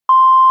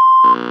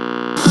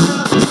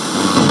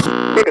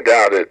Look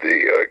down at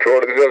the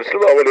corner of the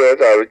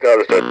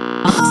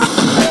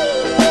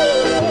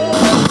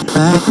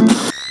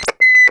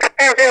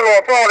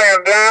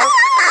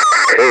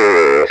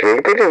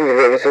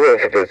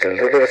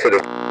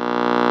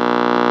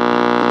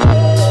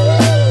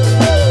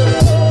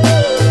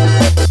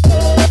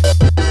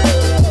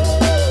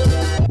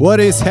What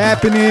is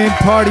happening,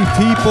 party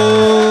people?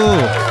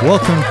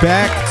 Welcome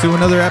back to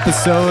another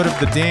episode of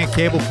the Dan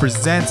Cable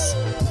Presents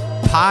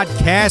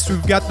podcast.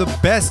 We've got the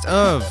best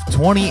of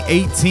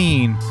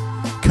 2018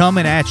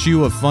 coming at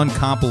you, a fun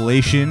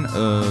compilation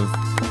of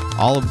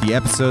all of the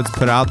episodes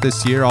put out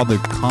this year, all the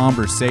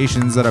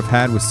conversations that I've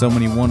had with so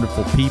many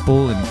wonderful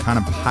people, and kind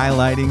of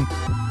highlighting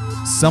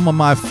some of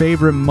my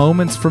favorite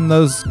moments from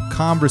those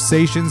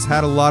conversations.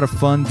 Had a lot of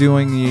fun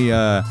doing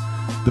the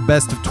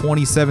best of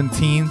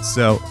 2017,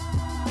 so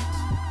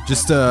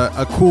just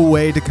a cool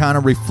way to kind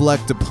of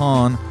reflect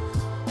upon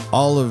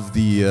all of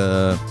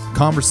the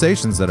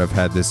conversations that I've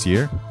had this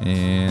year.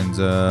 And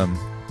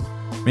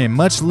man,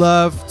 much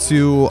love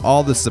to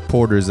all the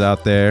supporters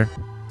out there.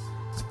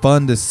 It's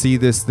fun to see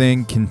this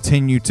thing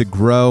continue to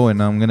grow,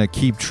 and I'm going to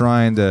keep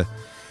trying to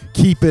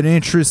keep it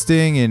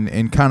interesting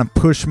and kind of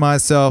push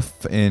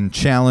myself and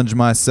challenge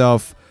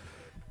myself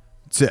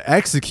to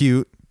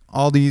execute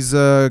all these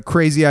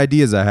crazy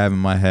ideas I have in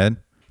my head.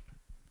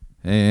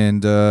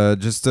 And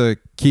just to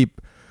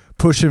keep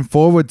pushing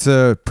forward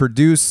to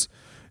produce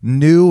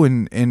new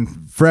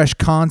and fresh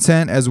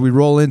content as we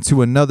roll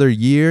into another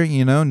year.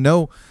 You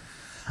know,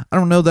 I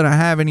don't know that I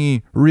have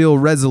any real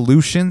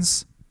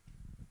resolutions.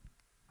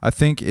 I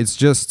think it's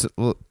just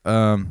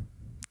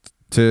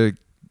to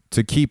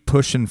keep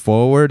pushing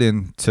forward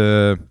and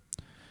to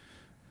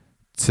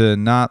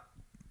not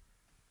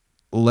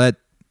let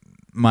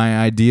my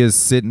ideas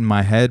sit in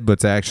my head, but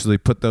to actually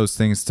put those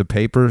things to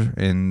paper,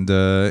 and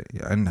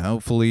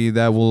hopefully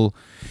that will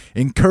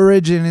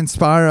encourage and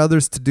inspire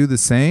others to do the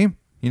same.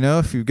 You know,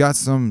 if you've got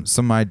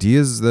some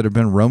ideas that have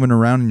been roaming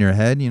around in your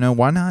head, you know,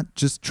 why not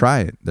just try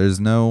it? There's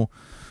no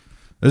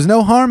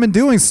harm in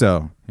doing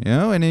so. You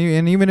know, and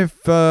even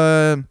if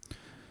that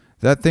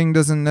thing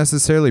doesn't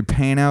necessarily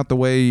pan out the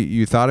way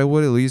you thought it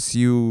would, at least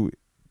you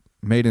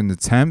made an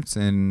attempt,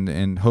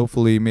 and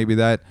hopefully maybe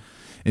that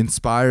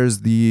inspires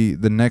the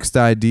next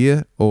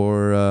idea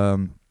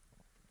or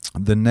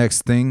the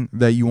next thing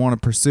that you want to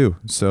pursue.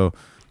 So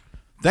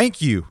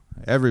thank you,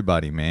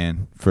 everybody,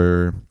 man,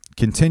 for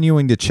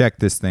continuing to check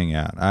this thing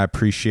out. I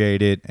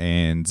appreciate it,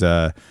 and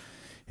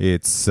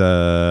it's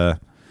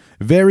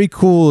very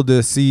cool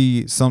to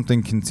see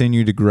something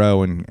continue to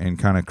grow and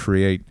kind of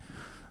create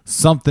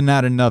something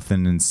out of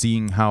nothing, and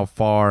seeing how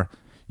far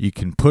you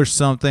can push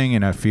something.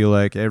 And I feel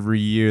like every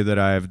year that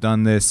I have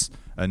done this,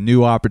 a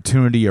new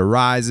opportunity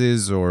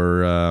arises,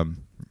 or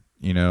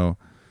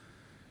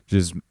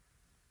just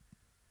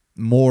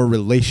more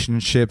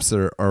relationships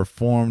are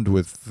formed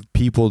with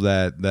people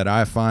that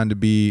I find to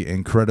be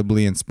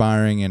incredibly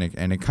inspiring, and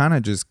it kind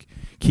of just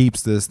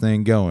keeps this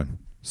thing going.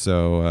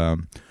 So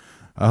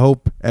I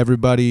hope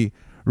everybody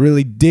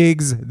really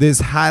digs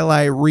this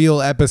highlight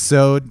reel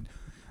episode.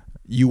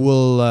 You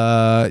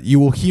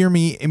will hear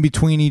me in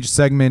between each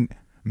segment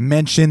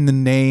mention the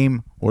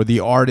name or the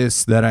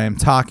artist that I am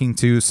talking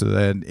to, so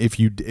that if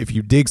you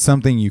dig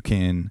something, you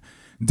can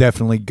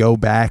definitely go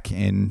back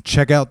and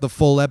check out the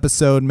full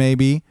episode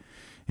maybe.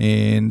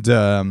 And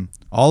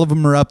all of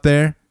them are up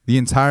there. The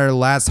entire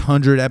last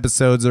 100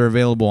 episodes are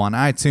available on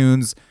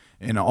iTunes,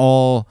 and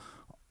all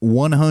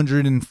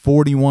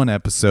 141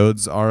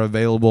 episodes are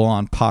available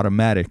on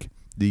Podomatic,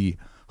 the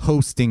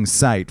hosting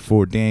site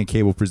for Dan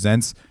Cable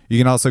Presents. You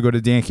can also go to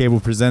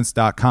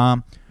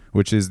dancablepresents.com,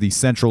 which is the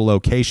central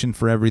location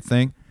for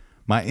everything.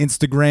 My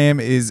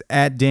Instagram is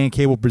at Dan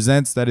Cable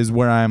Presents. That is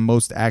where I am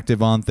most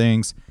active on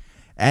things.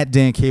 At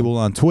Dan Cable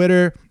on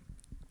Twitter.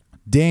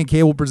 Dan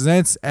Cable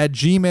Presents at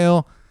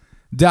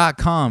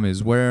gmail.com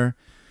is where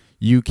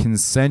you can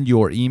send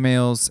your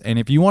emails. And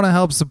if you want to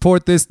help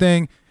support this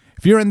thing,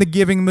 if you're in the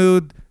giving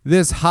mood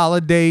this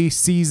holiday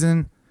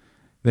season,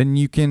 then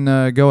you can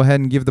go ahead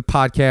and give the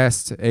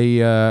podcast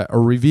a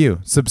review.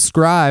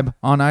 Subscribe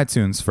on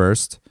iTunes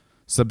first.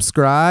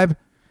 Subscribe,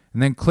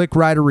 and then click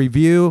write a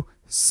review.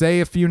 Say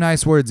a few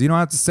nice words. You don't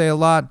have to say a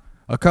lot.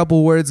 A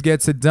couple words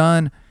gets it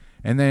done.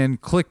 And then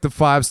click the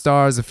 5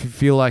 stars if you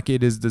feel like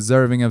it is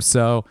deserving of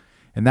so.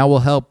 And that will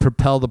help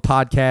propel the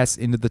podcast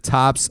into the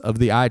tops of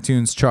the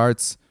iTunes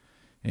charts.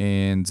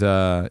 And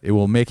it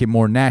will make it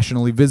more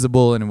nationally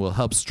visible, and it will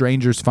help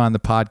strangers find the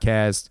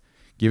podcast,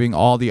 giving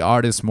all the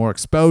artists more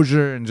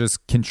exposure and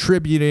just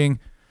contributing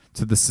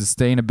to the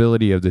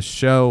sustainability of the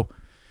show.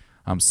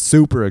 I'm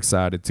super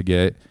excited to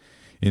get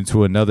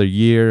into another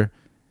year,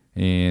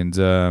 and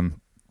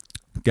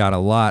got a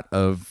lot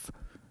of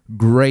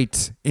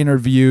great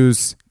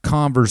interviews,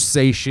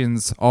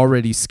 conversations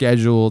already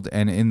scheduled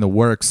and in the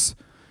works.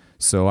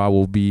 So I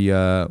will be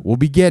we'll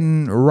be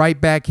getting right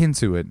back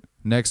into it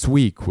next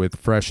week with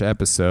fresh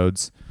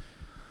episodes.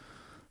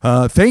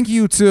 Thank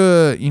you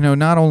to,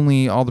 not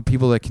only all the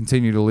people that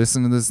continue to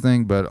listen to this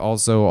thing, but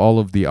also all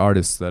of the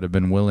artists that have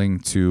been willing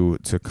to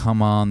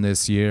come on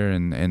this year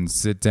and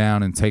sit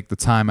down and take the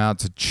time out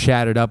to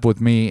chat it up with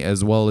me,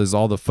 as well as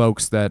all the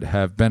folks that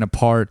have been a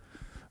part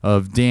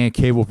of Dan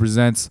Cable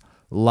Presents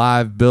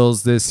live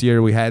bills this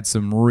year. We had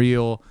some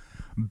real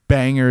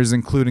bangers,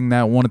 including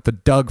that one at the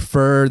Doug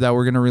Fir that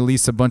we're going to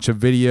release a bunch of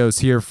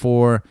videos here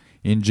for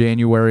in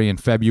January and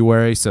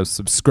February. So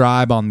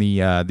subscribe on the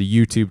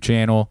YouTube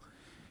channel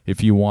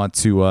if you want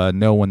to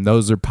know when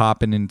those are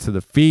popping into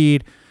the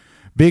feed.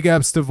 Big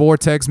ups to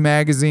Vortex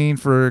Magazine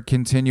for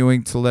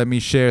continuing to let me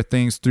share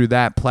things through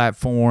that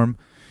platform.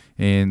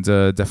 And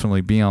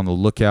definitely be on the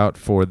lookout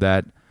for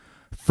that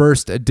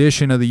first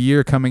edition of the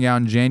year coming out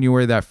in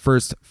January. That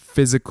first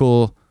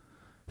physical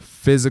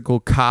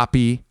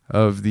copy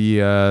of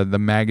the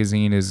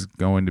magazine is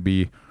going to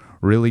be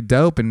really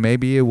dope. And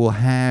maybe it will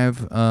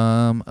have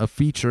a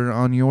feature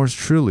on yours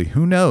truly.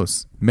 Who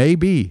knows?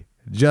 Maybe.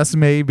 Just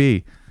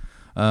maybe.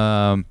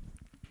 All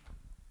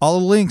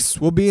the links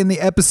will be in the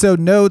episode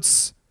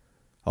notes.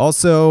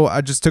 Also,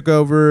 I just took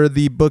over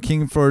the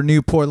booking for a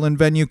new Portland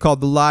venue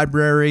called The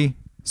Library.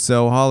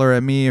 So holler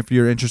at me if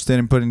you're interested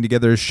in putting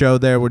together a show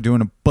there. We're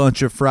doing a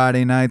bunch of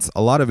Friday nights.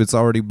 A lot of it's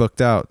already booked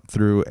out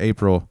through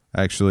April,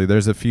 actually.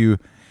 There's a few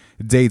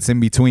dates in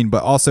between,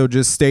 but also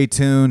just stay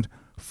tuned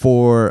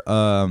for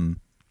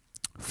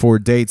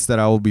dates that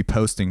I will be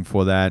posting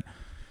for that.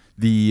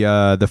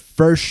 The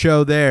first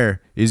show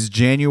there is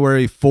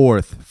January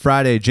 4th,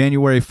 Friday,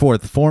 January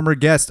 4th. Former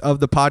guest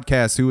of the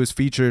podcast who was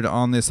featured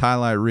on this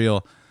highlight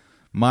reel,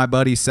 my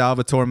buddy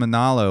Salvatore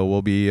Manalo,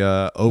 will be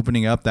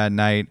opening up that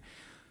night.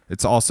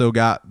 It's also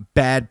got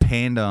Bad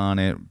Panda on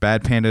it.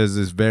 Bad Panda is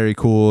this very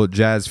cool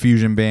jazz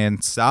fusion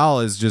band. Sal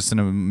is just an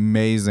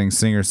amazing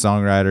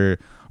singer-songwriter,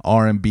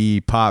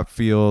 R&B, pop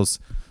feels.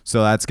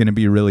 So that's going to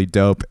be really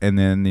dope. And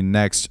then the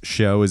next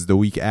show is the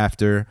week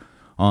after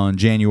on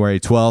January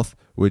 12th.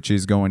 Which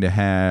is going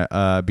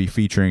to be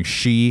featuring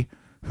She,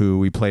 who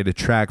we played a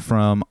track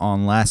from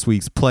on last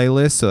week's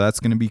playlist. So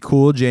that's going to be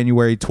cool,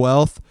 January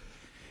 12th.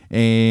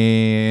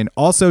 And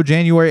also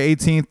January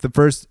 18th, the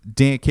first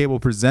Dan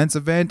Cable Presents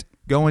event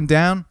going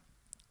down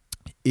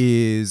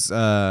is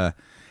at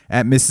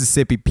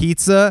Mississippi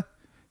Pizza.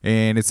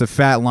 And it's a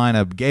fat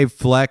lineup. Gabe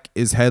Fleck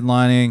is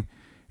headlining,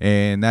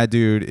 and that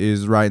dude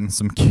is writing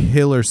some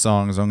killer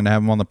songs. I'm going to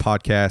have him on the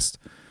podcast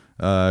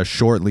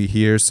shortly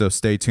here, so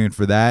stay tuned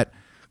for that.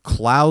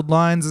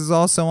 Cloudlines is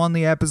also on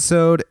the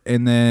episode,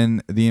 and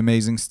then the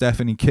amazing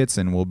Stephanie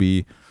Kitson will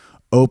be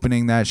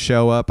opening that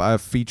show up.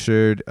 I've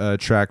featured a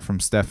track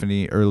from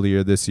Stephanie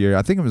earlier this year.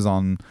 I think it was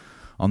on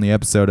the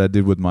episode I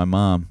did with my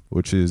mom,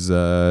 which is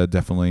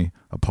definitely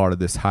a part of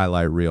this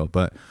highlight reel.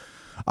 But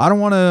I don't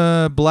want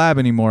to blab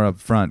anymore up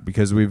front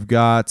because we've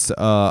got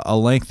a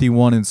lengthy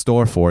one in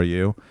store for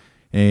you.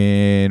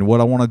 And what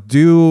I want to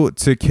do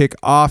to kick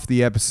off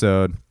the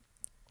episode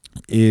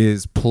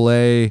is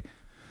play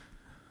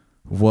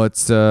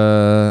what's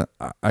I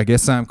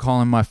guess I'm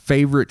calling my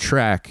favorite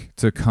track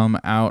to come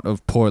out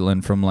of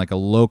Portland from like a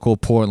local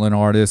Portland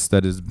artist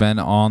that has been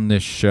on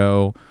this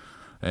show.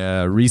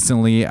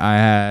 Recently I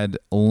had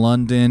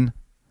London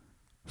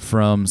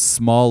from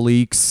Small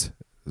Leaks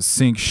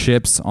Sink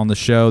Ships on the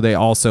show. They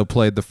also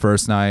played the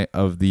first night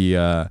of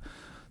the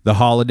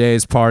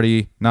holidays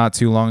party not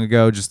too long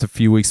ago, just a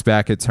few weeks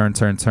back at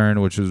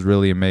Turn, which was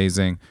really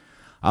amazing.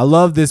 I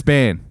love this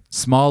band,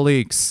 Small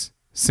Leaks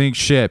Sink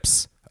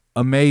Ships.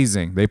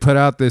 Amazing. They put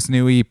out this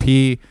new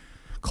EP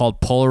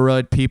called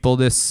Polaroid People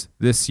this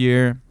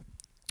year,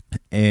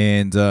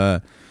 and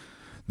the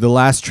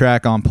last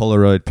track on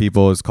Polaroid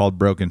People is called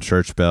Broken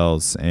Church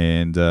Bells,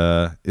 and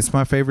it's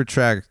my favorite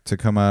track to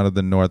come out of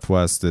the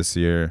Northwest this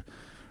year.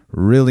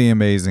 Really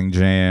amazing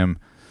jam.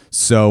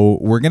 So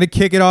we're going to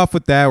kick it off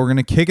with that. We're going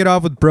to kick it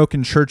off with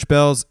Broken Church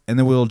Bells, and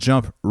then we'll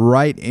jump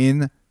right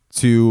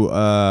into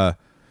a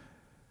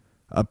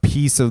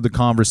piece of the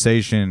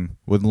conversation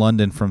with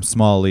London from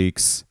Small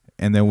Leaks.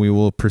 And then we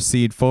will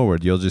proceed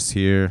forward. You'll just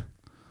hear,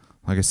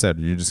 like I said,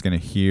 you're just going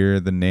to hear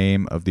the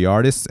name of the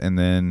artist and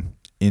then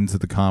into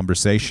the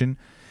conversation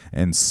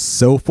and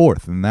so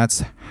forth. And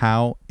that's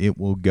how it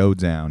will go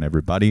down,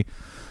 everybody.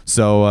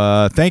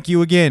 So thank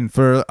you again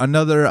for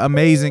another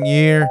amazing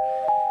year.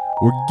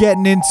 We're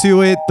getting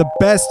into it. The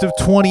best of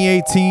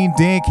 2018.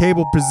 Dan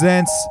Cable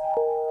Presents.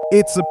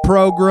 It's a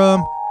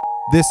program.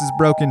 This is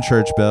Broken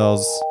Church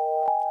Bells.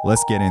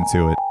 Let's get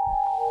into it.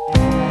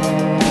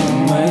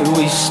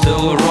 We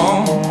still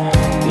wrong,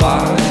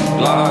 lie,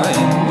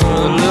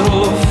 we're a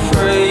little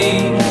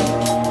afraid.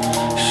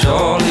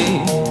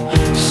 Surely,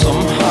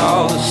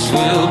 somehow this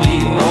will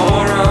be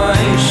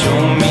alright.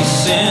 Show me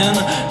sin,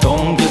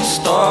 don't get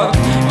stuck.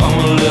 I'm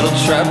a little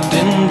trapped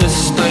in this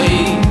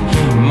state.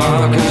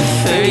 My good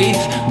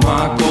faith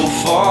might go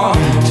far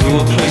to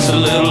a place a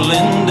little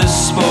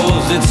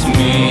indisposed. It's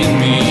me and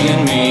me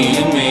and me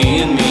and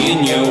me and me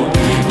and you.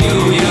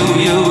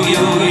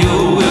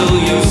 Will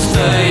you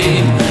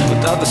stay?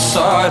 Without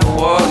decide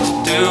what to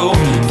do.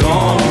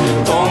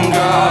 Don't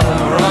gotta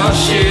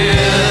rush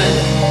it.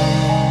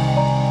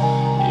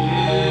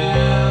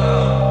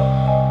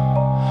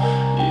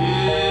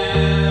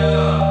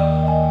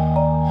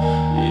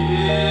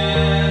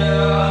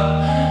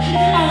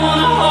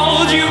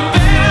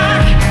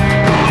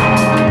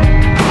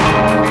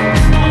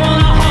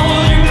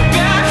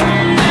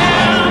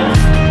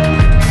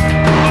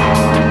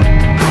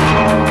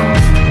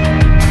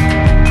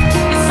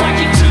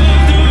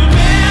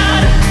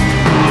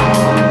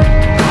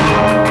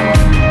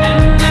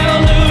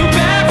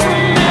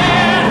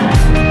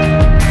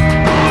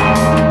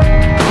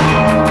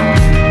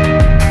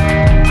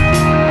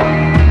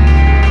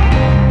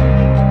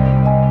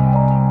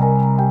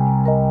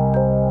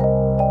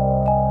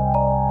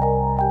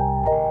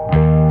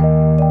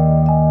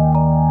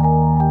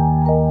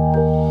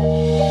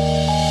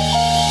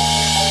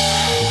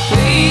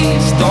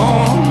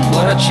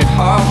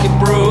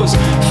 close.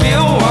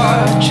 Feel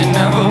what you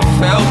never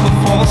felt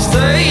before.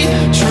 Stay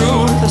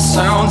true to the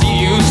sounds you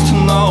used to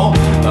know.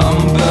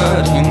 I'm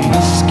betting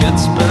this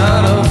gets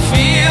better.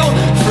 Feel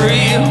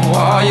free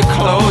while you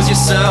close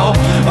yourself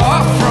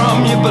off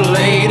from your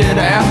belated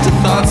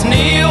afterthoughts.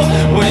 Kneel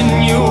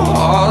when you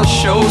ought to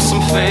show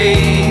some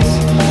face.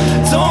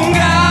 Don't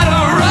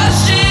gotta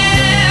rush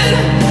it.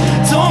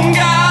 Don't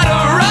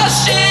gotta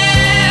rush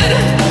it.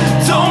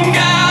 Don't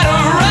gotta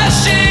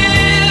rush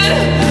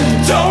it.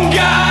 Don't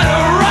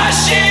gotta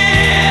rush it.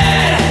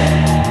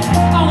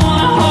 I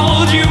wanna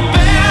hold you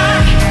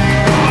back.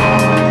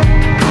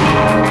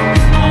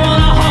 I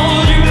wanna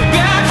hold you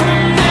back from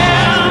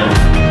them.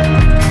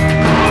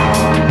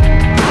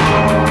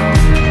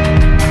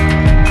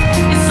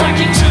 It's like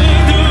you took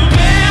the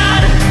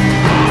bad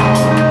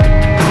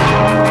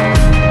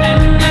and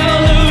never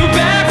look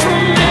back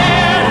from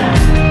there.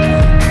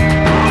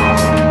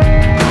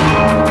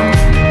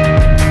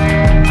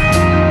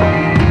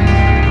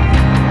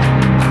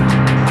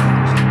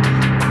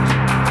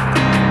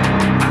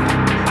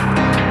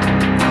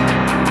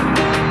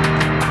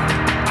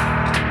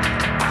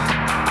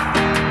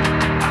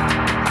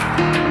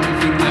 If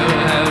you never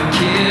have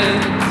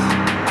kids,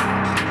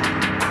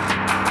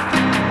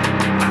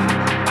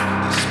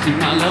 just be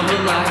my lover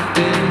like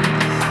this.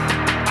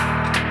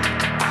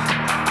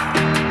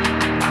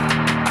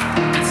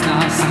 It's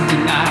not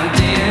something I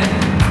did.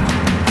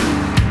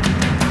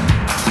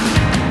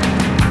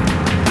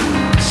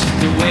 It's just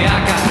the way I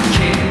got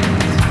kids.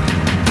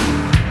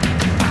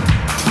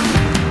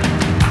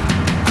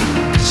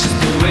 It's just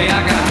the way I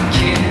got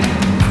kids.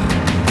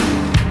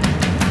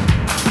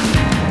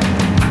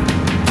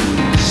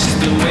 It's just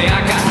the way I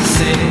got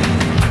sick.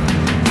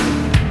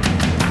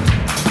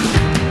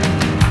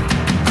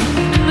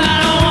 And I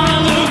don't wanna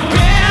look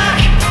back.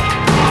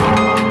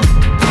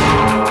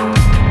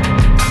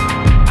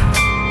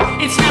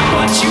 It's not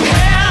what you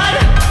had.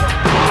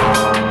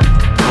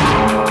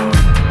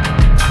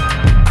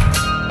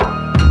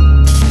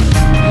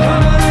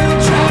 I'm a little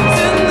trapped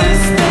in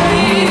this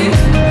state.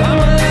 I'm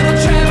a little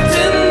trapped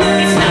in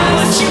this. It's not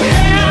what you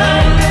had. I'm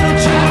a little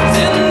trapped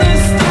in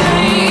this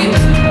state.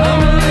 I'm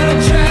a little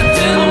trapped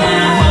in this. I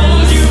wanna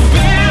hold you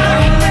back.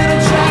 I'm a little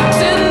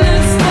trapped in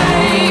this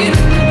state.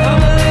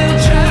 I'm a little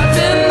trapped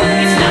in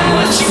this. It's not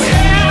what you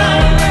had.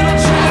 I'm a little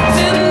trapped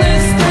in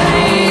this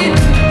state.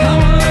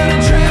 I'm a little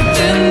trapped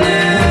in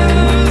this.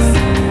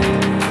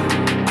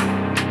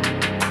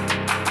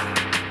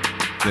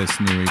 This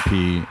new EP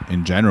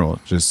in general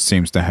just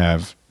seems to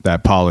have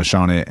that polish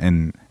on it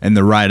and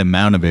the right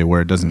amount of it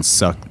where it doesn't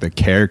suck the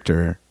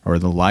character or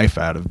the life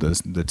out of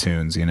the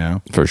tunes, you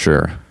know? For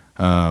sure.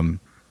 And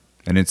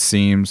it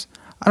seems,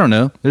 I don't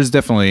know, there's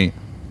definitely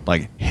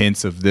like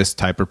hints of this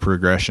type of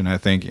progression, I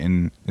think,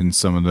 in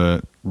some of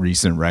the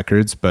recent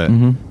records, but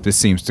this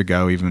seems to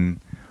go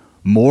even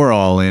more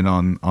all in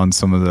on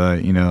some of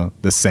the, you know,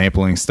 the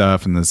sampling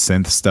stuff and the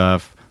synth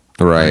stuff.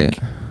 Right.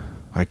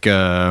 Like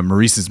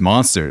Maurice's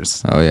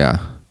Monsters. Oh yeah.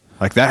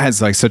 Like that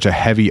has like such a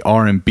heavy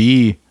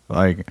R&B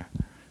like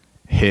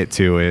hit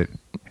to it,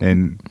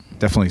 and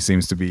definitely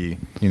seems to be,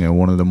 you know,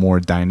 one of the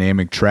more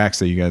dynamic tracks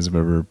that you guys have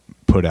ever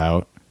put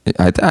out.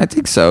 I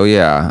think so.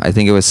 Yeah. I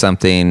think it was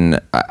something,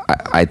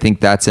 I think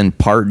that's in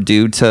part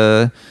due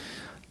to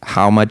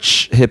how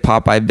much hip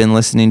hop I've been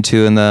listening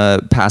to in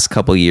the past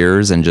couple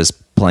years and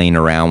just playing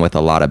around with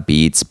a lot of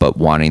beats, but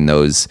wanting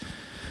those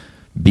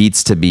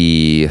beats to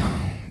be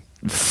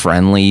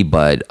friendly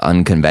but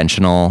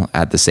unconventional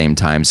at the same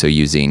time. So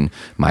using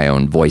my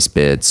own voice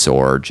bits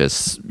or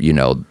just, you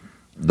know,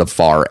 the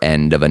far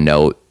end of a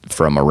note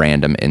from a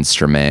random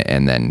instrument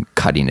and then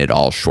cutting it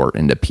all short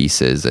into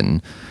pieces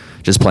and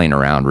just playing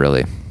around,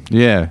 really.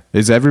 Yeah.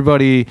 Is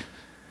everybody,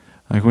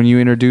 like when you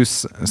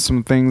introduce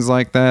some things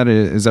like that,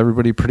 is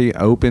everybody pretty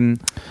open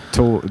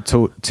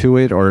to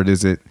it, or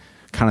does it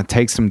kind of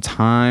take some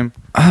time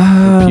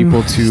for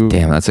people to...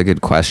 Damn, that's a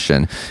good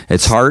question.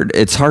 It's hard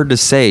to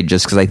say,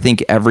 just because I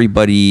think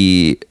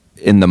everybody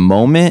in the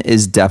moment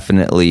is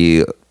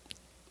definitely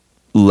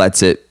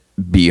lets it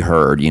be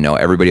heard. You know,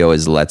 everybody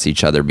always lets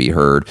each other be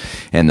heard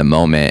in the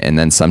moment, and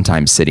then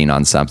sometimes sitting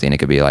on something, it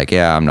could be like,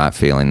 yeah, I'm not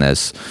feeling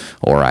this,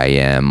 or I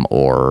am,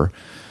 or,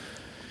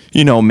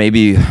 you know,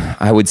 maybe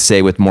I would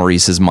say with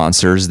Maurice's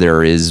Monsters,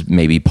 there is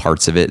maybe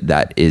parts of it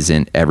that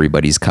isn't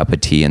everybody's cup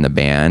of tea in the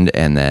band.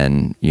 And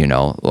then, you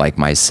know, like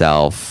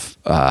myself,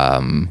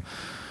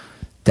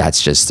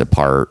 that's just a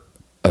part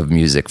of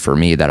music for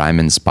me that I'm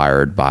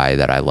inspired by,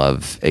 that I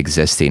love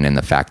existing, and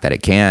the fact that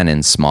it can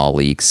in small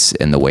leaks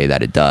in the way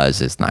that it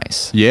does is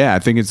nice. Yeah, I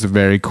think it's a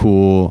very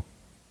cool,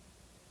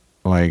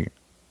 like,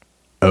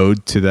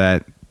 ode to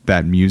that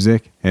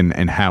music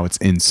and how it's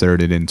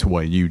inserted into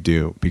what you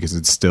do, because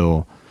it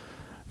still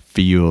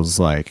feels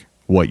like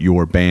what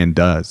your band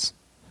does.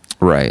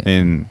 Right.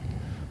 And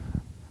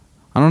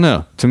I don't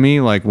know, to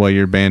me, like, what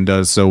your band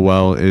does so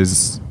well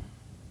is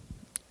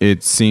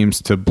it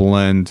seems to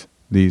blend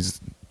these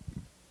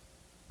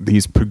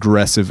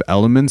progressive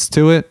elements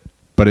to it,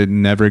 but it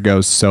never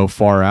goes so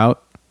far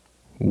out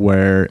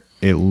where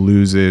it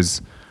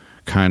loses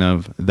kind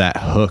of that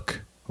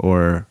hook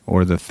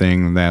or the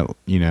thing that,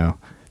 you know,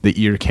 the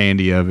ear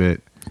candy of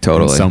it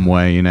Totally. in some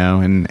way, you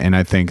know, and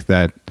I think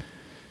that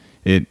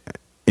it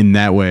in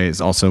that way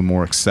is also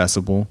more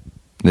accessible.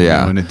 you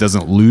Yeah. know, and it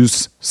doesn't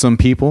lose some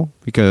people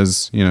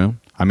because, you know,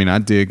 I mean, I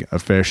dig a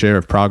fair share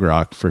of prog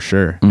rock for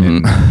sure.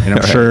 And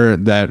I'm sure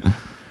that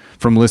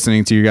from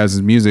listening to you guys'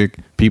 music,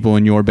 people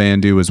in your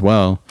band do as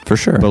well. For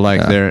sure. But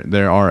like Yeah.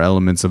 there are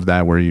elements of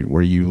that where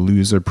you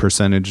lose a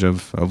percentage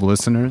of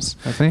listeners,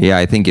 I think. Yeah,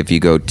 I think if you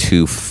go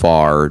too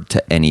far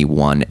to any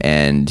one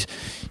end,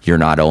 you're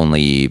not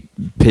only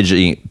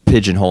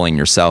pigeonholing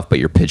yourself, but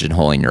you're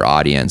pigeonholing your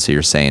audience. So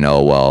you're saying,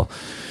 oh, well,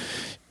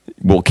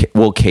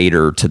 we'll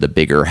cater to the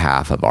bigger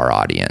half of our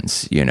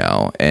audience, you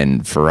know?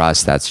 And for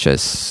us, that's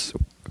just,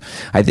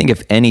 I think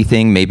if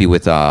anything, maybe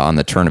with on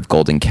the turn of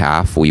Golden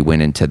Calf, we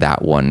went into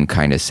that one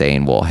kind of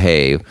saying, well,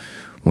 hey,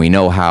 we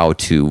know how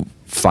to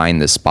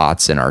find the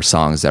spots in our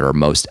songs that are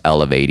most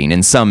elevating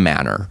in some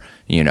manner.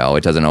 You know,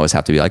 it doesn't always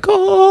have to be like,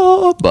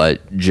 oh,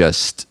 but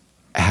just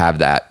have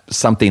that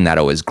something that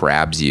always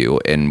grabs you.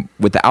 And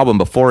with the album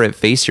before it,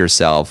 Face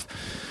Yourself,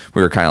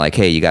 we were kind of like,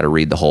 hey, you got to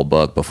read the whole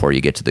book before you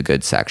get to the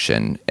good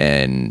section.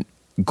 And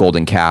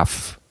Golden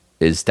Calf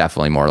is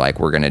definitely more like,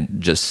 we're going to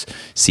just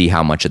see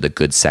how much of the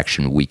good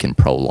section we can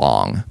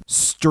prolong.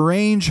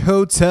 Strange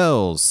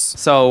Hotels.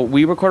 So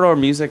we record our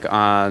music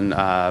on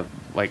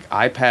like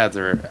iPads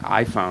or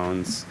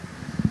iPhones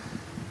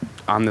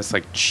on this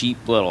like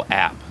cheap little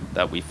app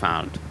that we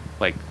found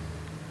like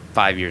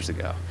 5 years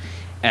ago.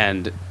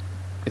 And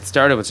it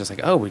started with just like,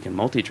 oh, we can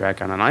multi-track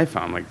on an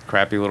iPhone, like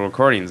crappy little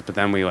recordings. But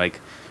then we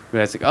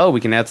realized like, oh, we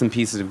can add some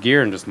pieces of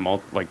gear and just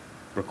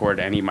record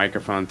any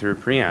microphone through a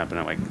preamp, and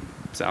it like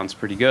sounds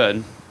pretty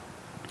good.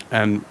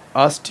 And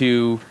us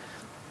two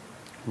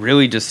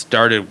really just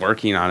started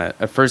working on it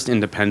at first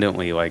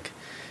independently. Like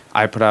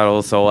I put out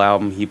a solo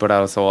album, he put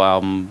out a solo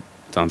album.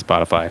 It's on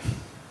Spotify,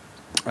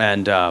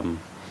 and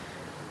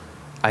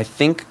I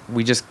think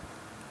we just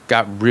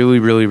got really,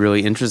 really,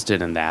 really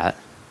interested in that.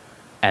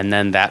 And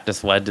then that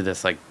just led to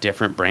this like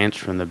different branch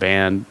from the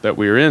band that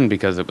we were in,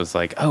 because it was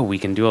like, oh, we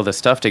can do all this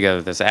stuff together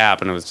with this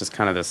app. And it was just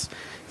kind of this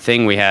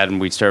thing we had,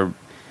 and we started,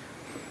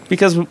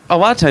 because a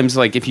lot of times,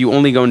 like if you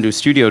only go into a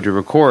studio to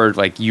record,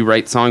 like you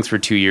write songs for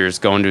 2 years,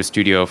 go into a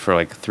studio for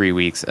like 3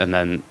 weeks, and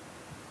then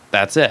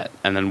that's it.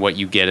 And then what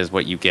you get is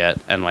what you get.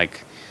 And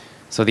like,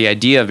 so the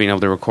idea of being able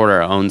to record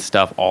our own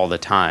stuff all the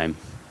time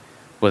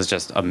was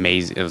just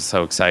amazing. It was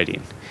so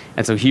exciting.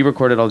 And so he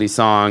recorded all these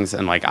songs,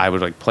 and like I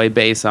would like play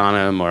bass on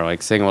them or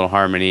like sing a little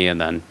harmony, and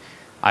then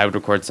I would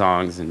record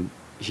songs and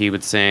he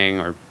would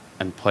sing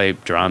and play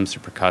drums or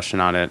percussion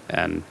on it.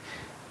 And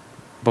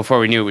before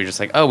we knew it, we were just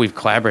like, oh, we've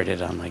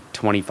collaborated on like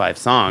 25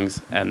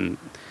 songs, and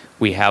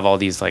we have all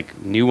these like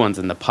new ones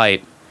in the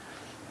pipe.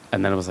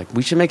 And then it was like,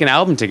 we should make an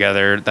album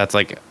together that's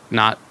like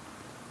not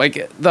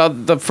like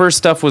the first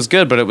stuff was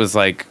good, but it was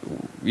like,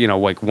 you know,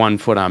 like 1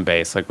 foot on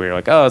base. Like we were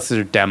like, oh, these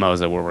are demos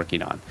that we're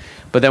working on.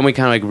 But then we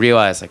kind of like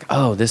realized like,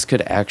 oh, this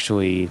could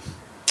actually,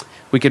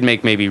 we could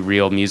make maybe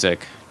real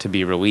music to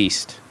be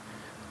released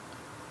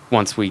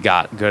once we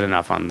got good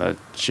enough on the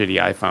shitty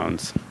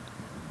iPhones.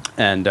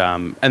 And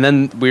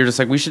then we were just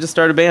like, we should just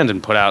start a band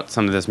and put out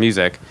some of this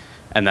music.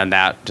 And then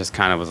that just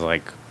kind of was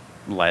like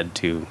led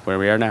to where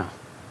we are now.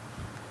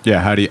 Yeah,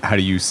 how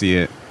do you see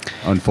it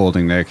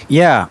unfolding, Nick?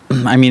 Yeah,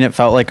 I mean, it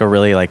felt like a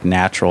really like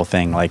natural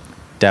thing. Like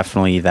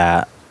definitely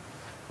that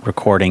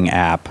recording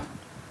app,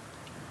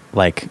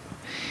 like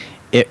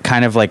it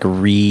kind of like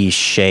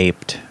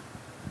reshaped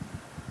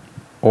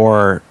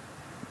or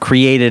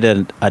created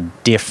a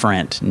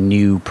different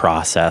new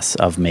process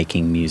of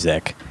making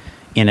music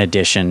in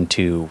addition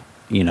to,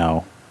 you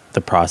know,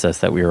 the process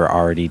that we were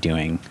already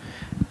doing,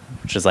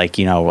 which is like,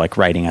 you know, like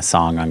writing a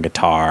song on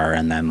guitar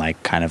and then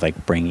like kind of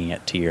like bringing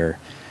it to your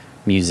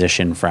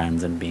musician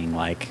friends and being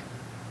like,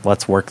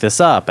 let's work this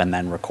up, and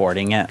then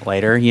recording it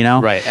later, you know?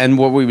 Right. And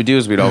what we would do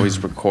is we'd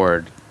always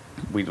record.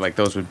 We'd like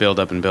those would build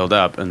up,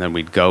 and then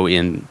we'd go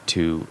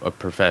into a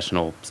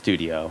professional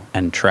studio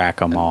And track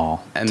them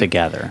all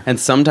together. And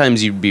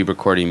sometimes you'd be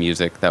recording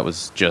music that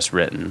was just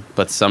written,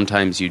 but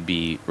sometimes you'd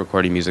be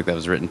recording music that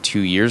was written 2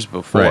 years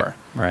before.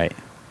 Right.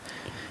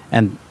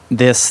 And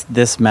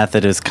this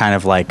method is kind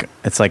of like,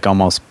 it's like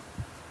almost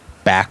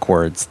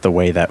backwards the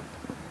way that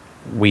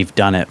we've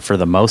done it for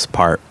the most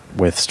part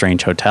with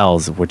Strange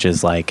Hotels, which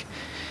is like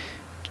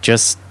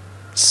just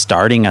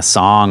starting a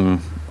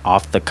song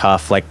off the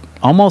cuff, like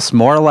almost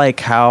more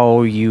like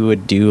how you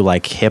would do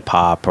like hip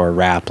hop or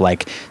rap,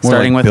 like More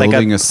starting like with like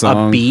building a a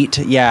song. beat.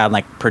 Yeah.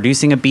 Like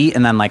producing a beat,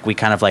 and then like we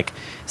kind of like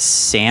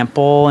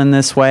sample in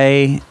this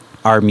way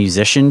our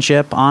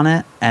musicianship on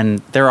it. And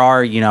there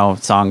are, you know,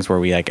 songs where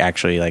we like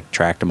actually like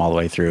tracked them all the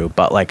way through,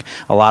 but like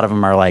a lot of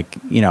them are like,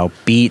 you know,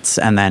 beats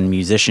and then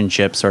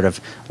musicianship sort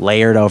of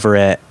layered over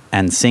it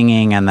and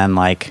singing, and then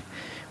like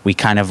we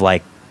kind of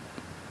like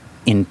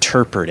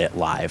interpret it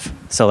live.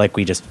 So like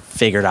we just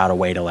figured out a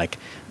way to like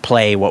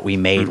play what we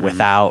made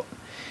without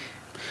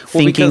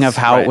thinking because-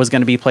 of how right. it was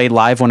going to be played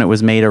live when it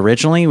was made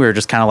originally. We were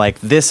just kind of like,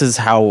 this is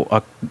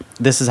how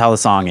the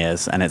song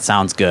is, and it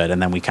sounds good.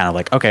 And then we kind of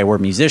like, okay, we're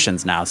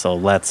musicians now, so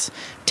let's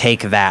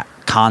take that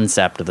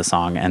concept of the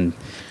song and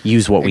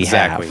use what we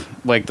Exactly.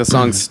 have. Like the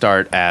songs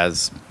start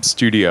as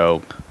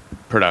studio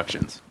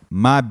productions.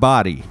 My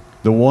Body.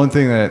 The one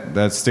thing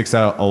that sticks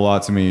out a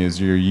lot to me is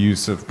your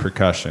use of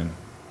percussion.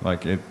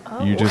 Like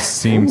you just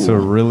seem to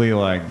really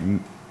like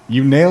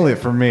you nail it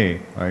for me.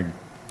 Like,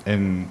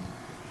 and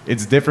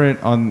it's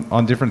different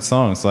on different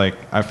songs. Like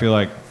I feel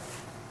like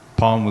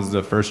Palm was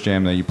the first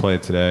jam that you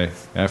played today,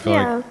 and I feel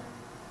like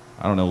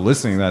I don't know,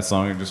 listening to that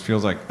song, it just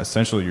feels like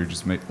essentially you're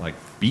just like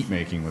beat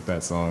making with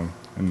that song,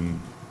 and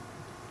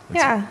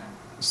it's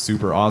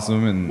super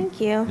awesome. And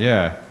Thank you.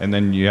 Yeah, and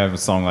then you have a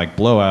song like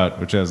Blowout,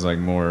 which has like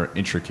more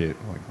intricate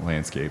like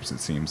landscapes, it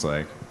seems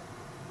like,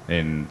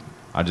 and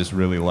I just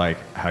really like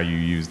how you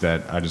use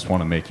that I just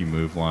want to make you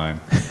move line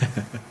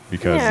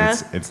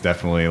because it's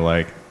definitely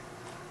like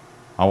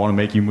I want to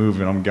make you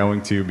move and I'm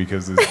going to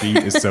because this beat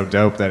is so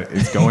dope that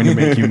it's going to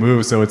make you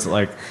move. So it's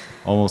like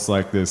almost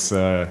like this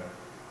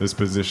this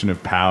position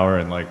of power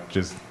and like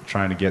just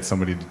trying to get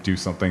somebody to do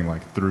something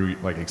like through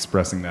like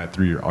expressing that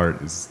through your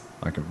art is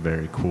like a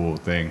very cool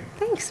thing.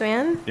 Thanks,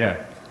 man.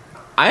 Yeah.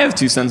 I have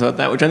 2 cents about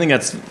that, which I think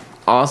that's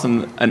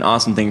an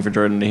awesome thing for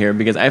Jordan to hear,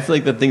 because I feel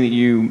like the thing that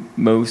you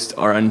most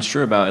are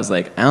unsure about is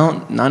like,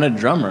 not a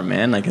drummer,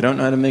 man. Like I don't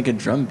know how to make a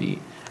drum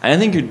beat. And I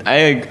think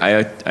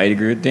I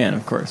agree with Dan,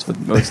 of course, with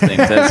most things.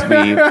 As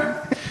we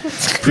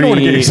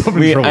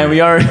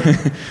we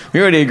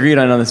already agreed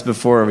on this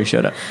before we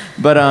showed up.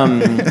 But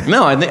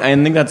no, I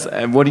think that's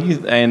I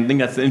think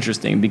that's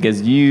interesting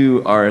because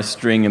you are a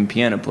string and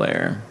piano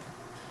player.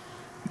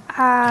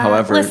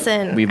 However,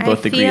 listen, we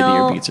both I agree that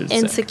your beats are feel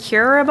sick.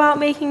 insecure about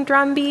making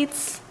drum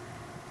beats.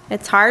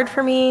 It's hard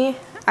for me.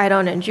 I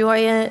don't enjoy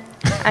it.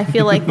 I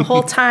feel like the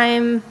whole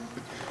time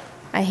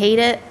I hate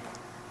it.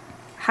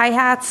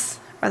 Hi-hats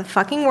are the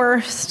fucking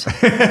worst.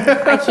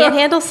 I can't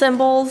handle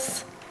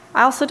cymbals.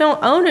 I also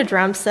don't own a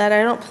drum set.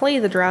 I don't play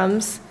the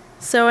drums.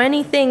 So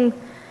anything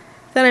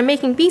that I'm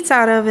making beats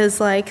out of is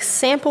like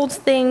sampled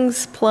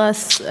things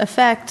plus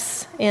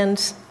effects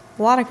and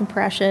a lot of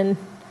compression.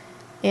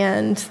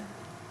 And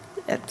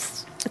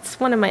it's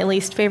one of my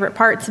least favorite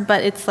parts,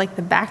 but it's like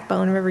the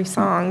backbone of every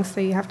song, so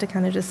you have to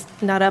kind of just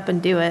nut up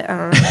and do it. I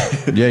don't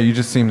know. Yeah, you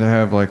just seem to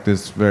have like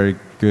this very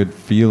good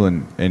feel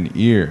and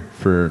ear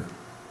for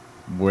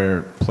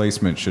where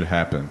placement should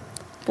happen.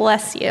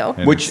 Bless you.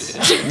 And Which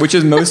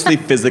is mostly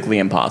physically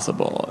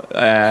impossible,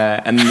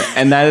 and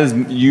that is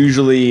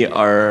usually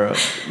our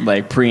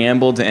like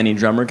preamble to any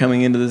drummer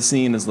coming into the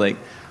scene is like,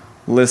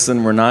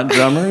 listen, we're not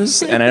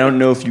drummers, and I don't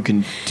know if you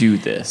can do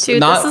this.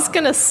 Dude, Not this is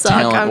gonna suck.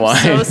 I'm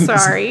talent-wise. so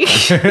sorry.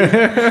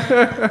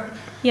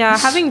 Yeah,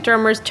 having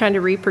drummers trying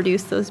to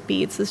reproduce those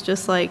beats is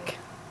just like,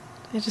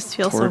 I just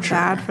feel so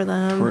bad for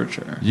them.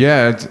 Torture.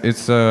 Yeah,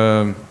 it's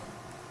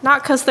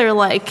Not because they're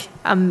like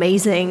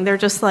amazing. They're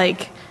just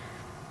like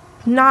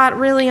not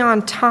really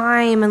on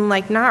time and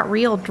like not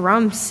real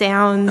drum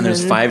sounds. And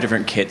there's 5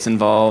 different kits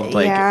involved.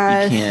 Like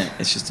Yeah. you can't.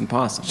 It's just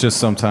impossible. just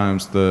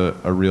sometimes a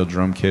real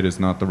drum kit is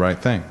not the right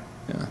thing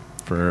Yeah.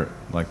 for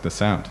like the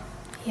sound.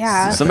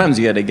 Yeah. Sometimes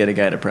you got to get a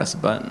guy to press a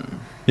button.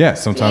 Yeah,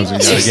 sometimes you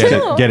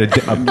gotta get a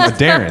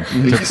Darren.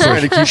 He's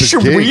trying to keep his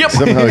gig.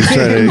 Somehow he's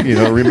trying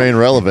to, remain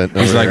relevant.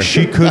 He's over like, there.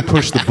 she could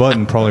push the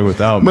button probably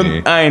without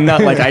me. I'm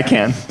not like I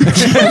can.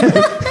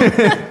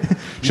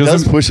 She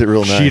does push it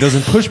real nice. She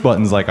doesn't push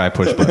buttons like I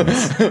push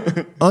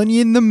buttons.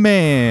 Onion the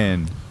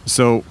Man.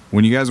 So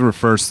when you guys were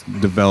first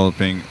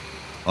developing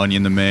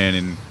Onion the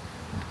Man,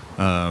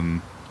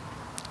 and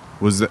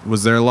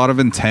was there a lot of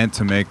intent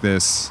to make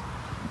this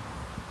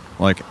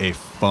like a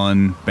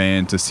fun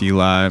band to see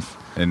live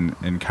and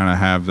kind of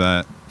have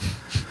that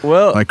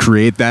Well, like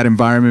create that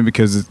environment,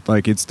 because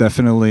it's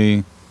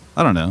definitely,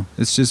 I don't know,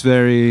 it's just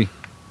very.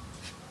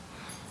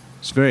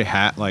 It's very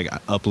like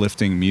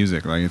uplifting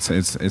music. Like it's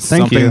Thank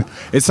something. you.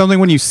 It's something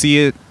when you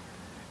see it,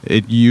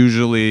 it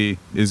usually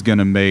is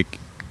gonna make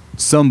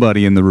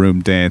somebody in the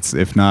room dance,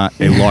 if not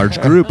a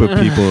large group of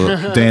people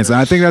dance. And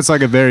I think that's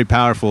like a very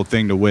powerful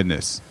thing to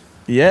witness.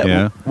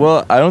 yeah.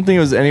 Well, I don't think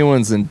it was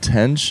anyone's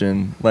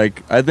intention.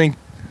 Like, I think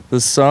the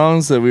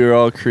songs that we were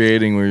all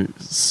creating were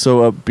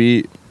so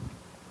upbeat,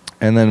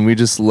 and then we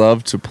just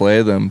loved to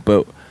play them.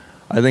 But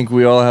I think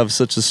we all have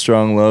such a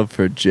strong love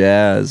for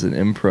jazz and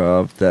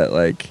improv that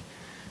like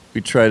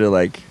we try to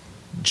like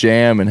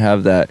jam and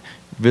have that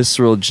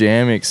visceral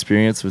jamming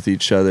experience with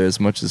each other as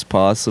much as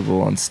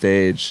possible on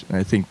stage. And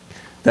I think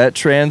that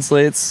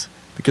translates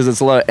because it's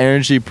a lot of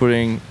energy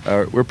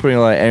we're putting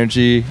a lot of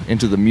energy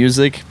into the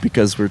music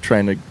because we're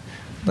trying to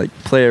like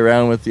play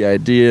around with the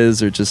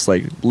ideas or just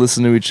like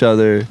listen to each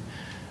other.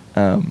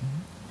 And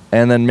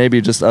then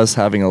maybe just us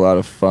having a lot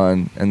of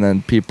fun, and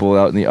then people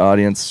out in the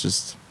audience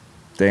just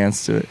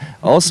dance to it.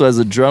 Also, as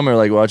a drummer,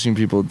 like watching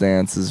people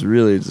dance is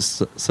really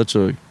just such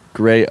a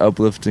great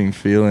uplifting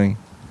feeling.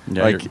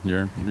 Yeah, like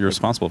you're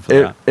responsible for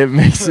it, that. it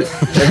makes me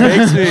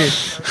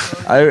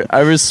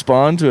I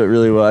respond to it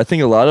really well. I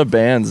think a lot of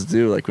bands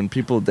do. Like when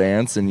people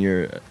dance and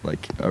you're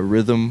like a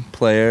rhythm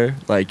player,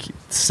 like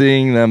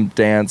seeing them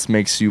dance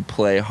makes you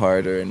play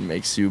harder and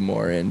makes you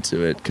more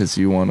into it because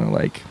you want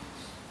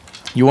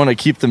to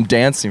keep them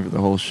dancing for the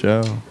whole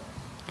show.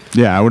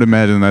 Yeah, I would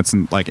imagine that's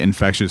like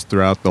infectious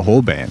throughout the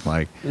whole band.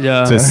 Like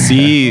Yeah. to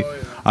see,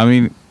 I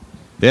mean,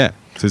 yeah,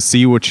 to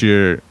see what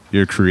you're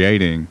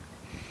creating.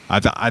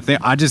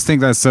 I just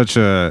think that's such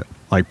a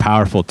like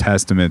powerful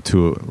testament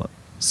to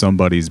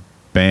somebody's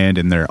band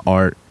and their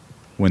art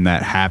when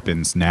that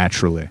happens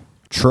naturally.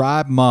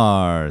 Tribe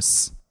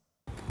Mars.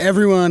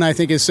 Everyone, I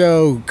think, is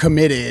so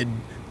committed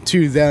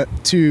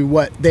to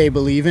what they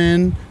believe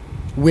in,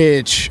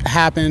 which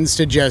happens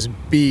to just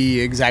be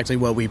exactly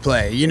what we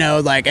play, you know,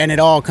 like, and it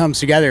all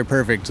comes together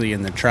perfectly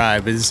in the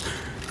Tribe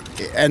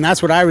and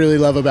that's what I really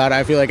love about it.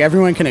 I feel like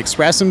everyone can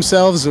express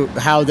themselves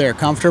how they're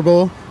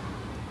comfortable,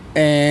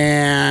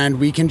 and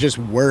we can just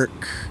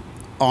work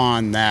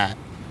on that.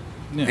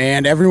 Yeah.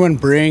 And everyone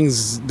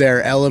brings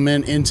their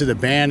element into the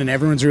band, and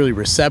everyone's really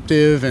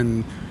receptive,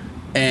 and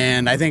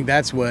I think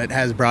that's what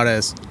has brought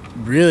us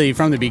really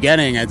from the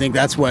beginning. I think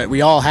that's what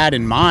we all had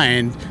in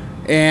mind.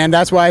 And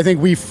that's why I think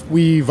we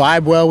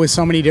vibe well with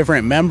so many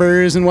different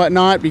members and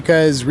whatnot,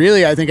 because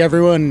really I think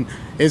everyone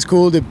is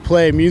cool to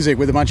play music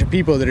with a bunch of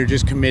people that are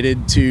just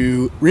committed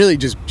to really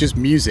just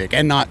music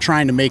and not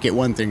trying to make it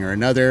one thing or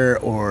another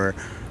or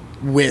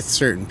with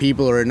certain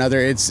people or another.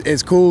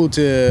 It's cool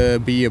to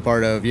be a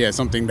part of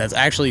something that's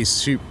actually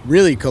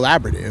really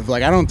collaborative.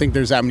 Like I don't think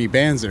there's that many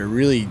bands that are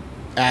really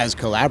as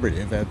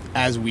collaborative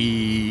as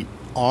we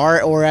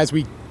are or as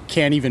we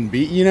can't even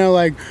be, you know,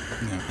 like.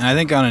 Yeah. And I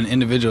think on an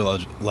individual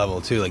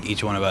level too, like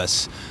each one of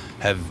us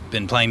have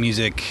been playing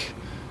music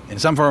in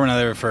some form or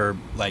another for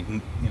like,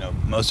 you know,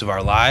 most of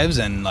our lives,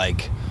 and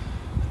like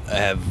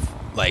have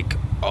like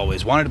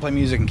always wanted to play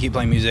music and keep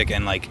playing music,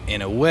 and like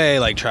in a way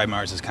like Tribe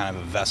Mars is kind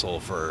of a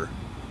vessel for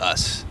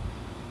us.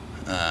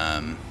 You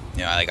know,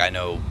 like I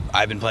know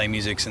I've been playing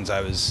music since I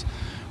was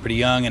pretty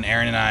young, and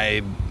Aaron and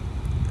I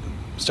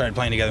started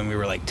playing together when we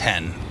were like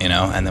 10, you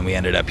know, and then we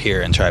ended up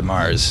here in Tribe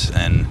Mars,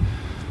 and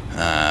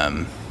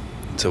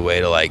it's a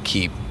way to like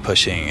keep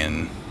pushing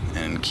and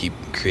keep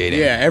creating.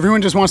 Yeah,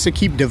 everyone just wants to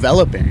keep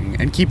developing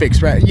and keep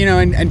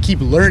and keep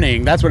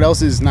learning. That's what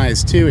else is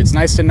nice too. It's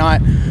nice to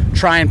not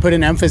try and put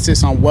an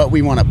emphasis on what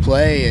we want to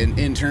play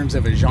in terms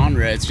of a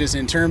genre. It's just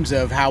in terms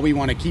of how we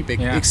want to keep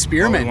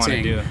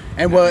experimenting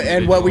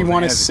what we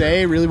want to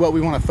say, really what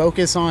we want to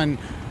focus on,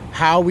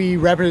 how we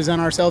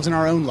represent ourselves in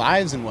our own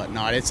lives and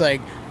whatnot. It's like,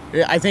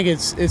 I think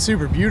it's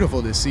super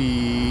beautiful to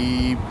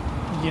see,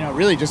 you know,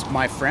 really just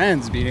my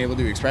friends being able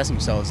to express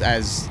themselves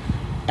as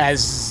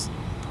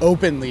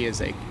openly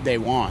as they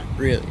want,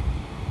 really.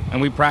 And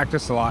we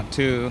practice a lot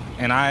too.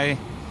 And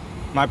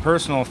my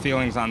personal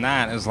feelings on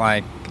that is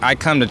like, I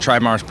come to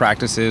Tribe Mars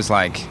practices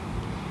like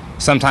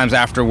sometimes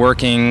after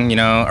working, you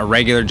know, a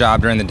regular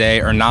job during the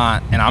day or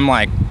not, and I'm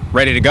like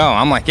ready to go.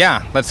 I'm like,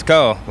 yeah, let's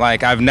go.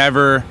 Like I don't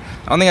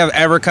think I've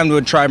ever come to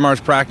a Tribe Mars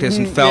practice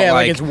and felt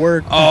like it's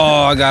work.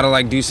 Oh, I gotta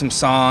like do some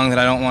song that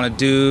I don't want to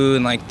do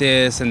and like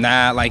this and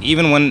that. Like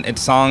even when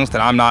it's songs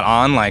that I'm not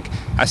on, like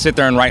I sit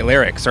there and write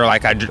lyrics, or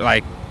like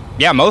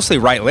mostly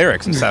write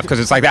lyrics and stuff, because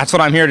it's like that's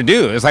what I'm here to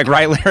do. It's like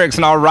write lyrics,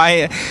 and I'll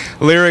write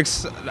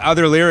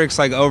other lyrics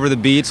like over the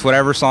beats,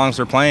 whatever songs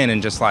they're playing,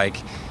 and just like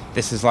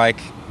this is like,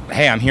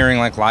 hey, I'm hearing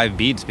like live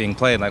beats being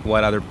played. Like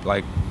what other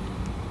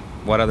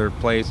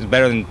place is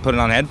better than putting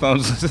on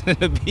headphones listening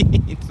to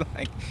beats?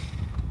 Like,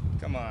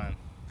 come on.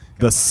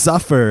 The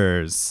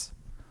Suffers.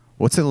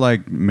 What's it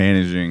like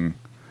managing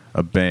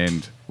a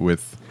band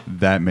with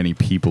that many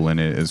people in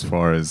it as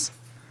far as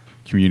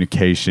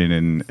communication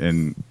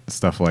and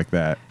stuff like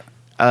that?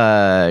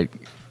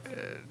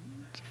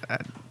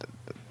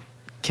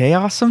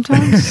 Chaos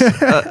sometimes.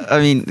 I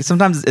mean,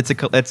 sometimes it's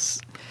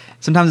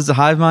a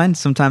hive mind.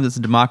 Sometimes it's a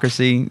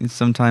democracy.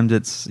 Sometimes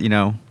it's, you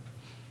know,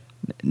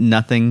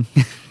 nothing.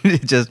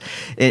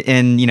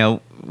 And you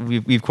know,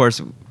 we of course.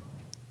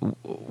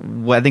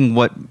 I think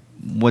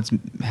what's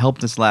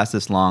helped us last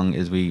this long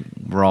is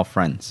we're all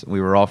friends. We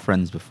were all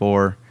friends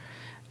before.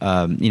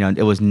 You know,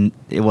 it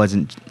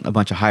wasn't a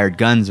bunch of hired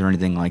guns or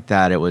anything like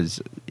that. It was.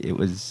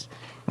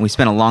 And we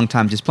spent a long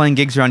time just playing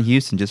gigs around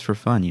Houston just for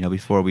fun, you know,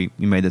 before we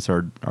made this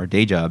our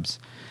day jobs.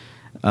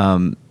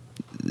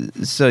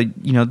 So,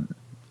 you know,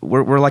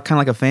 we're like kind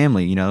of like a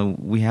family, you know.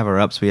 We have our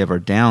ups, we have our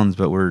downs,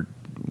 but we're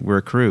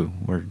a crew.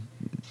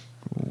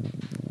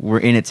 We're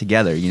in it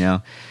together, you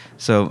know.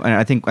 So, and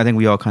I think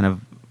we all kind of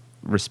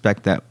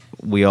respect that.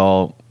 We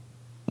all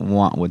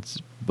want what's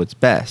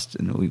best,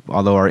 and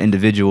although our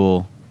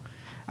individual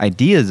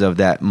ideas of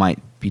that might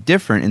be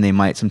different and they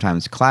might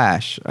sometimes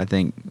clash, I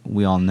think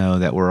we all know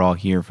that we're all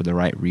here for the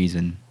right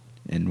reason,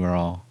 and we're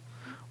all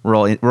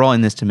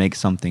in this to make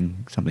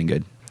something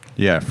good.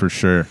 Yeah, for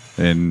sure.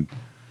 And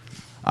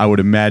I would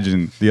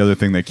imagine the other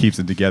thing that keeps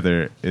it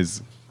together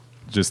is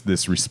just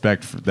this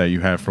respect that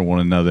you have for one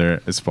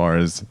another as far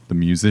as the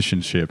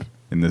musicianship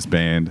in this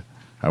band.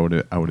 I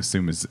would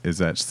assume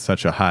is at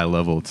such a high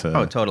level to.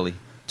 Oh, totally.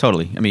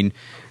 I mean,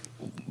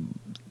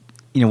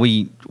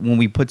 when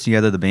we put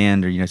together the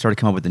band, or started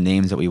to come up with the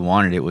names that we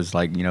wanted, it was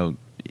like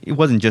it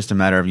wasn't just a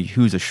matter of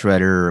who's a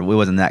shredder, or it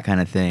wasn't that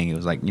kind of thing. It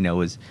was like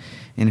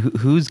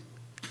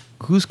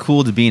who's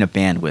cool to be in a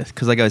band with,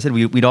 because like I said,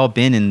 we'd all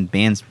been in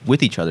bands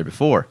with each other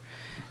before,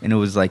 and it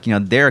was like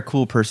they're a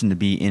cool person to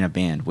be in a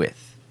band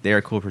with. They're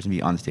a cool person to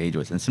be on stage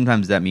with, and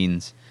sometimes that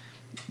means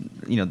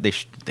they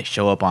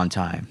show up on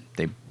time.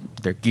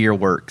 Their gear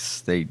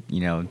works. They're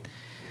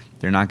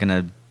not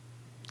gonna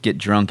get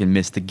drunk and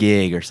miss the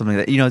gig or something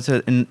like that.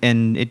 So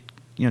and it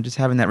just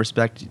having that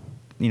respect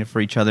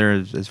for each other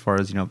as far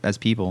as as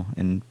people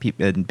and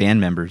band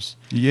members.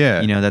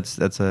 Yeah.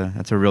 That's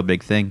a real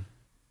big thing.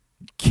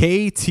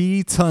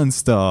 KT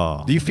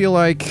Tunstall. Do you feel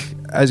like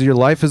as your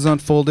life has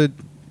unfolded,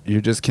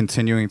 you're just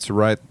continuing to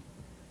write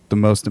the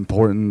most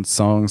important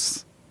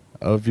songs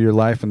of your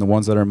life and the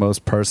ones that are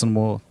most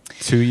personal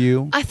to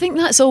you? I think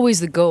that's always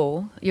the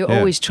goal. You're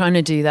always trying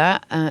to do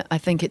that. I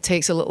think it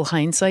takes a little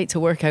hindsight to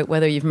work out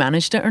whether you've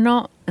managed it or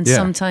not. And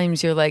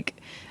sometimes you're like,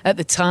 at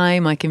the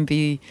time I can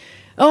be,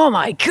 oh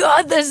my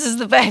God, this is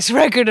the best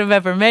record I've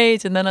ever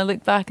made. And then I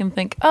look back and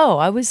think, oh,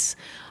 I was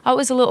a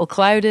little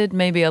clouded,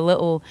 maybe a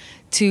little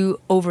too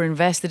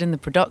over-invested in the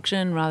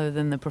production rather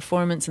than the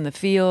performance and the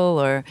feel.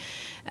 Or,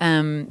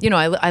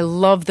 I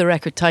love the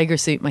record Tiger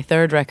Suit, my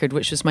third record,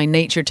 which was my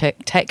nature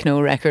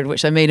techno record,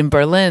 which I made in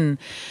Berlin.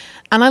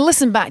 And I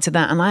listen back to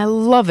that and I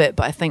love it,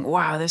 but I think,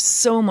 wow, there's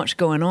so much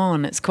going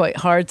on. It's quite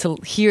hard to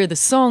hear the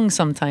song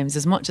sometimes,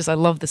 as much as I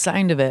love the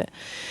sound of it.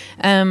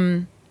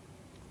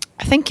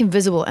 I think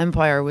Invisible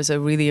Empire was a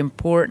really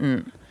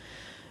important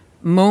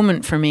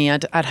moment for me.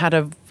 I'd had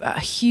a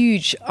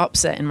huge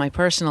upset in my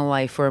personal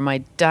life where my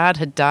dad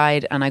had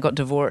died and I got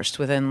divorced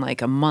within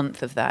like a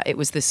month of that. It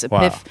was this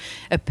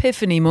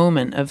epiphany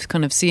moment of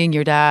kind of seeing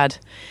your dad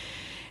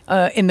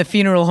in the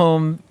funeral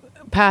home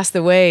passed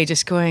away,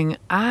 just going,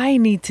 I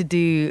need to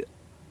do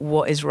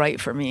what is right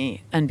for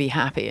me and be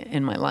happy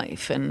in my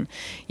life. And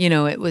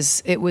it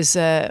was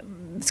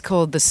it's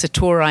called the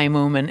Satori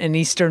moment in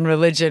Eastern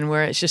religion,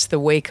 where it's just the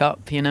wake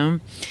up,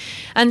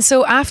 and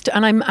so after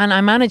I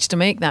managed to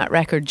make that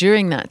record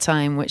during that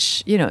time,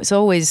 which it's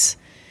always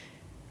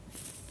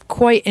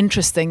quite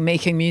interesting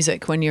making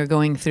music when you're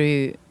going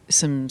through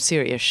some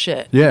serious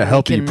shit. Yeah,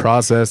 help you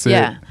process it.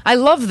 Yeah, I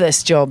love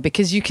this job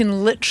because you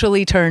can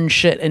literally turn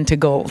shit into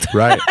gold.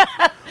 Right.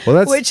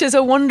 Well, which is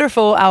a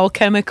wonderful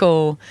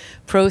alchemical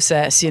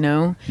process,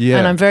 Yeah.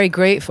 And I'm very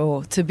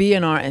grateful to be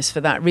an artist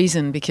for that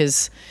reason,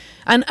 because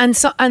and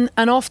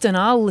often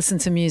I'll listen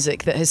to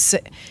music that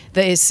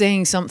is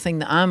saying something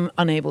that I'm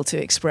unable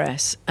to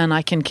express, and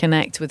I can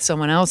connect with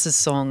someone else's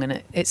song,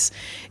 and it's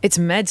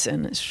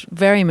medicine. It's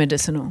very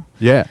medicinal.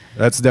 Yeah,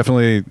 that's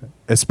definitely,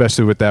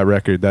 especially with that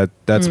record.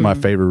 That's my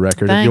favorite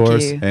record of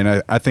yours,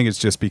 and I think it's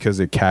just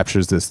because it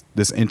captures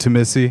this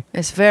intimacy.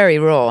 It's very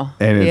raw,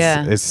 and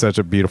it's such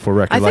a beautiful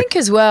record. I think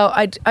as well,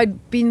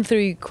 I'd been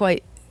through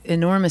quite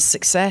enormous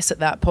success at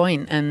that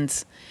point,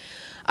 and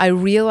I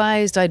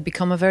realized I'd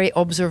become a very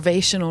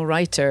observational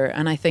writer,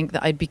 and I think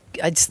that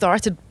I'd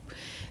started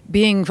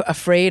being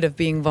afraid of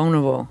being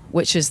vulnerable,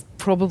 which is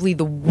probably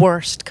the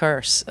worst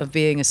curse of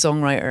being a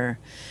songwriter,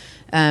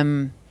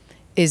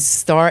 is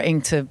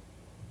starting to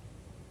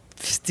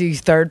do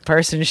third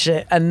person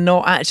shit and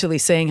not actually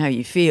saying how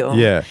you feel.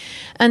 Yeah.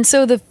 And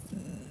so the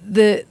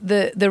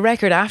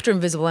record after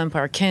Invisible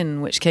Empire,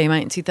 Kin, which came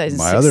out in 2016.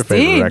 My other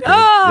favorite record.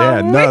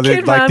 Oh,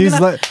 wicked, these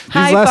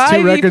last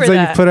two records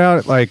that you put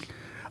out, like,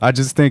 I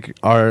just think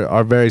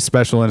are very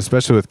special, and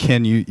especially with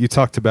Kin, you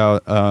talked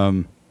about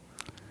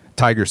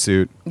Tiger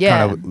Suit,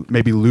 kind of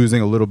maybe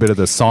losing a little bit of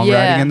the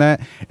songwriting in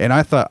that, and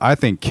I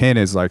think Kin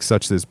is like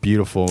such this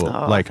beautiful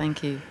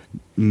thank you.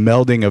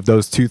 melding of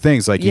those two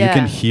things. Like you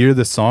can hear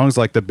the songs,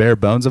 like the bare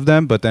bones of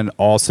them, but then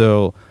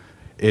also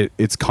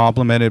it's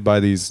complemented by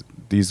these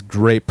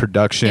great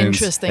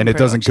productions, and it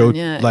doesn't go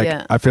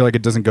I feel like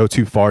it doesn't go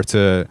too far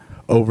to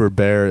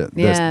overbear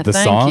the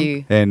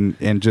song,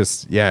 and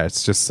just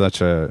it's just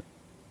such a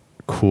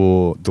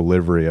cool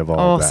delivery of all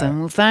of that. Awesome.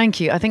 Well, thank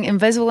you. I think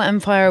Invisible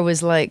Empire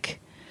was like,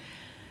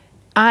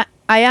 I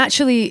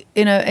actually,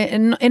 in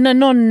a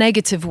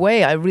non-negative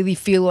way, I really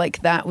feel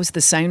like that was the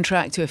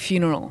soundtrack to a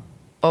funeral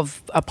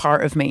of a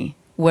part of me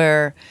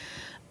where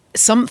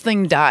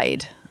something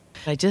died.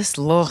 I just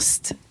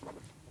lost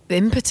the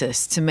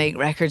impetus to make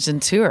records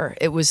and tour.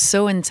 It was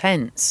so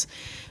intense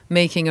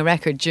making a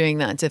record during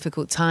that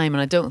difficult time,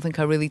 and I don't think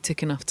I really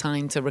took enough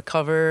time to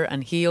recover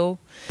and heal.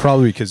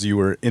 Probably because you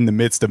were in the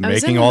midst of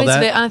making all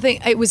that. I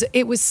think it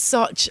was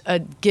such a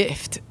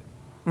gift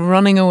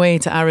running away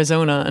to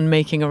Arizona and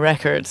making a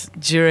record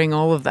during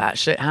all of that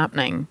shit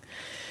happening.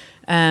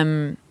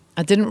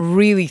 I didn't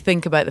really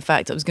think about the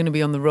fact I was going to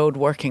be on the road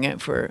working it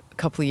for a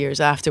couple of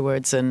years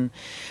afterwards, and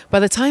by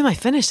the time I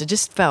finished, I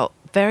just felt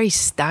very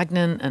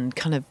stagnant and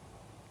kind of.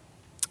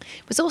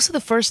 It was also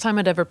the first time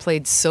I'd ever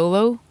played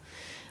solo.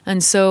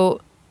 And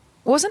so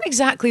it wasn't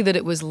exactly that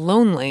it was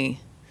lonely.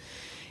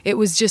 It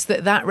was just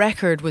that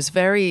record was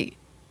very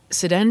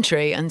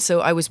sedentary, and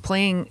so I was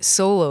playing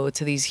solo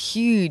to these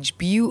huge,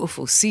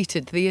 beautiful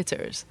seated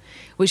theaters,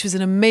 which was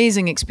an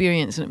amazing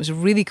experience, and it was a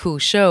really cool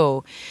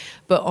show.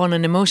 But on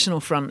an emotional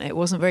front, it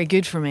wasn't very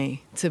good for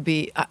me to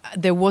be.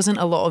 There wasn't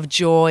a lot of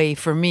joy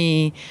for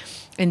me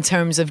in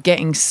terms of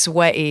getting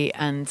sweaty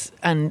and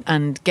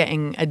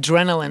getting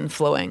adrenaline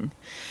flowing,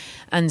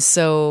 and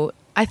so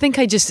I think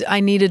I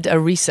needed a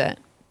reset.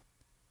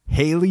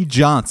 Haley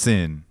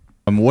Johnson.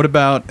 What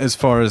about as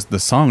far as the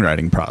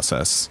songwriting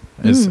process?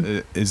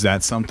 Is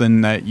that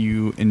something that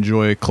you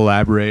enjoy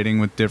collaborating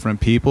with different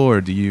people, or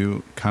do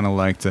you kind of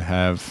like to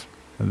have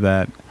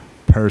that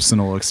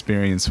personal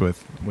experience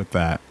with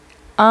that?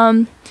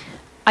 I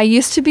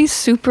used to be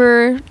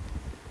super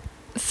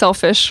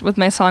selfish with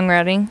my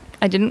songwriting.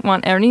 I didn't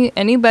want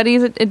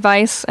anybody's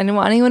advice. I didn't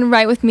want anyone to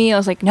write with me. I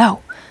was like,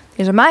 no,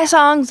 these are my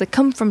songs that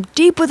come from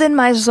deep within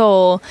my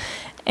soul.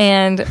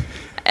 And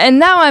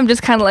now I'm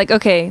just kind of like,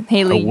 okay,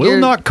 Haley, I will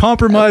not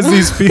compromise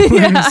these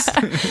feelings.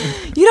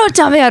 You don't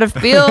tell me how to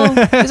feel.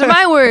 These are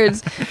my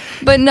words.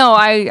 But no,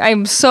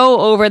 I'm so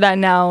over that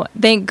now.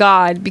 Thank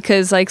God,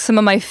 because like some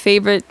of my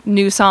favorite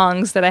new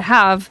songs that I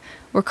have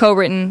were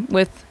co-written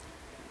with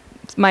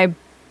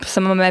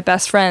some of my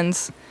best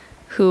friends,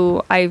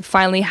 who I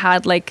finally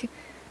had like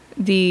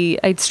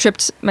I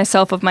stripped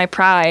myself of my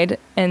pride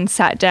and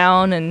sat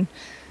down and,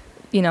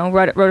 you know,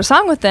 wrote a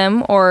song with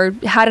them, or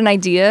had an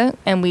idea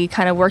and we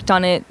kind of worked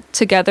on it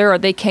together, or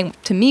they came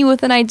to me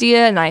with an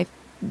idea and I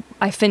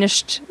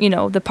finished, you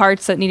know, the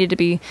parts that needed to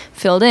be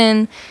filled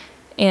in,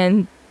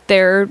 and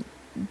their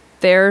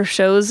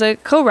shows a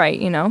co-write,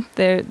 you know,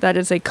 that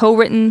is a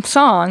co-written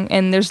song,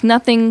 and there's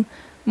nothing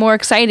more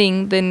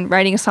exciting than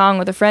writing a song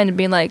with a friend and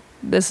being like,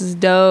 this is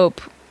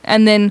dope,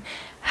 and then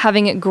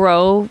having it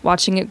grow,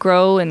 watching it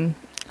grow and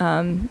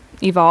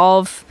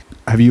evolve.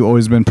 Have you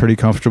always been pretty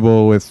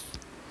comfortable with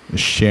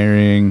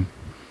sharing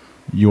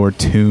your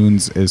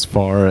tunes as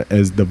far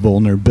as the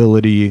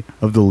vulnerability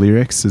of the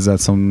lyrics? Is that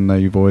something that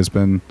you've always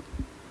been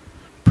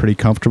pretty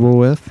comfortable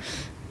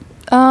with?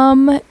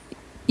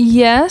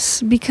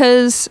 Yes,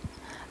 because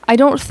I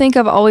don't think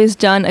I've always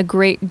done a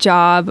great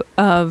job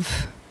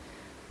of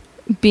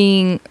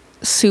being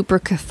super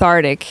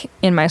cathartic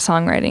in my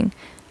songwriting.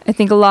 I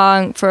think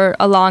for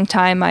a long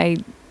time I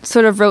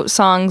sort of wrote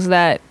songs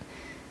that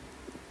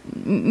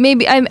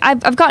maybe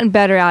I've gotten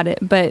better at it,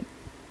 but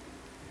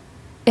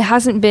it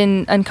hasn't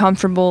been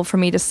uncomfortable for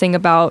me to sing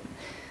about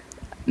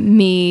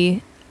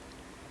me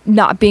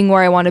not being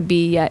where I want to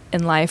be yet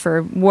in life,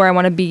 or where I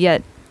want to be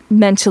yet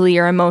mentally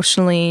or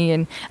emotionally,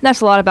 and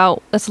that's a lot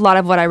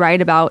of what I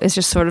write about, is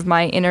just sort of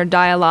my inner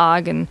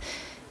dialogue and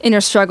inner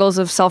struggles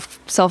of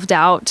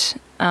self-doubt.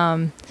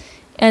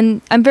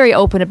 And I'm very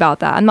open about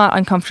that. I'm not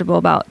uncomfortable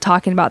about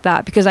talking about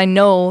that, because I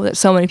know that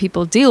so many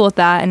people deal with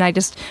that, and I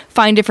just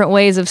find different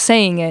ways of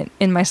saying it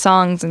in my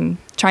songs and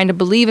trying to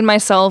believe in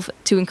myself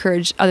to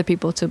encourage other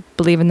people to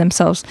believe in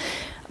themselves.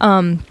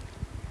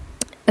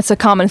 It's a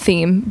common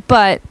theme,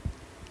 but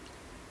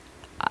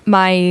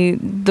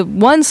the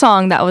one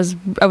song that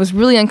I was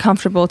really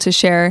uncomfortable to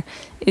share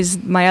is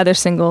my other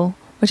single,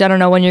 which I don't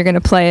know when you're going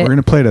to play it. We're going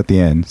to play it at the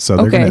end. So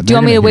okay. Do you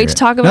want me to wait to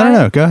talk about it?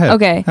 No, go ahead.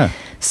 Okay. Yeah.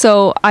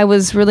 So I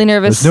was really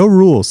nervous. There's no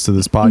rules to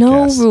this podcast.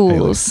 No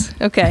rules.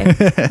 Haley. Okay.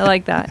 I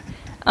like that.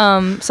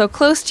 So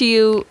Close to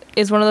You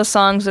is one of those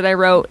songs that I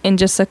wrote in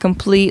just a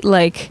complete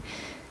like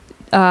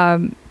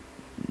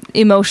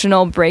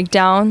emotional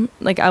breakdown.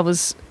 Like I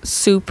was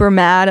super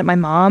mad at my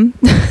mom.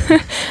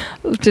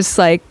 Just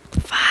like,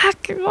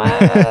 fuck.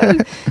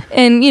 What?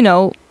 And, you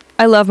know,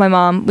 I love my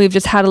mom. We've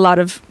just had a lot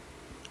of,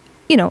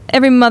 you know,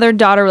 every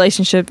mother-daughter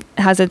relationship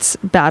has its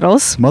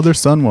battles.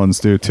 Mother-son ones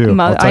do too.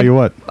 I'll tell you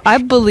what. I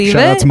believe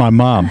Shout out to my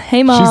mom.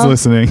 Hey, Mom. She's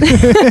listening.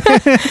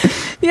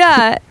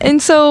 Yeah.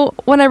 And so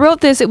when I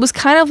wrote this, it was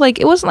kind of like,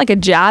 it wasn't like a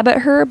jab at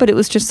her, but it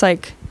was just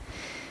like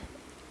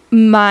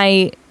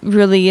my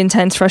really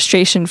intense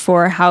frustration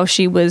for how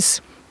she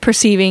was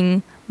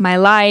perceiving my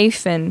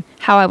life and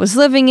how I was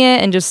living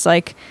it. And just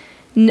like,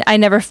 I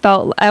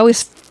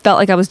always felt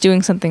like I was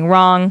doing something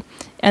wrong.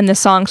 And the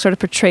song sort of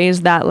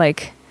portrays that,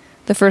 like,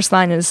 the first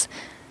line is,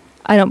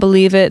 I don't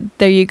believe it.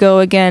 There you go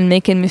again,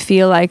 making me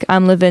feel like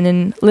I'm living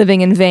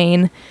in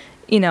vain.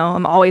 You know,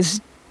 I'm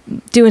always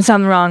doing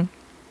something wrong.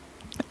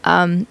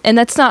 And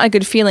that's not a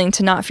good feeling,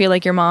 to not feel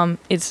like your mom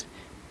is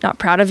not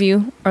proud of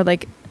you, or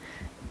like,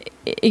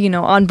 you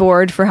know, on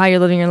board for how you're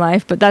living your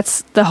life. But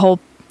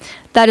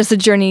that is the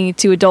journey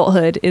to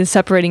adulthood, is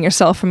separating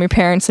yourself from your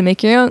parents and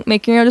making your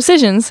own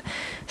decisions.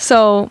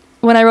 So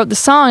when I wrote the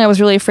song, I was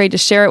really afraid to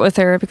share it with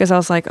her, because I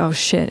was like, oh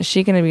shit, is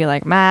she gonna be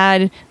like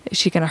mad?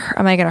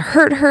 Am I gonna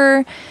hurt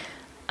her?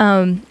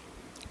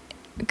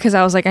 Because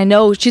I was like, I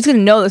know she's gonna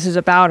know this is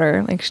about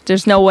her. Like,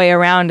 there's no way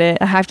around it.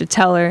 I have to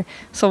tell her.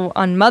 So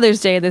on Mother's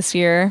Day this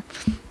year,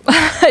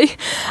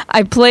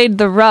 I played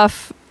the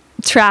rough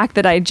track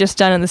that I had just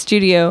done in the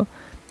studio,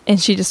 and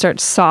she just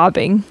started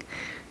sobbing.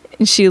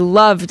 And she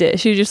loved it.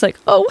 She was just like,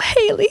 oh,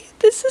 Haley,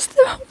 this is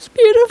the most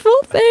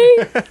beautiful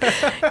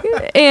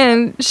thing.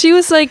 And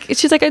she's like,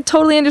 I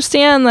totally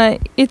understand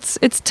that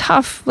it's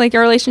tough. Like,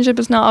 our relationship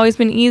has not always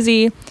been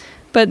easy,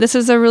 but this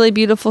is a really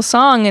beautiful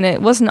song, and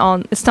it's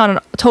not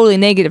a totally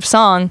negative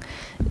song.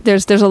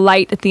 There's a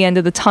light at the end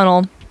of the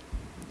tunnel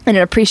and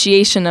an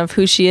appreciation of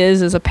who she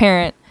is as a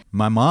parent.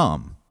 My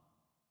mom.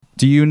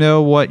 Do you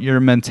know what your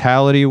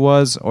mentality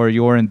was, or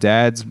your and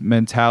Dad's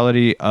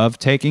mentality of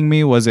taking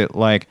me? Was it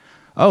like,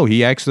 oh,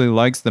 he actually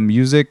likes the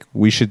music,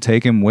 we should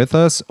take him with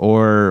us?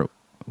 Or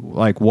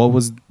like, what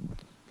was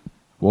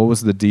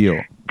the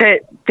deal? That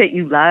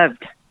you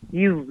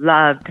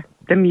loved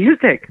the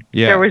music.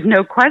 Yeah. There was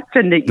no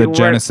question that you The were.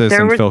 Genesis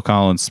and Phil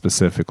Collins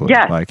specifically.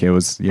 Yes. Like, it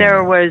was, yeah.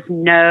 There was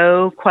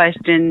no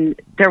question.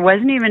 It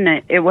wasn't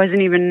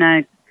even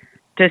a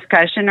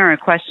discussion or a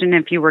question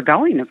if you were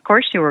going. Of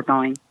course you were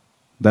going.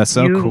 That's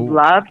so you cool.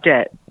 loved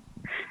it.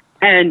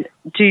 And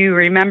do you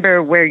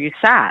remember where you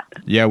sat?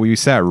 Yeah, we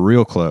sat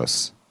real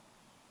close.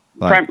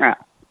 Front row.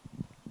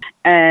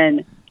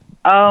 And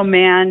oh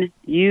man,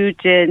 you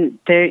didn't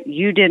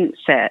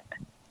sit.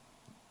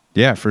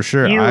 Yeah, for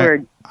sure. You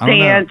were I don't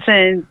know.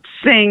 dancing,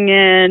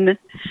 singing.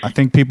 I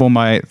think people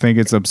might think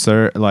it's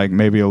absurd, like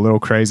maybe a little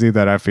crazy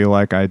that I feel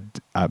like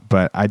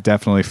but I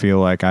definitely feel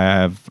like I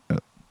have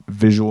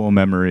visual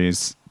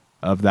memories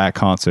of that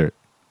concert.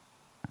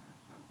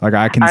 Like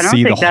I can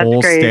see the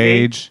whole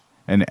stage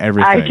and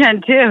everything. I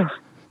can too.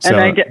 So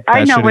and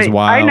I know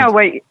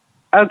what.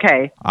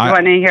 Okay, you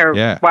want to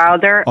hear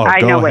Wilder? Oh, I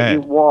know go what ahead.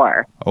 you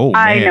wore. Oh,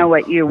 I man. know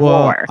what you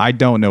Well, wore. I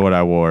don't know what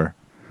I wore.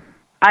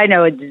 I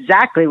know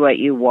exactly what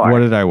you wore. What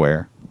did I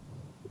wear?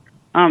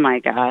 Oh my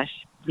gosh,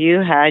 you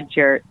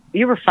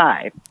were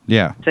 5.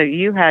 Yeah. So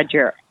you had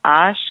your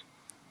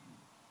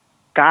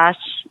gosh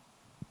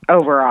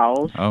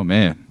overalls. Oh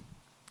man,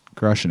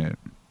 crushing it.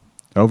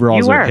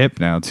 Overalls You are were. hip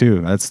now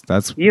too.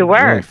 That's You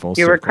were. really full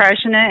You were circle.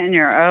 crushing it in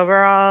your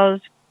overalls,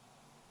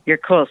 your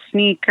cool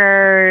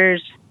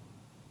sneakers,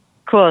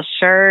 cool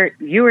shirt.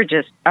 You were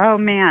just, oh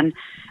man.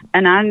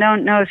 And I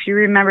don't know if you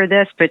remember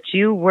this, but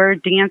you were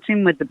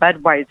dancing with the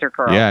Budweiser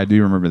girl. Yeah, I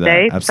do remember that.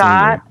 They Absolutely.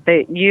 thought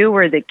that you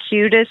were the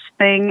cutest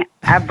thing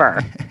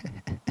ever.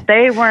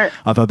 They weren't.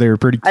 I thought they were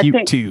pretty I cute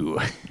think- too.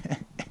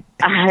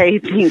 I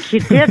think you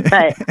did,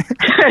 but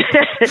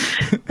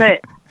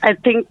but I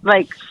think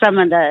like some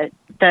of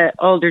the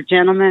older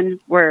gentlemen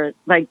were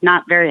like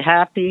not very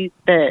happy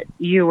that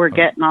you were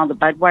getting all the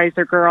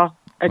Budweiser girl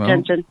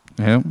attention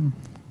Yeah.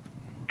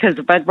 because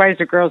the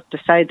Budweiser girls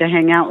decided to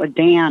hang out with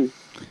Dan,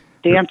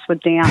 dance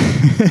with Dan,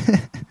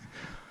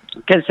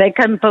 because they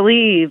couldn't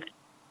believe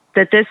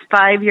that this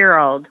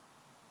 5-year-old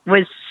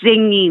was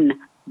singing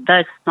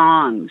the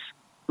songs,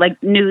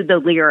 like knew the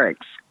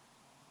lyrics.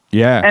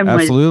 Yeah, And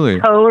absolutely.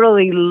 was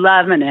totally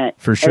loving it.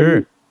 For sure.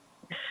 And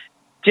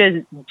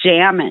just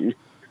jamming.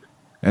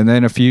 And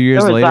then a few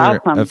years It was later,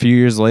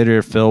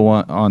 awesome. Phil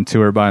went on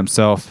tour by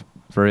himself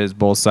for his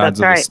Both Sides That's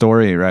of the right.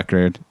 Story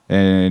record,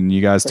 and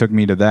you guys took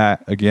me to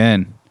that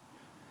again.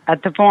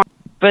 At the point.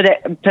 But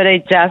I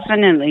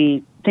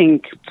definitely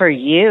think for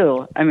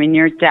you, I mean,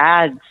 your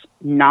dad's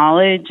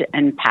knowledge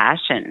and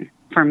passion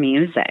for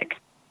music,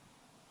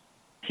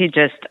 he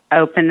just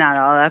opened that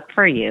all up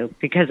for you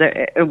because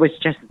it was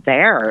just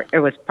there. It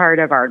was part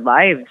of our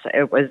lives.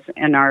 It was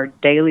in our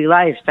daily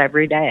lives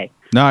every day.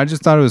 No, I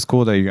just thought it was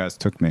cool that you guys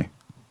took me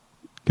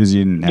because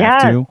you didn't have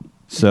Yeah. to.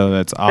 So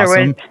that's There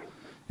awesome.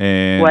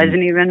 And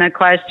wasn't even a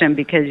question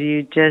because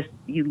you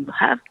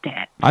loved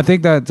it. I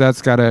think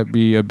that's got to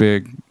be a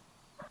big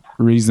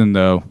reason,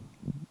 though,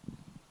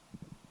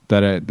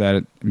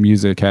 that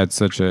music had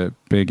such a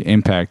big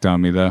impact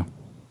on me, though,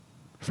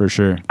 for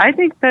sure. I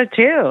think so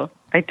too.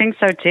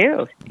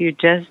 You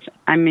just,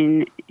 I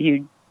mean,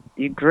 you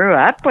grew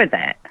up with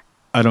it.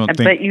 I don't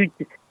think. But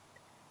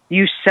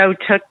you so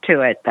took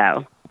to it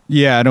though.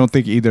 Yeah, I don't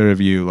think either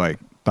of you like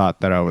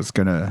thought that I was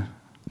gonna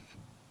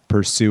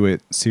pursue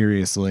it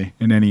seriously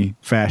in any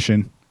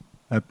fashion.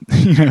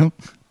 You know?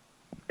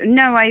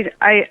 No,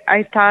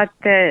 I thought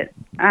that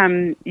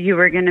you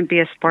were going to be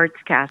a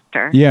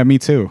sportscaster. Yeah, me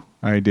too.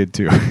 I did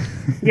too.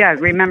 Yeah,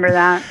 remember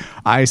that?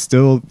 I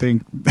still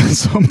think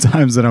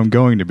sometimes that I'm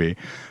going to be.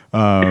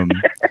 And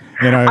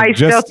I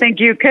still think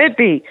you could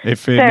be.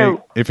 If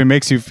it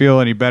makes you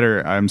feel any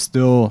better, I'm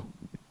still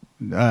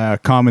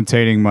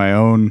commentating my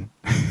own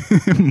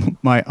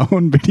my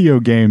own video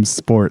game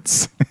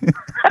sports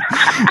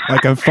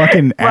like a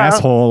fucking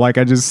asshole. Like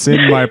I just sit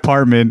in my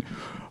apartment.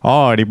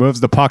 Oh, and he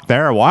moves the puck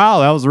there. Wow,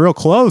 that was real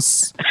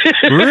close.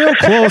 Real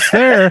close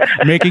there.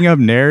 Making up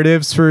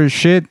narratives for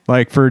shit,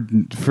 like for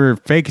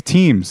fake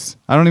teams.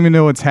 I don't even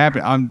know what's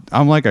happening.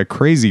 I'm like a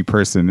crazy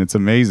person. It's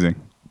amazing.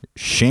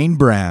 Shane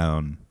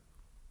Brown.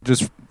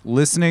 Just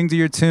listening to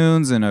your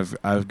tunes, and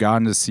I've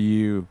gotten to see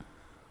you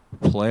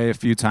play a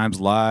few times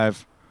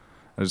live.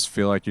 I just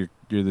feel like you're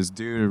this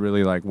dude who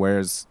really like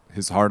wears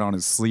his heart on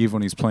his sleeve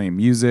when he's playing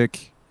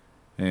music,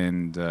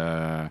 and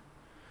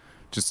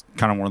just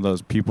kind of one of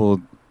those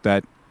people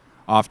that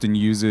often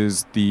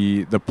uses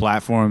the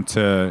platform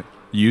to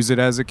use it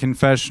as a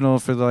confessional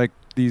for like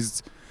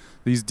these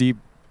deep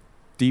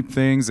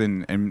things,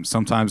 and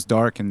sometimes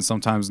dark and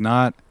sometimes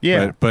not.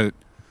 Yeah. But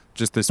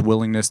just this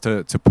willingness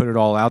to put it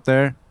all out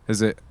there.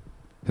 Has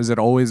it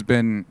always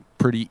been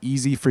pretty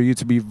easy for you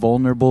to be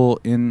vulnerable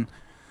in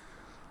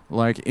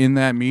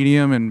that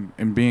medium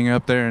and being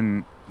up there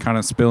and kind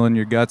of spilling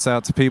your guts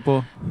out to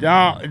people?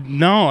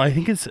 No, I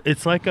think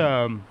it's like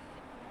I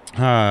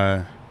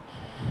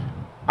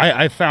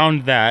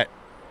found that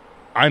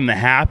I'm the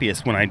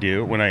happiest when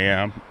I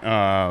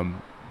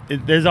am.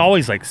 There's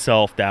always like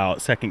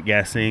self-doubt, second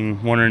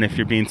guessing, wondering if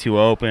you're being too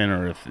open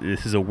or if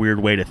this is a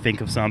weird way to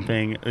think of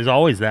something. There's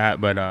always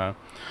that, but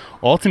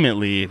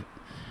ultimately,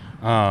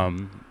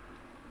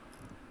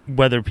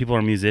 whether people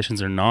are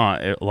musicians or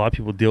not, a lot of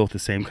people deal with the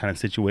same kind of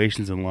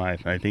situations in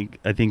life. I think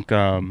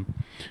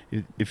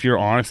if you're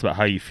honest about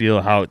how you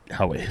feel, how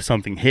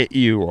something hit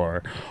you,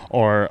 or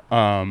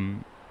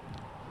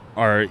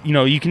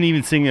you can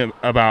even sing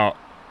about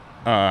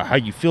how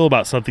you feel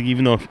about something,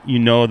 even though you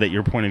know that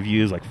your point of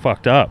view is like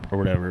fucked up or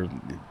whatever,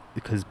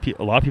 because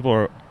a lot of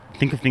people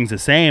think of things the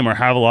same or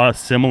have a lot of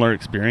similar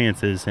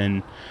experiences,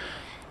 and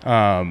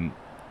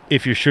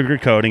if you're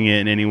sugarcoating it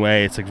in any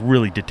way, it's like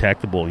really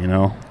detectable,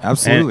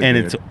 Absolutely, and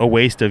it's a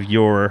waste of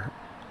your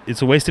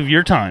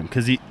time,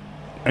 because to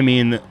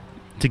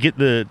get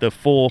the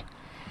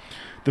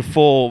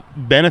full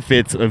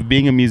benefits of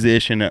being a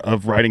musician,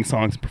 of writing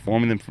songs,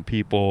 performing them for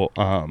people.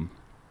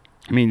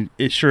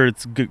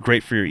 It's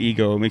great for your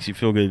ego. It makes you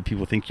feel good.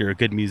 People think you're a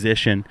good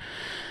musician,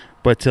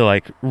 but to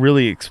like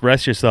really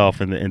express yourself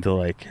and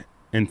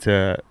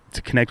to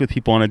connect with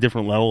people on a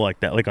different level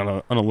like that, like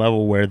on a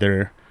level where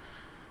they're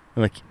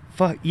like,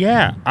 fuck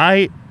yeah,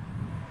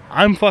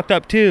 I'm fucked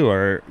up too,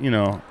 or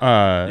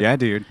yeah,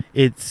 dude.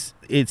 It's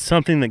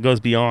something that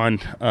goes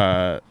beyond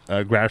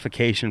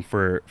gratification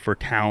for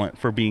talent,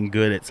 for being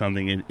good at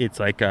something. It's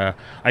like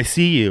I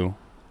see you,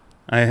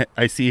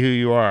 I see who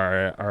you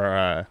are,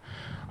 or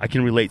I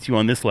can relate to you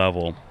on this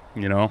level,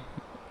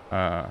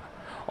 or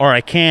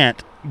I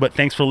can't, but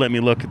thanks for letting me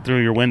look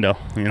through your window.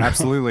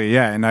 Absolutely,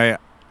 yeah. And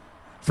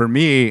for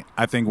me,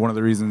 I think one of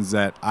the reasons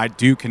that I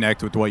do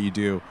connect with what you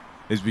do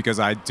is because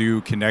I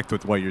do connect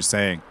with what you're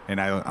saying,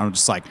 and I'm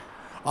just like,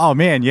 oh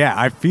man, yeah,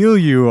 I feel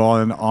you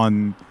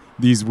on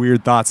these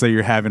weird thoughts that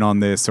you're having on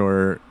this,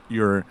 or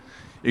your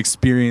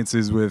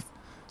experiences with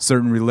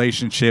certain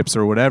relationships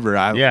or whatever.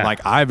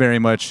 I very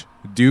much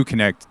do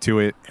connect to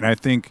it, and I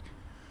think,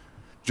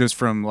 just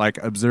from like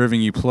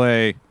observing you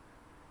play,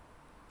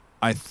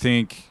 I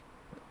think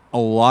a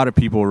lot of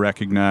people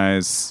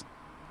recognize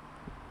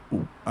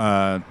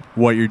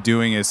what you're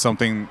doing is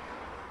something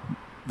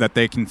that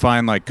they can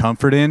find like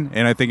comfort in,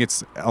 and I think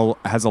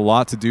has a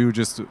lot to do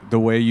just the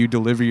way you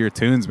deliver your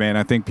tunes, man.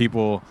 I think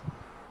people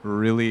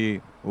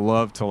really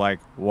love to like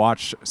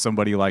watch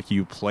somebody like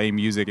you play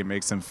music. It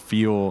makes them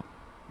feel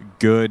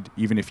good,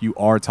 even if you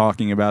are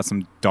talking about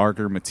some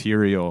darker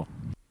material.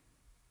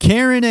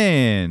 Karen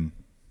Ann.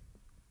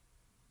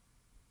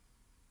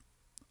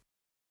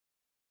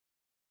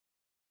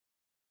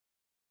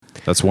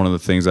 That's one of the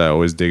things I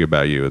always dig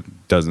about you.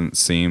 It doesn't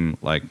seem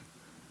like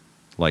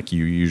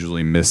you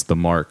usually miss the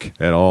mark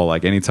at all.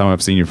 Like anytime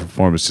I've seen you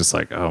perform, it's just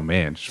like, oh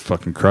man, she's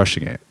fucking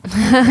crushing it.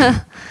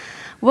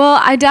 Well,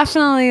 I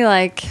definitely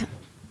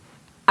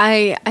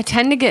I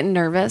tend to get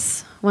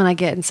nervous when I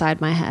get inside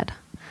my head,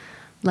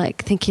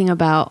 like thinking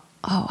about,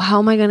 oh, how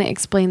am I going to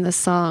explain this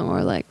song?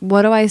 Or like,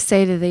 what do I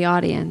say to the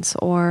audience?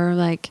 Or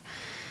like,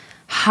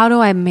 how do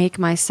I make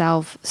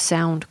myself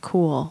sound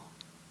cool?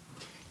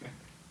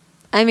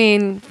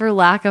 For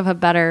lack of a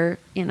better,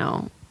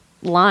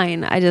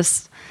 line, I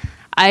just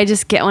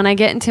get, when I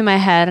get into my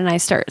head and I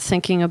start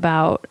thinking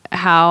about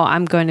how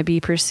I'm going to be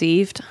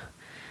perceived,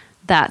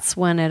 that's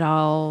when it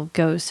all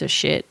goes to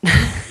shit.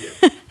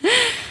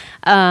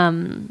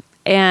 And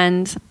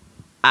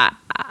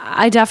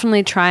I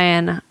definitely try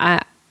and I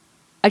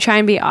try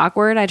and be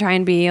awkward. I try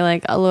and be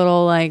like a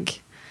little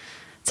like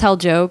tell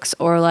jokes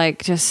or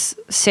like just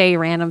say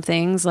random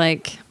things,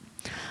 like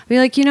be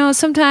like,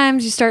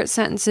 sometimes you start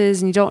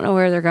sentences and you don't know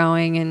where they're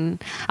going,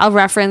 and I'll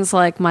reference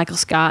like Michael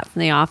Scott from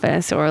The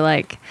Office, or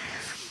like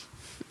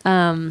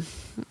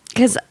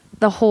because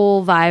the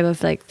whole vibe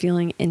of like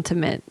feeling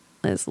intimate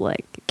is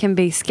like can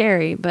be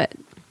scary, but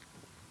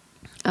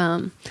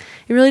it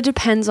really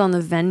depends on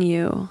the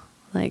venue.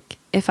 Like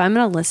if I'm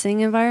in a listening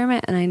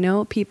environment and I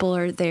know people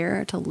are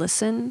there to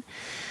listen,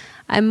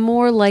 I'm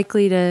more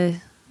likely to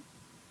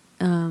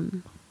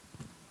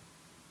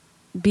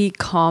be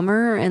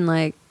calmer and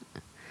like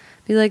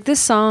be like, this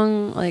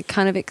song, like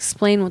kind of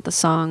explain what the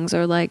songs,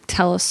 or like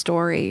tell a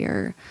story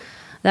or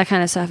that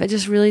kind of stuff. It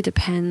just really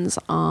depends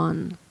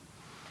on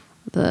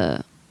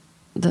the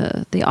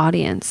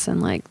audience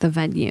and like the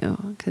venue,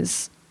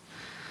 because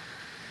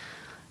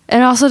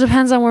it also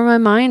depends on where my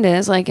mind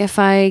is. Like if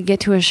I get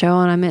to a show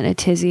and I'm in a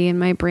tizzy and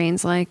my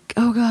brain's like,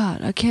 oh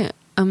God, I can't,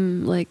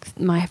 I'm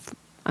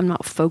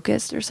not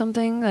focused or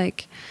something,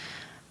 like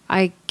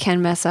I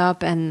can mess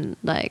up, and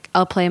like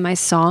I'll play my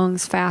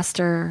songs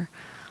faster.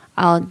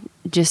 I'll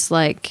just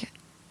like,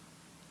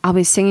 I'll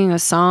be singing a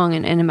song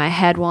and in my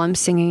head while I'm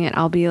singing it,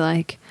 I'll be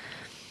like,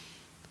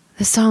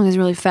 this song is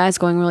really fast,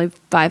 going really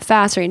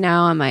fast right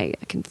now. And I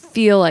can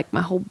feel like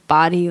my whole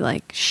body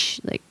like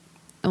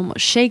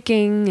almost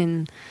shaking,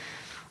 and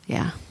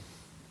yeah.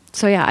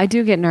 So yeah, I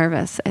do get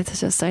nervous. It's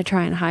just I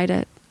try and hide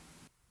it.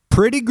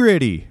 Pretty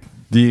Gritty.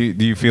 Do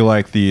you feel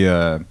like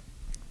the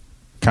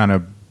kind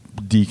of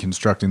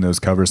deconstructing those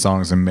cover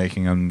songs and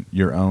making them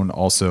your own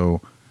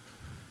also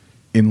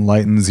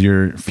enlightens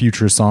your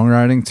future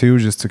songwriting too,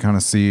 just to kind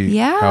of see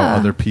how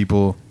other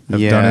people have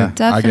done it?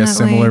 Definitely. I guess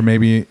similar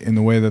maybe in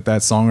the way that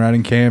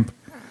songwriting camp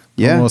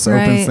almost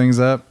opens things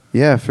up.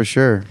 Yeah, for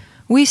sure.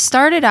 We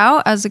started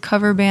out as a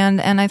cover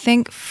band, and I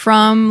think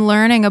from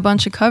learning a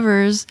bunch of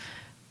covers,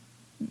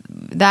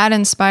 that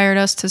inspired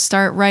us to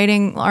start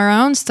writing our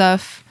own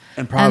stuff.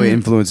 And probably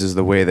influences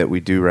the way that we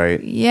do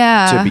write.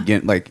 Yeah. To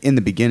begin, like in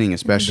the beginning,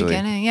 especially.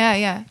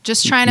 Yeah.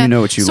 Just trying to You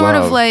know what you sort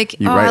love. of like,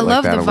 You oh, write I like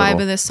love that the a vibe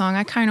little. of this song.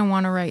 I kind of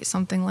want to write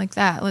something like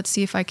that. Let's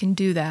see if I can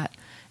do that.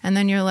 And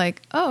then you're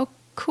like, oh,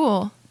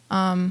 cool.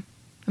 I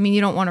mean,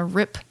 you don't want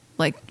to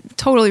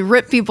totally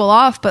rip people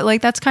off, but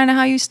like that's kind of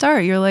how you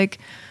start. You're like,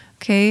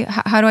 okay,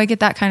 how do I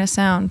get that kind of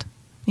sound?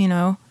 You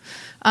know?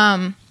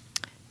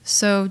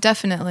 So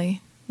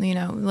definitely, you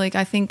know, like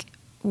I think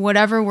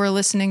whatever we're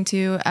listening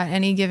to at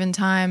any given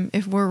time,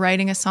 if we're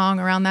writing a song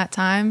around that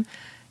time,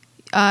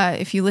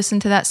 if you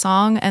listen to that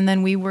song and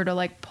then we were to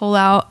like pull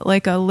out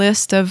like a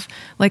list of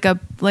like a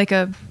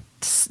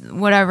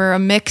whatever, a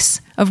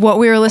mix of what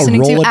we were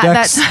listening to at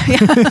that time.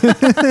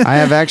 Yeah. I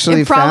have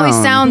actually it probably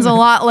found- sounds a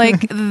lot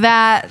like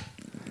that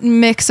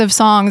mix of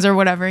songs or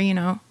whatever, you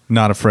know.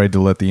 Not afraid to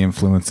let the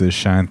influences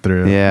shine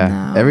through.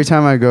 Yeah. Every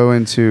time I go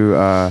into,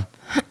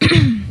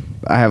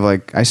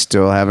 I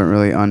still haven't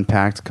really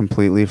unpacked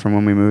completely from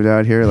when we moved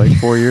out here like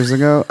 4 years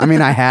ago. I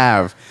mean, I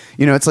have,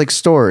 you know, it's like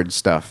storage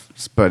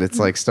stuff, but it's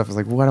like stuff is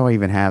like, why do I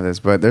even have this?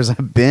 But there's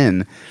a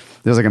bin.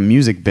 There's like a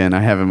music bin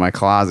I have in my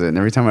closet, and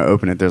every time I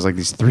open it, there's like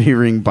these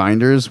 3-ring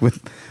binders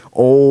with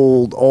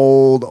old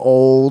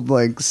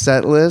like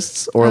set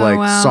lists or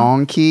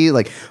song key.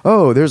 Like,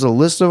 oh, there's a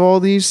list of all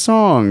these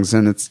songs,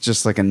 and it's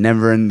just like a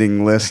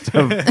never-ending list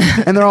of,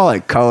 and they're all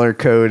like color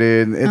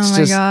coded. It's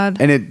my God.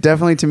 And it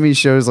definitely to me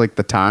shows like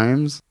the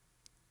times.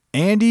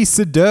 Andy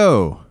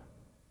Sado,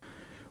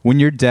 when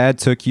your dad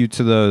took you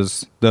to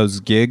those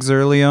gigs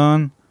early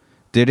on,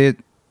 did it?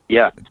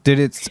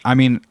 I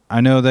mean,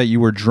 I know that you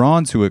were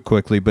drawn to it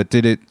quickly, but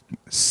did it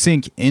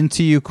sink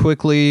into you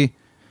quickly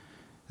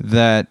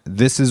that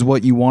this is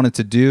what you wanted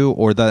to do,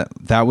 or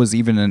that was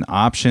even an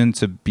option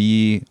to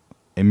be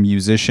a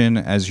musician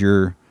as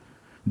your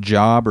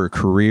job or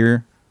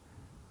career?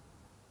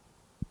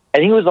 I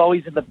think it was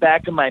always in the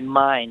back of my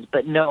mind,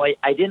 but no,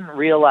 I didn't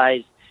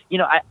realize, you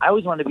know, I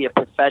always wanted to be a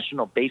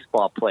professional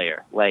baseball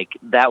player. Like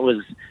that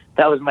was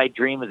my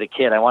dream as a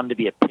kid. I wanted to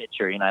be a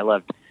pitcher. You know, I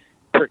loved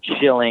Curt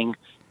Schilling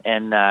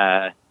and,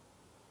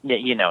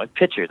 you know,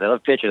 pitchers. I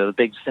love pitchers. I was a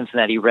big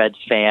Cincinnati Reds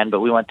fan, but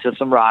we went to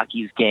some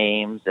Rockies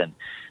games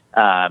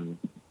and,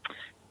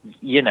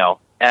 you know,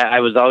 I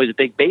was always a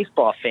big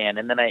baseball fan.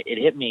 And then it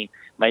hit me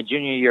my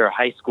junior year of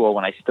high school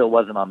when I still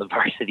wasn't on the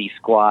varsity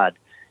squad.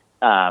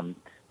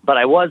 But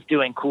I was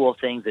doing cool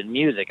things in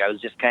music. I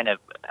was just kind of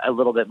a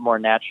little bit more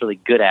naturally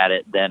good at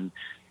it than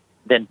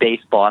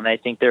baseball. And I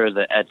think there was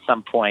at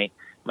some point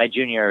my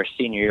junior or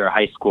senior year of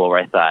high school where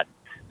I thought,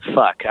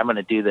 fuck, I'm going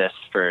to do this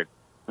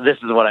this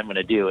is what I'm going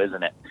to do,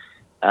 isn't it?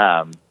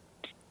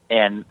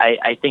 And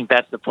I think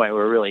that's the point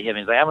where it really hit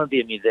me. It's like, I'm going to be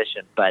a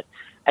musician. But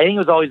I think it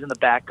was always in the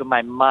back of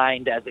my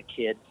mind as a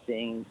kid,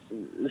 seeing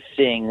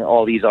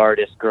all these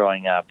artists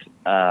growing up.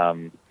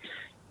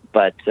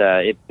 But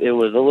it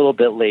was a little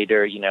bit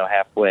later, you know,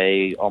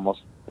 halfway,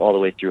 almost all the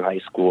way through high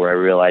school, where I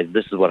realized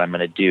this is what I'm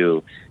going to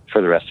do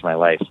for the rest of my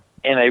life.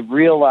 And I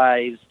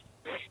realized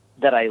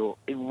that I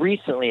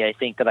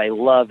think that I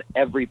love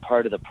every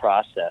part of the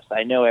process.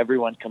 I know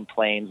everyone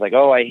complains like,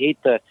 oh, I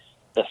hate the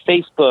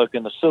Facebook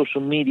and the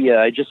social media.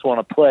 I just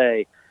want to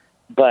play.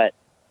 But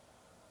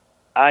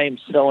I am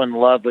so in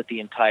love with the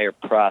entire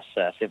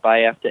process. If I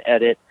have to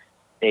edit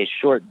a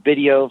short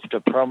video to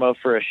promo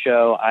for a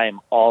show, I am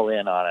all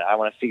in on it. I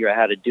want to figure out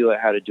how to do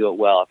it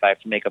well. If I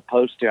have to make a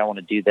poster, I want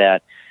to do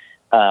that.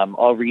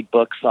 I'll read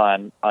books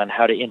on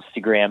how to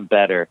Instagram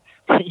better,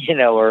 you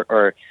know,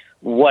 or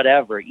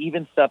whatever,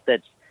 even stuff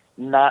that's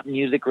not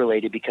music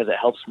related because it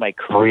helps my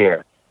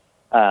career.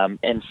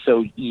 And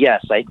so,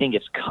 yes, I think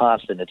it's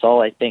constant. It's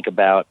all I think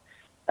about.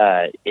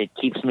 It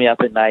keeps me up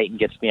at night and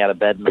gets me out of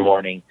bed in the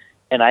morning.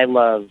 And I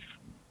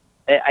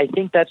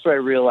think that's where I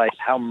realized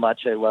how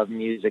much I love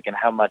music and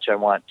how much I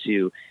want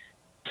to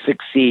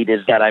succeed,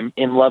 is that I'm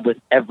in love with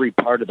every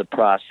part of the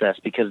process,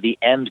 because the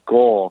end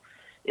goal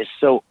is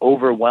so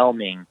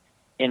overwhelming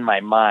in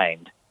my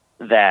mind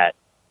that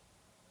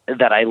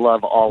I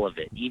love all of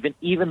it,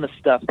 even the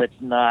stuff that's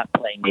not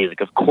playing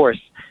music. Of course,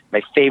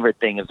 my favorite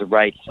thing is to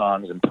write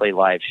songs and play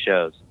live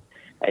shows.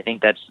 I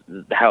think that's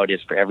how it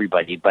is for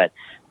everybody, but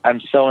I'm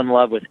so in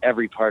love with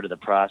every part of the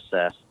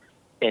process,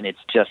 and it's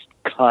just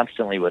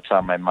constantly what's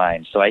on my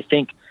mind. So I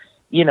think,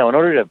 you know, in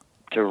order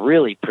to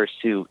really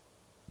pursue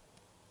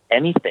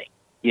anything,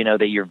 you know,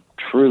 that you're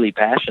truly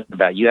passionate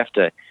about, you have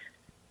to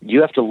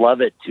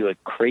love it to a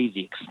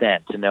crazy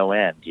extent, to no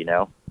end, you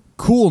know?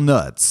 Cool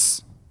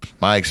Nuts.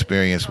 My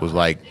experience was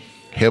like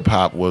hip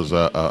hop was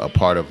a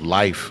part of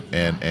life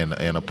and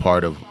a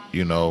part of,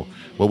 you know,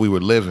 what we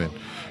were living.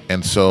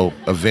 And so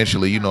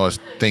eventually, you know, as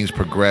things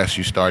progressed,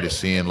 you started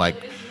seeing like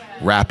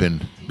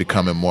rapping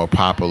becoming more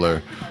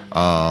popular.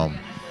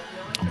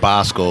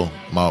 Bosco,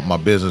 my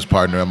business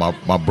partner, and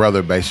my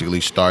brother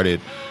basically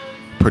started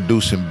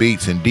producing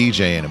beats and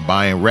DJing and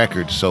buying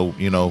records. So,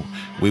 you know,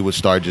 we would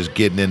start just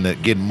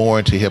getting more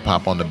into hip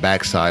hop on the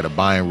backside of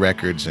buying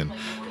records and,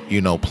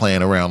 you know,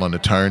 playing around on the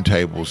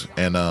turntables.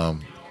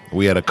 And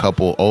we had a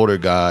couple older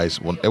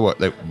guys. When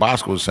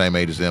Bosco was the same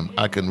age as them.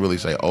 I couldn't really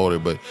say older,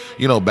 but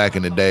you know, back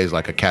in the days,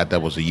 like a cat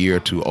that was a year or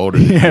two older.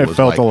 Yeah, it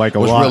felt like a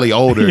lot. Was really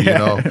older,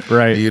 Yeah, you know,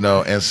 right? You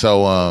know, and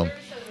so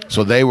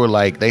so they were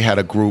like, they had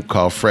a group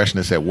called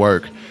Freshness at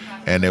Work,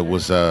 and it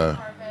was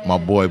my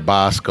boy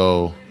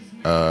Bosco,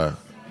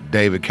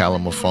 David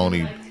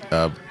Calamafoni,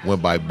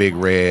 went by Big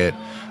Red,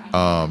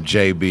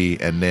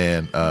 JB, and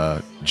then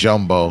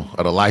Jumbo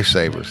of the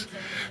Lifesavers.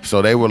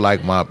 So they were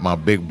like my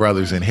big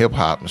brothers in hip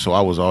hop, and so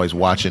I was always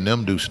watching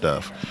them do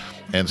stuff.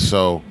 And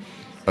so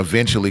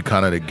eventually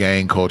kind of the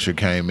gang culture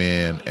came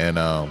in,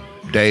 and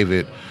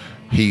David,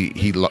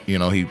 he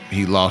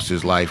lost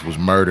his life, was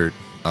murdered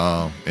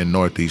in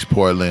Northeast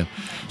Portland.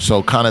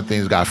 So kind of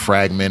things got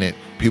fragmented.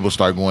 People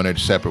started going their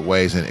separate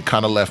ways, and it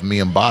kind of left me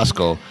and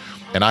Bosco.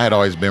 And I had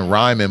always been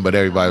rhyming, but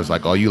everybody was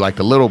like, oh, you like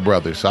the little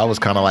brother. So I was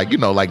kind of like, you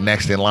know, like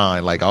next in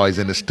line, like always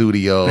in the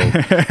studio,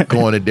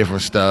 going to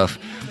different stuff.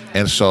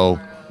 And so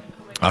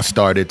I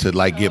started to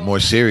like get more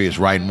serious,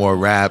 writing more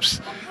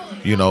raps,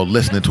 you know,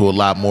 listening to a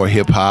lot more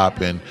hip hop.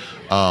 And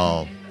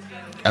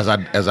as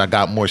I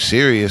got more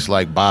serious,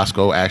 like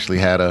Bosco actually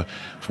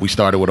we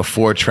started with a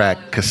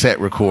 4-track cassette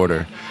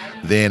recorder.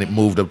 Then it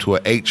moved up to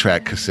an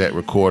 8-track cassette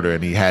recorder,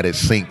 and he had it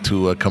synced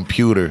to a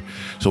computer.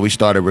 So we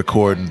started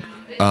recording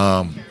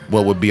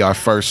what would be our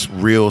first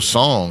real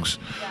songs.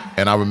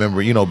 And I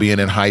remember, you know, being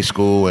in high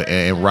school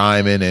and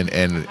rhyming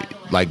and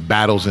like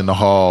battles in the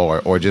hall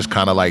or just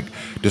kind of like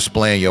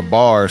displaying your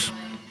bars.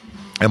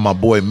 And my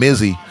boy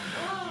Mizzy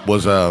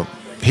was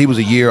he was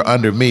a year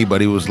under me,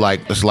 but he was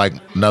like, it's like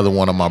another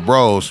one of my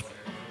bros.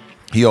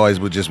 He always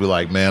would just be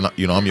like, man,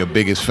 you know, I'm your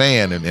biggest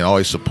fan, and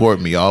always support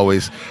me,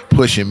 always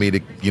pushing me to,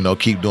 you know,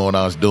 keep doing what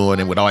I was doing,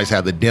 and would always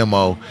have the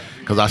demo,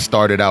 because I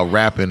started out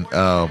rapping.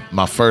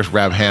 My first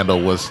rap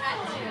handle was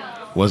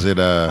it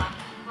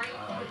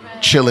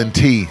Chillin'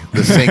 T,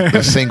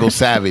 the single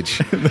savage.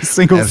 The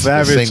single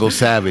savage. The single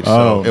savage.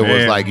 Oh, so it was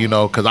man. like, you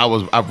know, because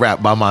I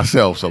rapped by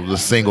myself, so it was a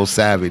single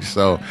savage.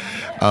 So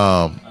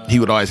he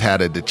would always have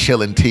the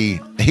Chillin' T.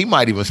 He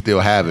might even still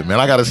have it, man.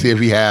 I got to see if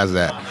he has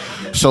that.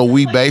 So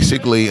we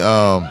basically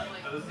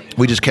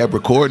we just kept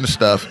recording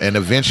stuff, and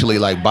eventually,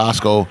 like,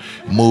 Bosco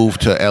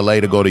moved to LA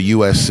to go to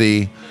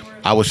USC.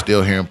 I was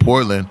still here in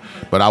Portland,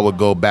 but I would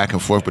go back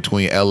and forth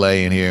between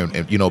LA and here,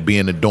 and you know, be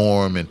in the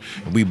dorm, and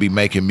we'd be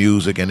making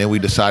music. And then we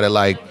decided,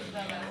 like,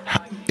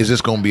 is this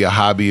going to be a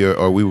hobby,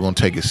 or we were going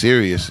to take it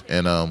serious?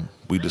 And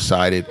we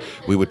decided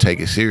we would take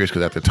it serious,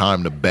 because at the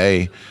time the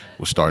Bay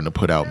was starting to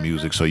put out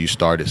music, so you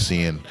started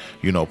seeing,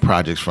 you know,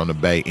 projects from the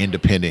Bay,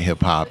 independent hip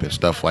hop and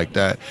stuff like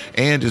that,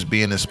 and just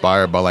being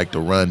inspired by like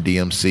the Run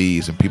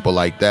DMCs and people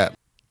like that.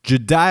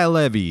 Jediah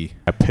Levy,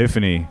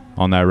 Epiphany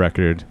on that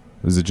record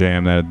was a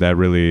jam that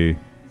really.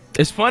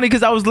 It's funny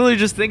because I was literally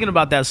just thinking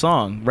about that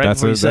song right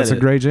before you said it. That's a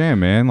great jam,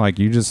 man. Like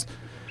you're just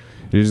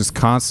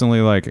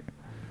constantly like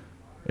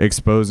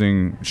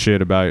exposing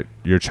shit about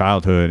your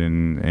childhood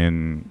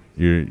and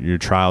your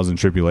trials and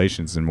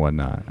tribulations and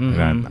whatnot. Mm-hmm.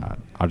 And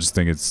I just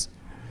think it's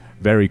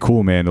very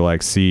cool, man, to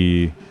like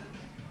see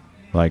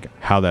like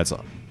how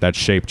that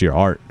shaped your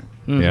art,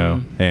 mm-hmm. you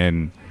know.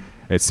 And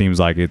it seems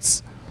like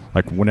it's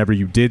like whenever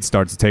you did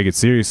start to take it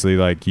seriously,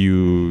 like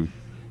you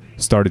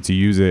started to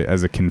use it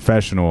as a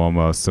confessional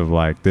almost of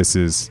like, this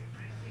is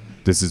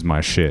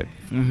my shit.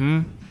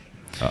 Mm-hmm.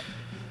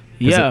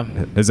 Yeah.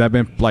 Has that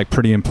been like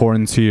pretty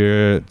important to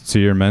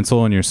your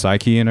mental and your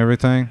psyche and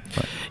everything?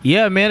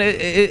 Yeah, man,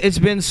 it's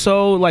been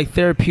so like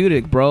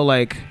therapeutic, bro.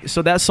 Like,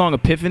 so that song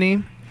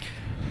Epiphany,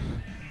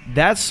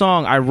 that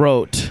song I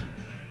wrote.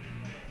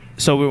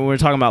 So we were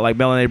talking about like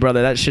Melanated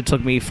Brother. That shit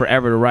took me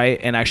forever to write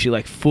and actually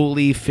like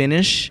fully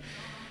finish.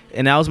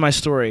 And that was my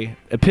story.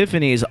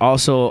 Epiphany is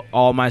also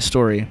all my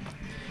story.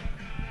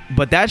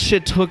 But that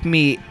shit took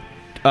me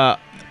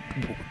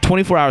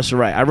 24 hours to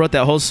write. I wrote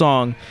that whole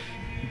song.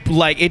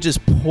 Like, it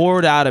just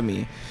poured out of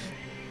me.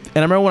 And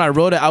I remember when I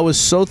wrote it, I was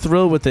so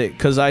thrilled with it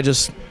because it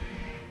just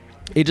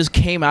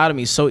came out of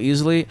me so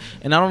easily.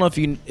 And I don't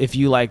know if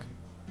you like,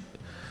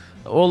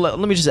 well, let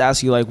me just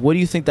ask you, like, what do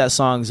you think that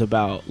song's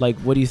about? Like,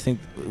 what do you think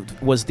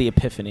was the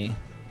epiphany?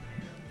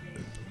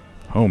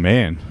 Oh,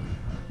 man.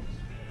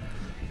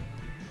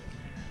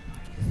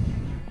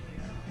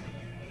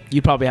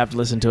 You probably have to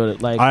listen to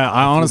it. Like,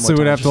 I honestly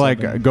would have to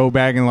like go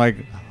back and like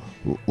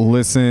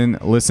listen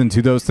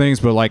to those things,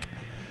 but like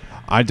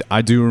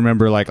I do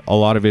remember like a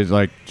lot of it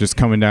like just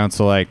coming down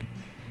to like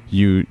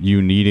you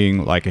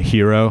needing like a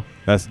hero.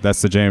 That's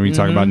the jam. You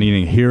talk about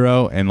needing a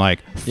hero and like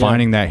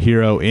finding that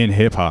hero in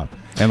hip hop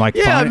and like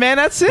man,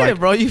 that's it,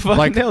 bro. You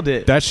fucking nailed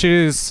it. That shit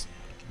is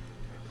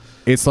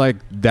it's like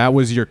that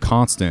was your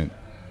constant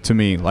to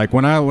me. Like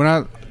when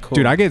I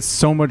dude, I get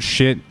so much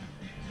shit.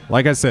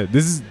 Like I said,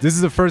 this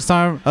is the first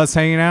time us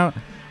hanging out.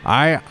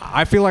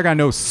 I feel like I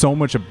know so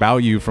much about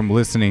you from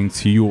listening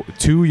to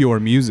your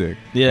music.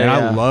 Yeah, and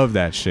yeah. I love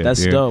that shit.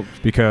 That's dude, dope.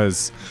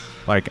 because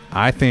like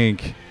I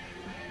think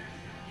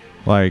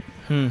like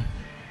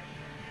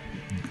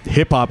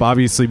hip hop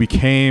obviously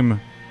became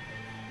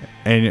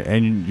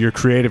and your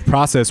creative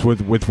process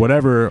with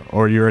whatever,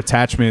 or your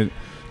attachment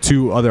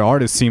to other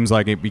artists, seems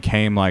like it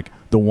became like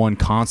the one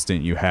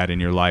constant you had in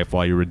your life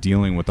while you were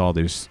dealing with all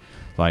this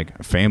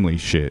like family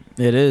shit.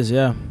 It is,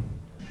 yeah.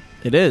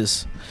 It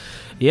is.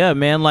 Yeah,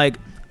 man, like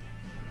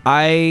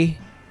I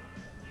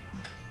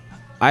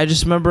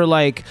just remember,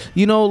 like,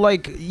 you know,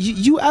 like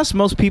you ask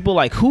most people,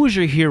 like, who was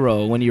your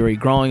hero when you were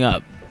growing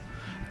up?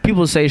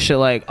 People say shit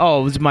like,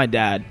 oh, it was my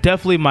dad,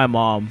 definitely my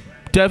mom,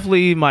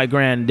 definitely my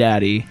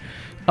granddaddy,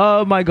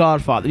 my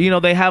godfather. You know,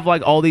 they have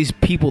like all these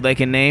people they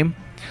can name.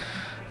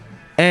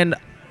 And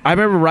I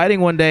remember writing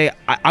one day,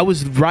 I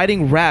was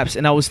writing raps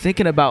and I was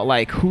thinking about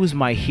like, who's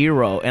my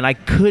hero? And I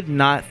could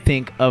not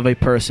think of a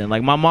person.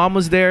 Like my mom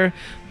was there,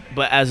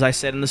 but as I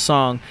said in the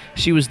song,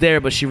 she was there,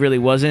 but she really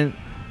wasn't,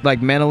 like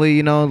mentally,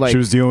 you know, like She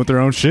was dealing with her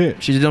own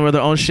shit. She's dealing with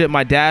her own shit.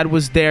 My dad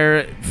was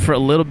there for a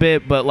little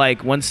bit, but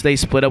like once they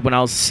split up when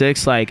I was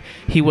 6, like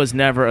he was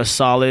never a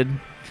solid.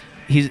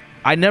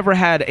 I never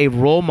had a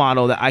role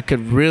model that I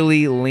could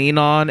really lean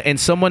on and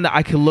someone that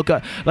I could look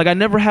up. Like I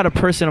never had a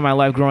person in my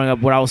life growing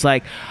up where I was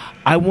like,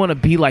 I want to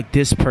be like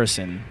this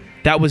person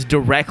that was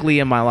directly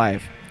in my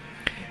life.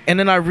 And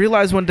then I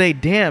realized one day,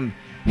 damn,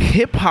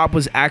 hip hop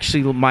was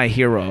actually my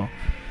hero.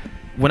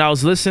 When I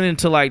was listening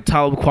to like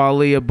Talib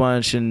Kweli a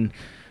bunch and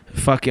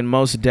fucking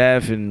Mos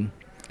Def and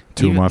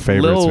Two of my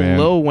favorites, man.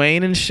 Lil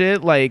Wayne and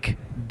shit, like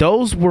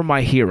those were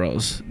my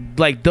heroes.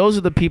 Like those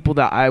are the people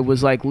that I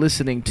was like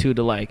listening to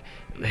like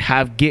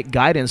get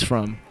guidance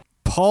from.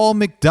 Paul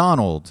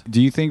McDonald,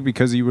 do you think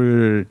because you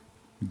were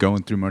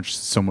going through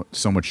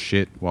so much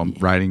shit while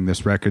writing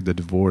this record, the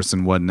divorce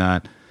and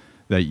whatnot,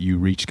 that you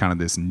reached kind of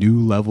this new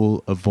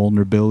level of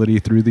vulnerability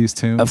through these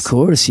tunes? Of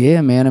course,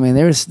 yeah, man. I mean,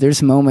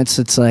 there's moments.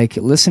 It's like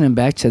listening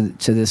back to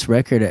this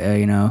record.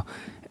 You know,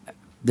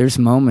 there's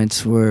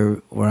moments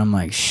where I'm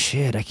like,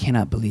 shit, I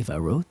cannot believe I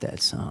wrote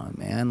that song,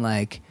 man.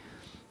 Like,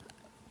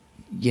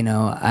 you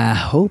know, I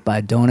hope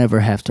I don't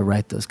ever have to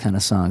write those kind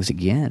of songs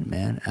again,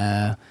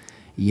 man.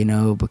 You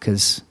know,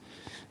 because.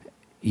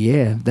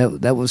 Yeah,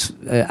 that was.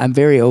 I'm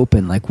very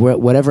open. Like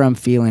whatever I'm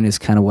feeling is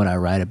kind of what I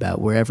write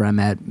about. Wherever I'm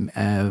at,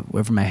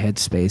 wherever my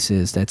headspace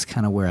is, that's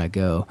kind of where I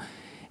go.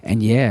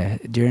 And yeah,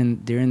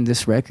 during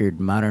this record,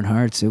 Modern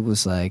Hearts, it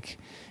was like,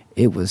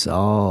 it was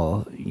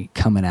all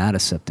coming out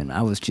of something.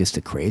 I was just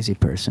a crazy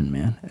person,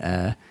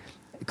 man.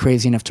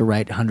 Crazy enough to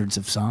write hundreds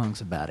of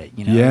songs about it.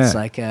 You know, Yeah. It's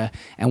like,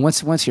 and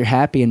once you're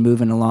happy and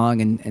moving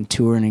along and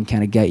touring and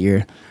kind of get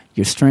your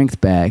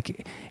strength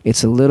back,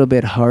 it's a little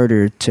bit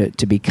harder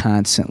to be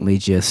constantly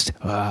just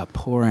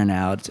pouring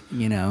out,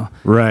 you know,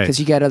 right? Because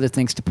you got other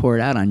things to pour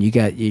it out on.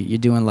 You're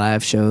doing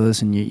live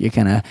shows and you're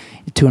kind of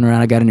touring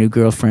around. I got a new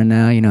girlfriend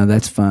now, you know,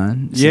 that's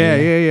fun. So,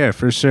 Yeah,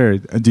 for sure.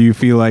 Do you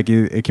feel like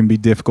it can be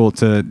difficult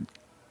to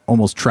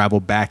almost travel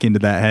back into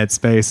that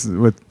headspace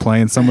with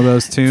playing some of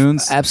those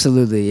tunes?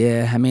 Absolutely,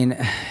 yeah. I mean,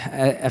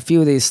 a few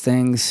of these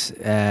things.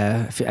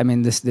 I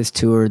mean, this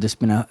tour.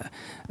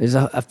 There's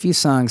a few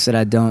songs that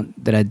I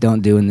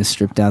don't do in this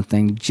stripped down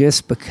thing,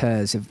 just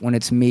because when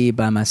it's me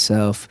by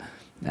myself,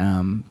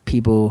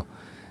 people.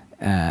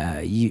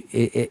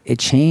 It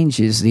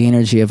changes the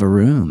energy of a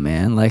room,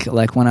 man. Like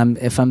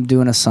if I'm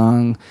doing a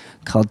song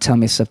called "Tell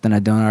Me Something I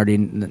Don't Already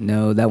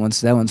Know," that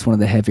one's one of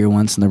the heavier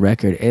ones on the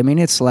record. I mean,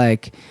 it's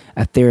like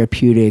a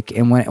therapeutic,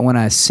 and when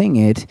I sing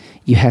it,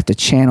 you have to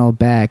channel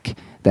back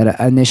that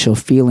initial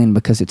feeling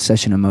because it's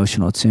such an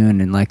emotional tune.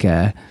 And like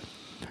I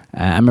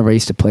remember I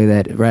used to play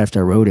that right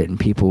after I wrote it, and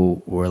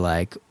people were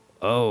like,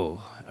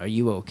 "Oh, are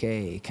you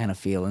okay?" kind of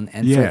feeling.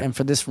 And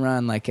for this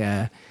run, like.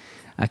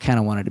 I kind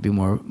of wanted to be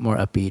more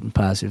upbeat and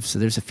positive, so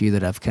there's a few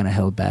that I've kind of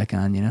held back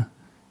on, you know.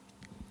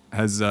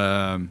 Has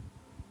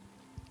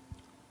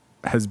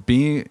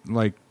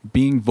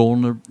being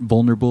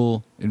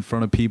vulnerable in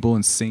front of people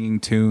and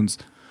singing tunes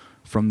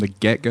from the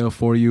get-go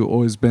for you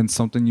always been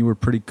something you were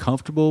pretty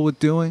comfortable with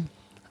doing?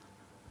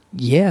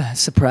 Yeah,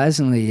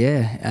 surprisingly,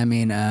 yeah. I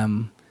mean,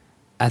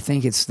 I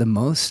think it's the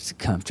most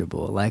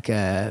comfortable. Like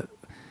up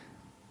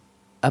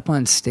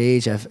on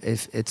stage,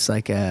 it's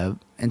like and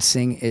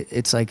sing.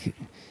 It's like.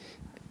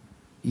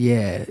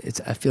 Yeah,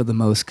 I feel the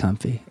most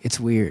comfy. It's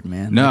weird,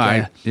 man. No,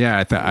 like,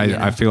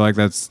 I feel like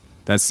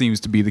that seems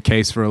to be the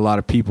case for a lot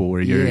of people where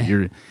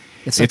you're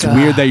it's like,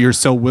 weird that you're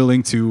so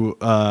willing to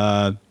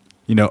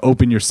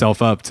open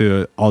yourself up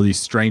to all these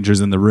strangers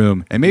in the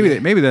room. And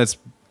maybe that's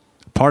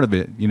part of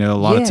it. You know,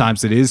 a lot of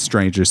times it is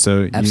strangers,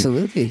 so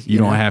absolutely you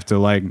don't have to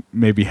like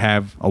maybe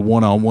have a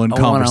one-on-one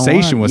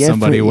conversation with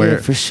somebody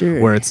for sure.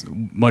 where it's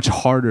much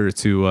harder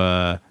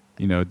to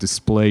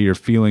display your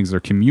feelings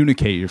or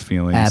communicate your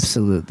feelings.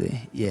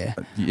 Absolutely, yeah.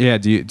 Yeah.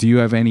 Do you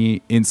have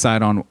any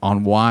insight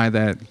on why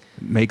that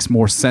makes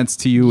more sense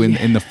to you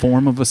in the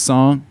form of a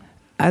song?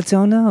 I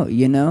don't know.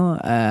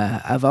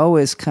 I've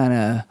always kind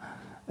of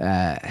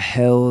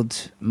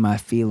held my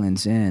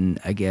feelings in,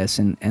 I guess,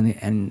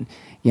 and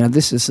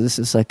this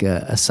is like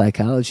a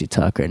psychology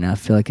talk right now. I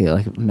feel like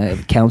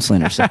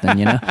counseling or something.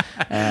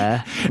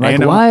 Why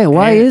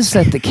is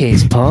that the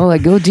case, Paul?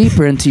 Like, go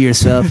deeper into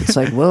yourself. It's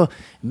like, well,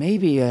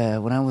 maybe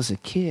when I was a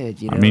kid,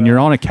 I mean, you're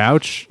on a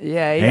couch.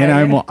 Yeah,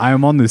 and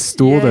I'm on this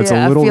stool that's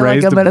a little I feel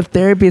raised. like I'm at a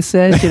therapy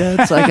session.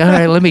 It's like, all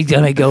right, let me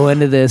go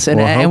into this,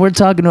 and we're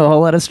talking to a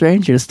whole lot of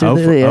strangers too.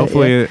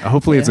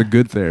 Hopefully, it's a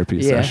good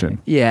therapy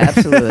session. Yeah,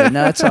 absolutely.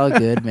 No, it's all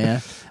good,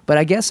 man. But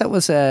I guess that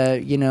was,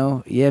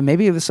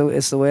 maybe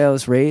it's the way I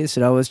was raised.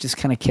 It always just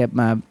kind of kept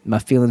my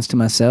feelings to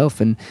myself,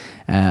 and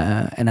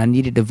I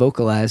needed to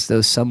vocalize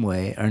those some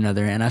way or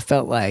another. And I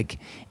felt like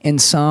in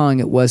song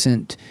it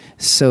wasn't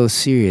so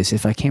serious.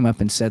 If I came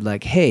up and said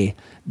like, "Hey,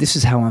 this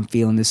is how I'm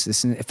feeling,"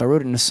 this, and if I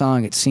wrote it in a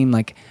song, it seemed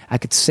like I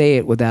could say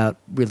it without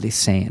really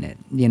saying it.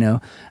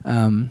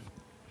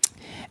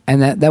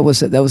 And that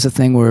was a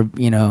thing where,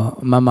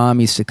 my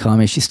mom used to call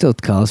me. She still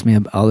calls me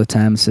all the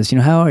time and says,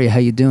 how are you? How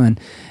you doing?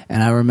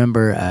 And I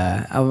remember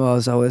I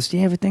was always,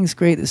 everything's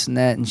great, this and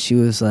that. And she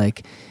was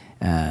like,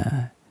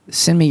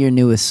 send me your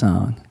newest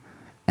song.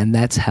 And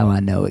that's how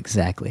I know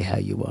exactly how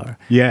you are.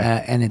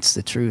 Yeah. And it's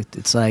the truth.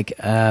 It's like,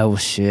 well,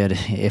 shit,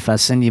 if I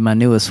send you my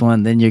newest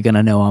one, then you're going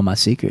to know all my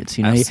secrets.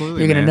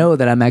 Absolutely, you're going to know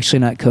that I'm actually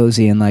not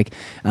cozy and like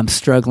I'm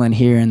struggling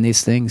here and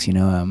these things,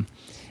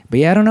 But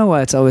yeah, I don't know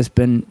why it's always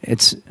been,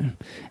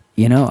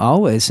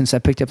 always since I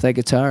picked up that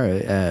guitar,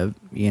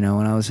 when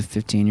I was a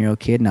 15-year-old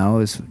kid, and I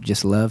always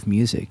just loved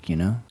music,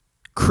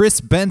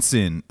 Chris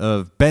Benson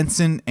of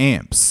Benson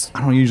Amps.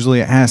 I don't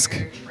usually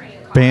ask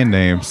band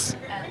names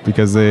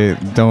because they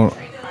don't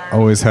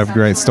always have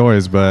great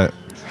stories, but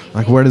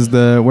like, where does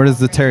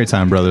the Terry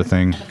Time Brother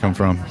thing come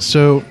from?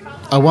 So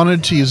I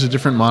wanted to use a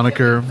different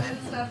moniker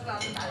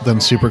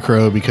than Super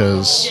Crow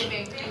because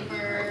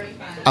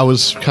I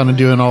was kind of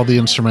doing all the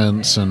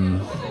instruments,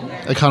 and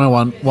I kind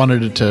of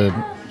wanted it to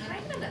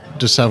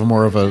just have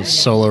more of a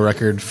solo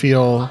record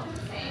feel,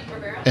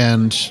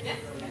 and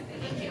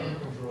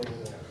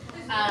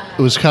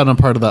it was kind of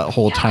part of that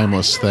whole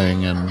timeless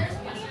thing, and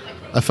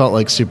I felt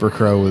like Super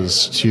Crow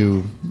was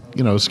too,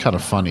 it was kind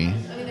of funny,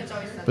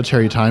 but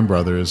Terry Time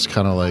Brother is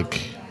kind of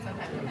like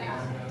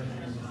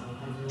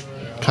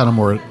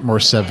more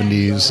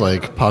 70s,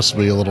 like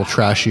possibly a little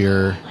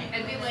trashier,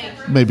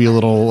 maybe a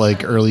little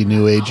like early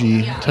new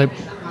agey type.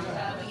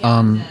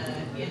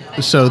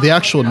 So the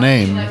actual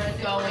name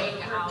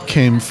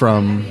came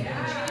from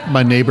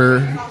my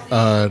neighbor.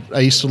 I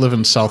used to live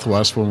in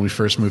Southwest when we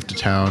first moved to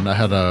town. I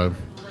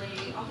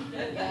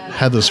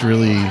had this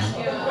really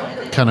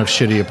kind of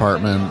shitty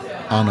apartment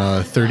on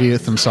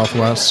 30th and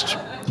Southwest,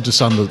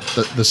 just on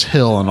this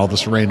hill, and all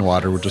this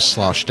rainwater would just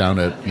slosh down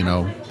it,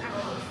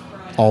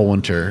 all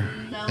winter.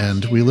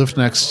 And we lived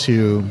next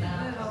to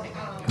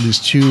these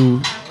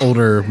two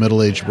older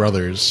middle-aged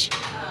brothers.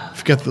 I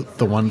forget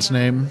the one's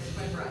name.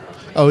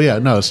 Oh yeah,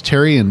 no, it's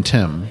Terry and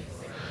Tim.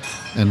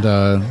 And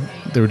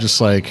they were just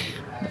like,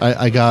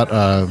 I got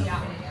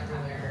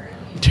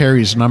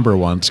Terry's number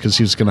once because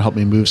he was going to help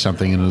me move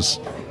something in his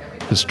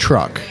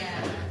truck.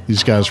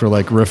 These guys were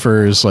like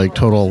riffers, like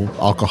total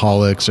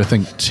alcoholics. I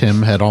think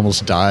Tim had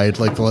almost died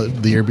like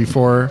the year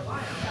before.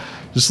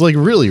 Just like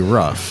really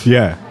rough.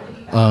 Yeah.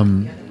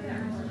 And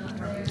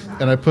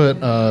I put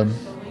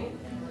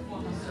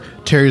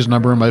Terry's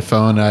number in my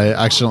phone. I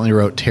accidentally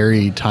wrote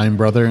Terry Time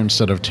Brother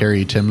instead of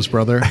Terry Tim's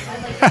brother.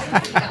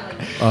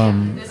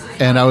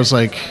 And I was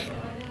like,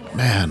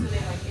 man,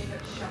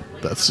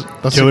 that's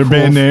killer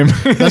band name.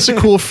 That's a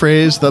cool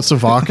phrase. That's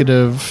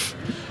evocative.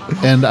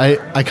 And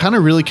I kind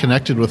of really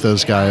connected with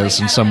those guys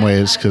in some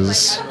ways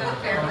because,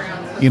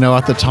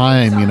 at the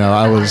time,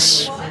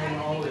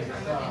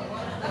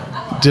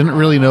 didn't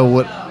really know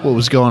what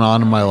was going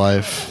on in my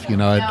life.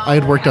 I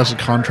had worked as a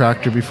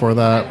contractor before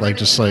that, like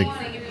just like,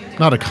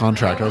 not a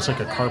contractor, I was like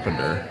a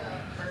carpenter,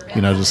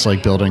 just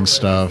like building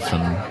stuff.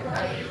 And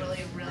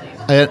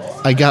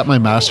I got my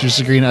master's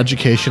degree in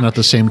education at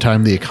the same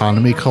time the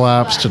economy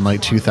collapsed in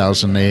like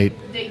 2008,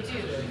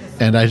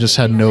 and I just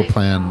had no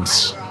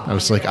plans. I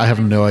was like, I have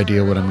no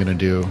idea what I'm going to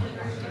do.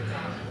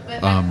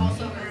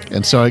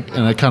 And so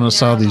I kind of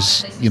saw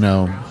these,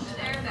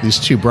 these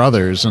two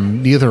brothers,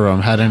 and neither of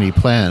them had any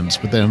plans,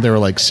 but then they were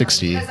like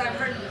 60. And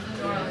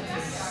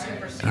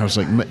I was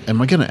like,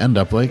 am I going to end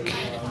up like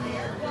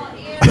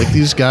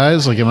these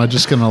guys? Like, am I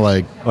just going to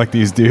like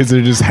these dudes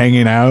are just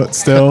hanging out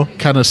still?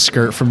 Kind of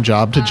skirt from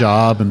job to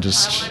job and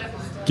just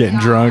getting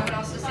drunk?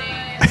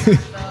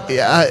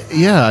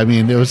 Yeah. I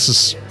mean, it was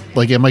just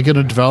like, am I going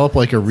to develop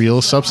like a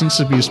real substance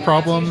abuse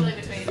problem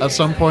at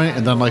some point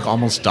and then like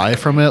almost die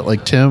from it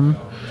like Tim?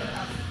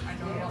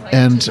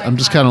 And I'm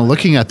just kind of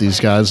looking at these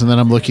guys, and then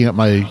I'm looking at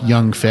my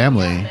young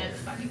family.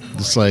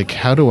 It's like,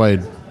 how do I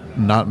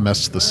not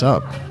mess this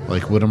up?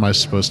 Like, what am I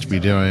supposed to be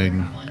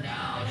doing?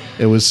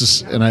 It was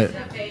just, and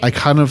I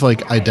kind of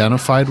like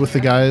identified with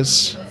the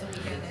guys,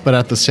 but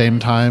at the same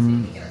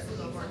time,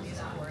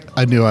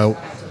 I knew I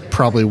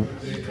probably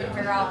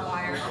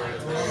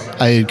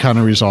I had kind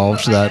of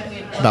resolved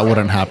that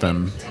wouldn't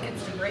happen.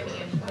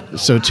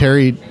 So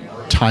Terry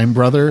Time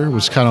Brother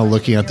was kind of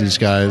looking at these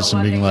guys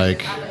and being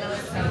like,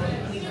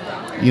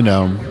 you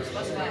know,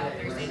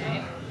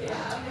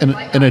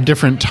 in a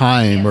different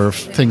time, or if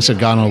things had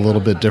gone a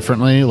little bit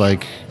differently,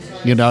 like,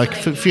 you know, like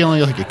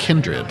feeling like a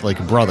kindred, like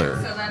a brother.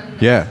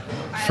 Yeah.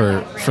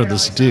 For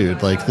this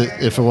dude, like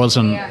if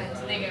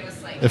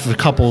a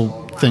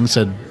couple things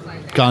had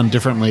gone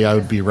differently, I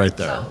would be right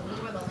there,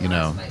 you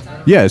know.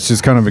 Yeah, it's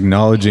just kind of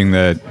acknowledging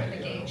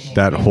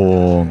that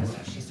whole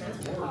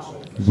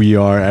we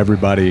are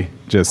everybody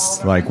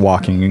just like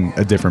walking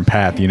a different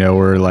path, you know,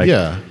 or like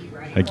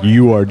like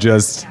you are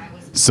just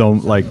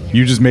like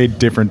you just made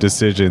different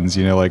decisions,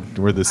 you know, like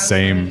we're the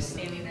same,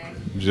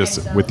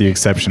 just with the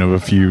exception of a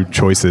few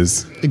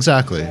choices.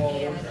 Exactly.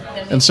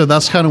 And so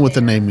that's kind of what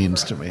the name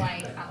means to me.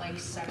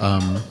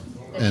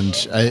 And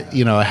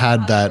I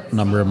had that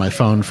number in my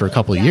phone for a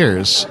couple of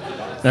years.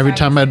 And every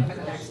time I'd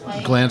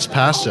glance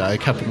past it, I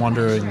kept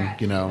wondering,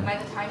 you know,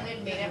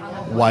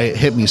 why it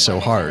hit me so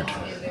hard.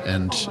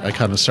 And I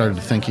kind of started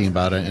thinking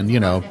about it. And, you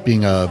know,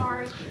 being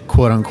a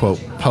quote unquote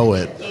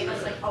poet,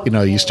 you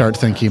know, you start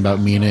thinking about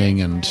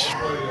meaning, and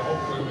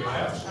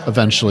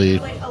eventually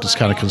just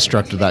kind of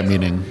constructed that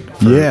meaning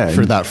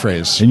for that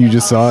phrase. And you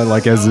just saw it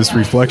like as this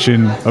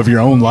reflection of your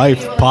own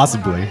life,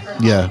 possibly.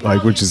 Yeah.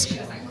 Like, which is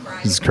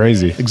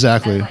crazy.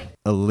 Exactly.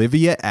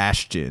 Olivia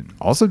Ashton.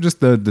 Also, just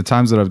the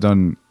times that I've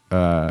done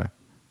the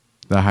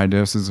high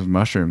doses of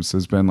mushrooms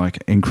has been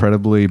like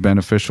incredibly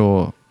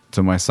beneficial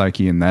to my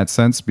psyche in that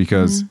sense,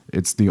 because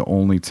it's the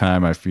only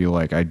time I feel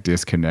like I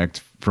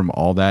disconnect from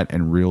all that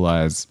and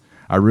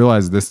I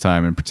realize this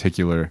time in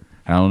particular,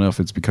 I don't know if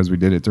it's because we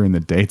did it during the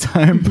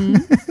daytime,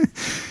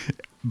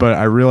 but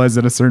I realized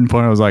at a certain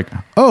point I was like,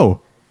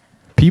 oh,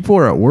 people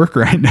are at work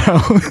right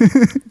now.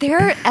 There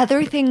are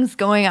other things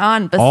going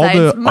on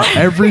besides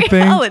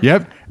everything. reality.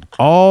 Yep.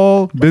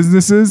 All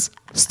businesses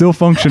still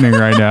functioning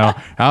right now.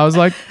 I was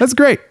like, that's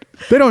great.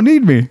 They don't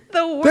need me.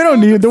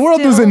 The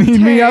world doesn't need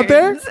me out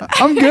there.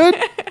 I'm good.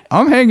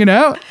 I'm hanging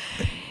out.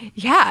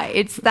 Yeah,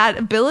 it's that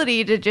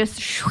ability to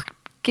just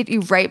get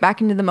you right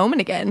back into the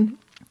moment again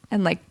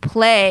and like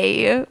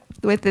play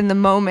within the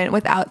moment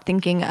without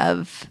thinking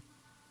of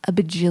a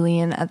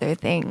bajillion other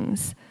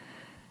things.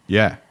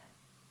 Yeah.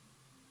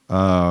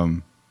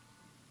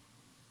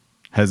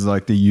 Has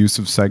like the use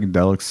of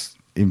psychedelics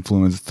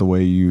influenced the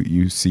way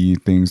you see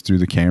things through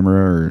the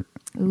camera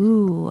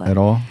or at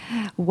all?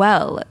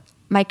 Well,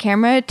 my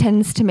camera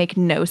tends to make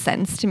no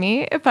sense to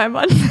me if I'm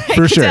on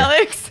For sure.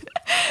 psychedelics.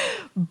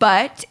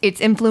 But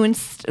it's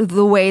influenced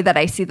the way that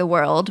I see the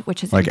world,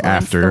 which is like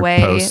influenced after, the way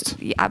post.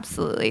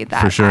 Absolutely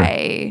that For sure.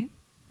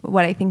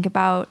 what I think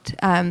about.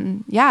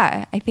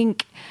 I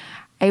think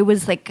I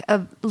was like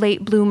a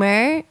late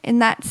bloomer in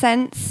that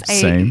sense.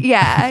 Same.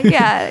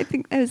 I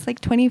think I was like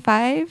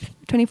 24,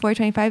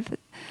 25 the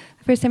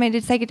first time I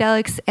did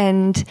psychedelics.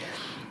 And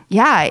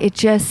yeah,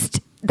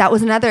 that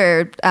was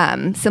another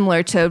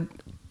similar to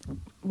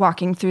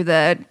walking through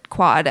the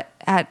quad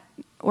at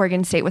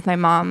Oregon State with my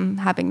mom,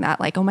 having that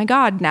like, oh my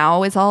God,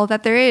 now is all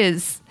that there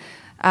is.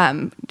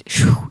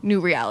 New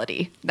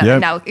reality that I'm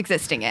now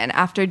existing in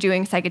after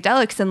doing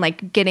psychedelics and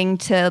like getting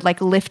to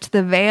like lift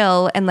the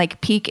veil and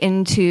like peek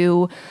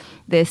into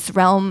this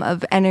realm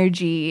of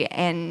energy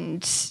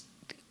and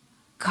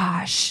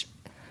gosh,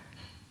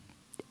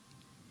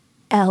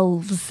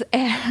 elves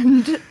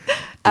and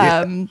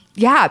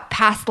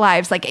past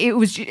lives. Like it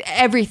was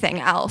everything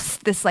else,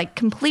 this like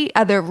complete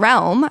other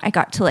realm. I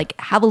got to like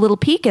have a little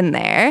peek in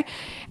there,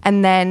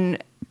 and then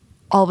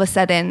all of a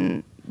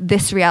sudden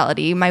this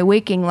reality, my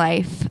waking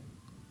life,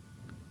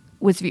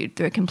 was viewed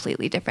through a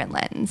completely different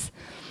lens.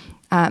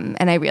 And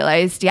I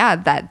realized,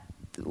 that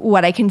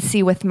what I can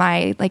see with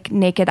my like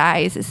naked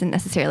eyes isn't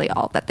necessarily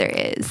all that there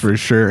is. For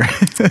sure.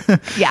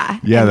 Yeah.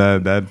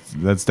 Yeah,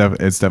 it's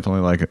definitely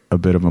like a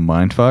bit of a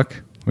mind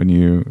fuck when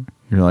you're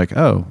like,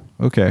 oh,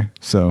 okay,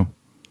 so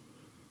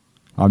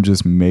I'm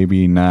just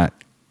maybe not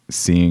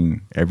seeing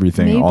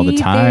everything all the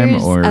time,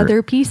 there's or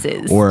other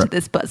pieces to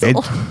this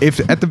puzzle. If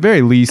at the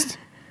very least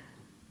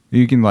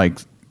you can like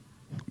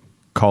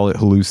call it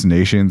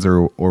hallucinations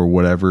or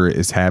whatever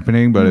is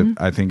happening, but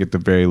I think at the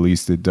very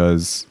least it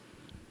does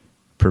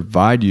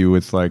provide you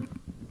with like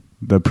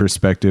the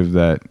perspective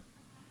that,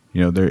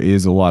 you know, there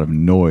is a lot of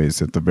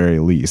noise at the very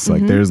least.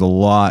 Like there's a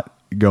lot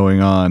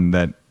going on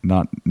that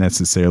not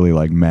necessarily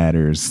like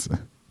matters.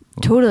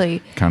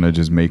 Totally. Kind of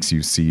just makes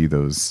you see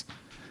those,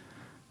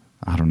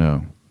 I don't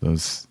know,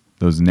 those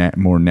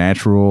more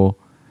natural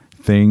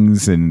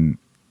things. And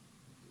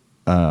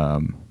I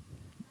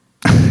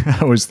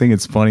always think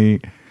it's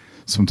funny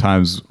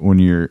sometimes when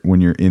you're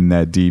in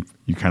that deep,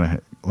 you kind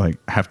of like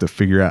have to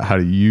figure out how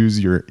to use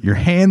your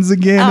hands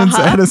again. And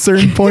at a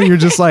certain point you're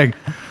just like,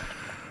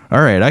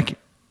 all right,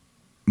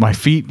 my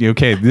feet,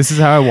 okay, this is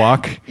how I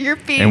walk. Your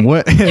feet.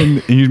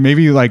 And you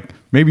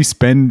maybe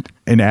spend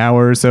an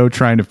hour or so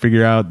trying to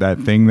figure out that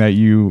thing that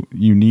you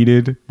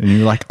needed, and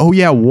you're like, oh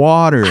yeah,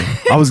 water.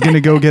 I was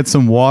gonna go get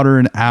some water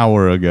an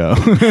hour ago.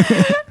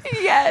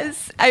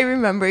 Yes. I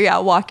remember,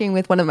 walking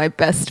with one of my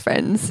best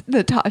friends,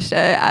 Natasha,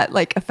 at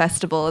like a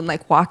festival and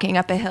like walking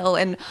up a hill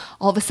and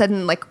all of a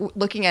sudden like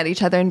looking at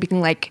each other and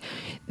being like,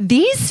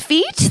 these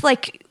feet,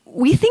 like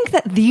we think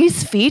that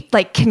these feet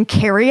like can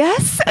carry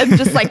us, and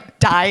just like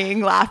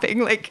dying laughing.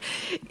 Like,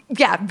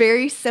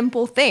 very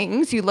simple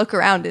things. You look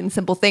around and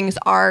simple things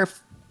are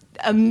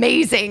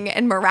amazing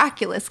and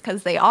miraculous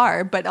because they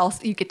are, but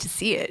also you get to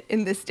see it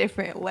in this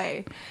different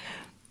way.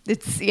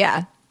 It's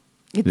a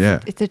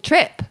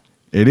trip.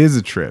 It is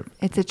a trip.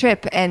 It's a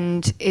trip,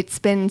 and it's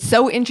been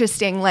so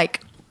interesting,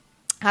 like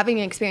having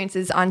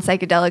experiences on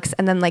psychedelics,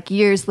 and then like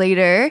years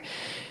later,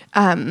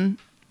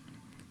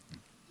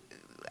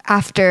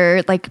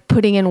 after like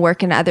putting in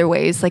work in other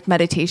ways, like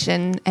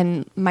meditation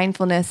and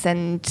mindfulness,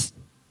 and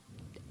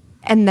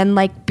then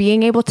like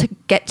being able to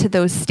get to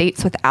those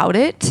states without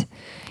it.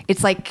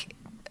 It's like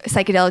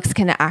psychedelics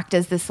can act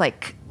as this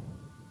like,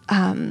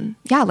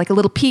 like a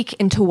little peek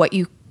into what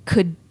you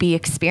could be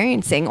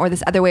experiencing, or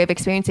this other way of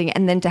experiencing,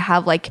 and then to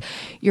have like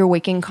your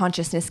waking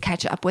consciousness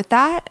catch up with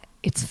that.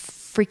 It's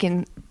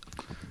freaking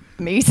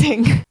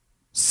amazing.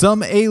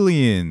 Some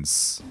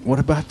aliens. What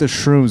about the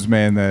shrooms,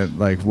 man? That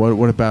like,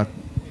 what about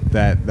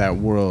that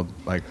world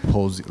like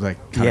pulls, like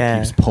kind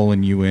of keeps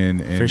pulling you in,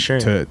 and For sure.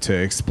 to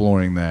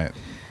exploring that.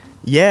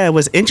 Yeah, it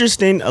was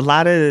interesting. A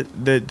lot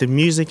of the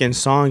music and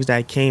songs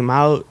that came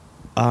out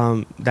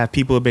that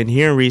people have been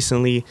hearing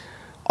recently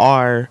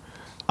are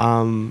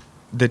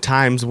the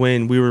times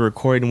when we were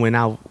recording, when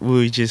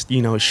we were just,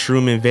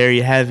 shrooming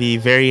very heavy,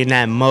 very in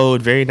that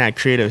mode, very in that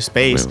creative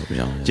space,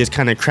 just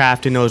kind of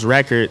crafting those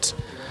records.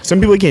 Some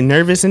people get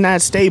nervous in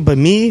that state, but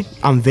me,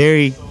 I'm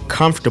very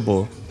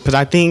comfortable because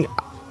I think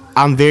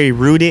I'm very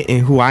rooted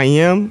in who I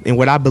am and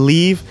what I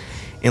believe.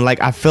 And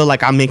like, I feel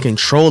like I'm in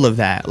control of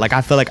that. Like,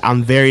 I feel like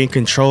I'm very in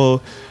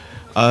control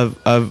of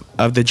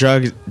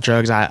the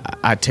drugs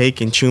I take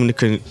and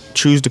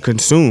choose to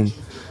consume.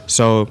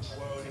 So,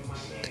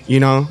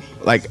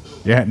 like,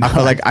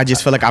 I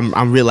just feel like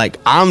I'm real, like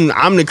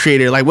I'm the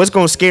creator. Like, what's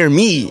gonna scare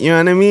me? You know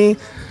what I mean?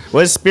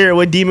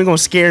 What demon gonna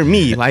scare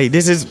me? Like,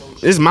 this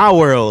is my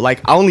world. Like,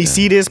 I only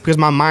see this because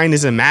my mind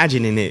is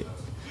imagining it.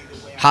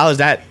 How is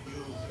that?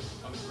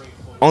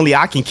 Only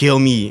I can kill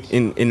me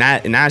in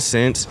that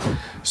sense.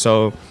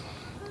 So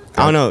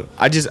I don't know.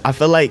 I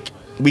feel like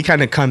we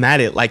kind of come at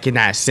it like in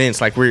that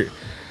sense. Like, we're,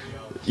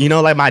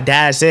 like my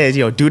dad says,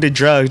 do the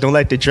drugs. Don't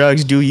let the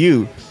drugs do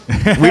you.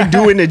 We're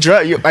doing the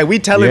drug. Like, we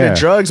telling the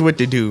drugs what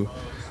to do.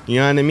 You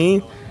know what I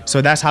mean?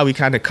 So that's how we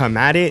kind of come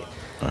at it.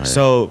 Right.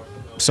 So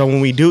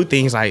when we do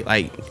things like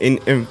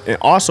and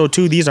also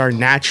too, these are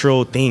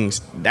natural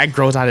things that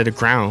grows out of the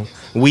ground.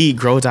 Weed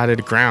grows out of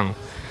the ground.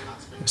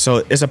 So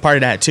it's a part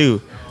of that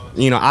too.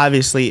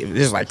 Obviously, if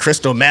this is like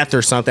crystal meth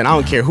or something, I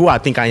don't care who I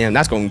think I am.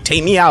 That's going to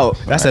take me out.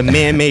 That's a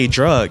man-made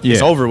drug.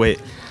 It's over with.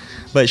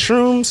 But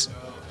shrooms,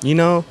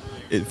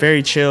 it's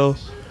very chill.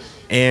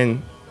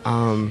 And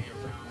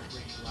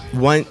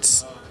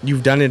once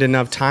you've done it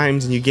enough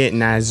times and you get in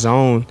that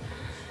zone,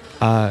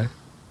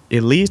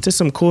 it leads to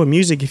some cool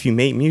music if you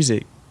make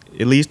music.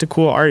 It leads to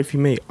cool art if you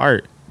make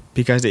art,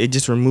 because it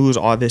just removes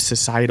all this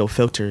societal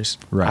filters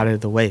out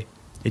of the way.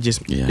 It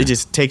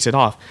just takes it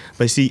off.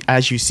 But see,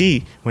 as you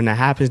see, when that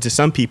happens to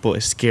some people,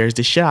 it scares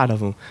the shit out of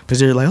them, because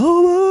they're like,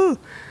 oh.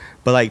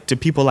 But like, to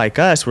people like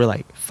us, we're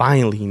like,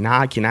 finally, now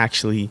I can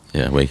actually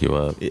wake you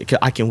up.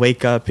 I can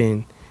wake up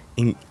and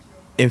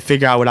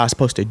figure out what I was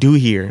supposed to do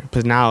here,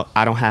 because now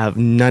I don't have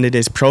none of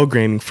this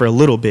programming for a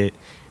little bit.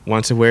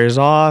 Once it wears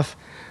off,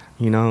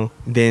 then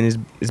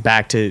it's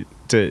back to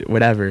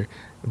whatever.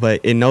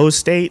 But in those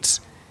states,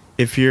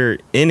 if you're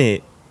in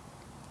it,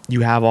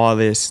 you have all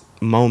this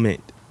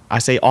moment. I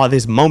say all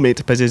this moment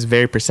because it's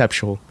very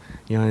perceptual.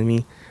 You know what I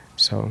mean?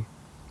 So,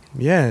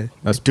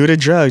 let's do the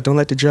drugs. Don't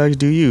let the drugs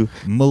do you.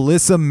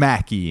 Melissa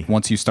Mackey.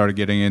 Once you started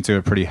getting into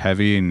it pretty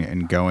heavy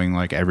and going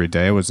like every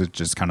day, was it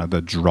just kind of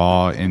the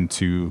draw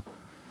into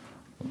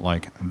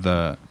like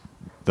the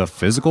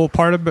physical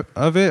part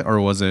of it, or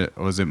was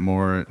it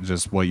more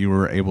just what you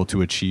were able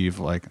to achieve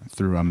like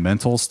through a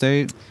mental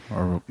state?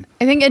 Or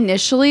I think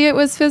initially it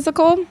was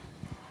physical.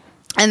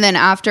 And then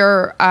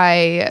after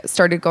I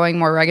started going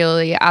more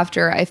regularly,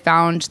 after I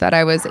found that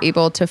I was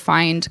able to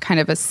find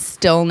kind of a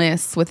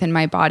stillness within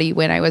my body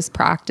when I was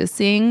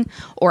practicing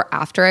or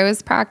after I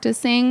was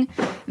practicing,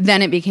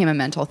 then it became a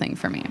mental thing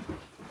for me.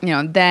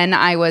 Then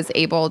I was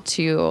able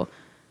to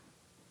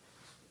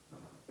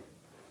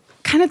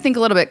kind of think a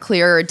little bit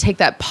clearer, take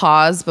that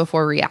pause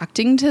before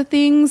reacting to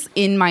things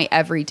in my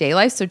everyday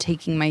life. So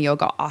taking my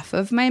yoga off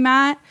of my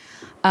mat.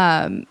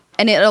 And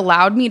it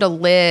allowed me to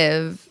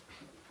live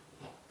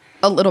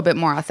a little bit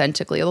more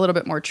authentically, a little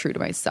bit more true to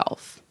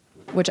myself,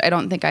 which I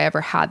don't think I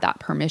ever had that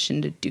permission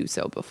to do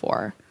so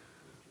before.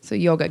 So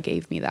yoga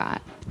gave me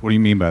that. What do you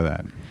mean by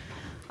that?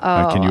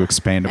 Can you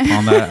expand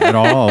upon that at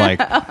all?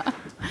 Like,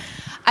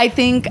 I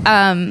think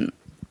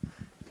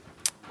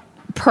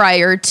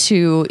prior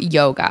to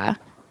yoga,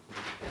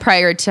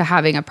 prior to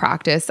having a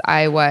practice,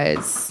 I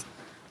was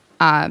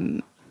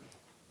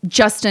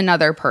just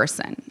another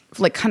person,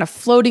 like kind of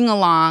floating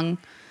along,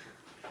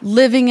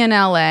 living in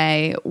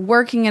LA,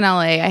 working in LA.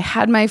 I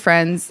had my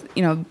friends,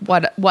 you know,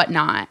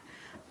 whatnot.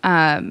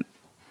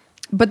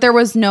 But there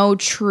was no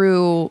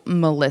true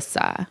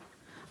Melissa.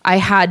 I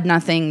had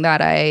nothing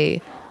that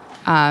I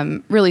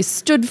really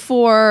stood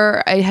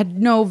for. I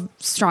had no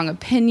strong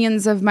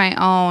opinions of my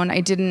own.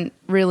 I didn't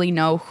really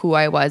know who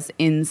I was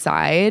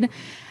inside.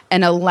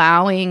 And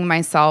allowing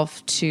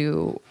myself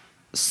to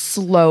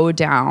slow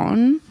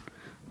down,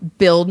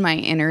 build my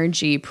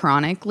energy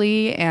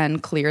chronically,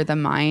 and clear the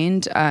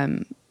mind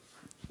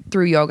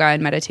through yoga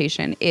and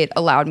meditation, it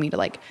allowed me to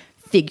like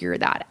figure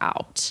that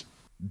out.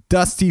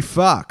 Dusty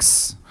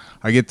Fox.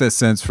 I get that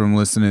sense from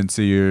listening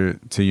to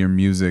your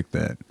music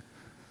that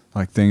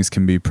like things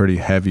can be pretty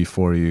heavy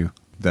for you.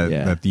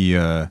 That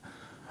the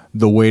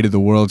weight of the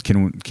world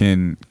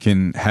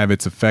can have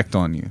its effect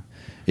on you.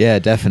 Yeah,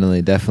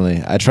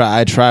 definitely. I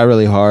try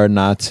really hard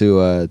not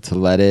to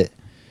let it.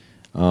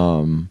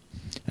 And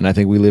I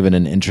think we live in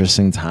an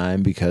interesting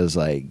time because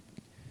like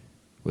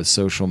with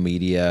social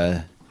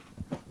media,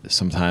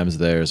 sometimes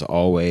there's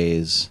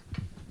always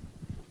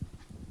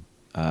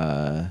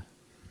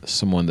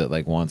someone that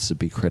like wants to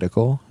be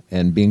critical,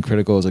 and being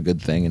critical is a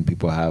good thing, and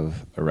people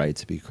have a right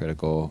to be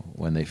critical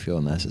when they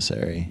feel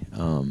necessary.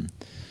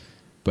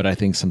 But I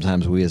think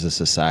sometimes we as a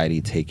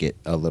society take it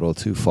a little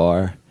too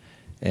far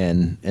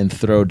and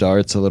throw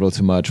darts a little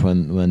too much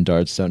when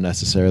darts don't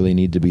necessarily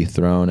need to be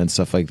thrown and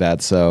stuff like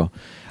that. So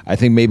I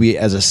think maybe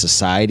as a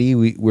society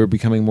we're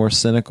becoming more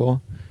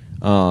cynical.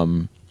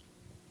 And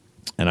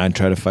I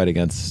try to fight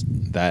against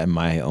that in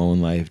my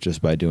own life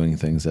just by doing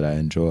things that I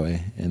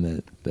enjoy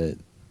and that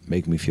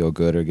make me feel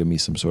good or give me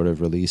some sort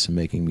of release, and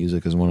making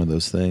music is one of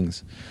those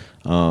things.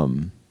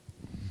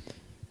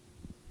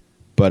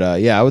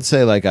 But yeah, I would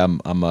say like I'm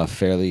a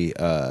fairly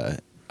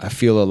I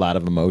feel a lot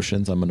of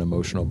emotions. I'm an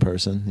emotional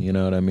person, you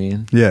know what I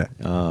mean? Yeah.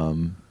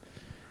 And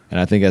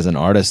I think as an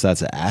artist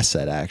that's an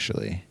asset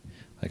actually.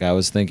 Like I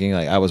was thinking,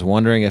 like I was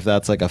wondering if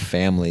that's like a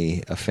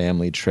family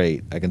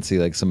trait. I can see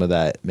like some of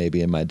that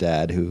maybe in my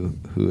dad who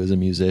is a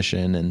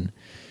musician, and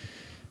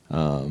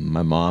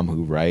my mom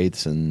who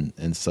writes and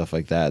stuff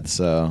like that.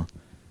 So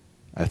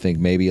I think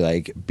maybe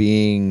like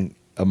being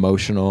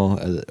emotional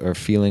or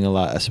feeling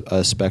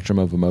a spectrum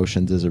of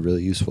emotions is a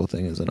really useful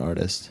thing as an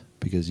artist,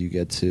 because you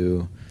get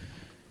to,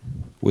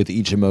 with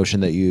each emotion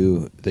that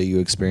you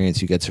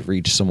experience, you get to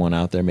reach someone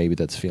out there maybe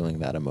that's feeling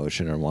that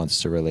emotion or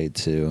wants to relate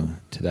to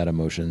that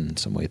emotion in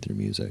some way through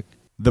music.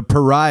 The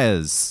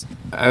Pariahs.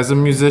 As a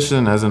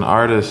musician, as an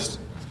artist,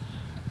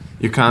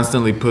 you're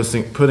constantly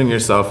putting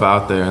yourself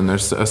out there, and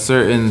there's a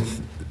certain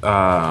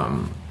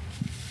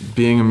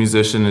being a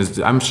musician is,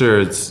 I'm sure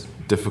it's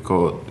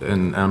difficult,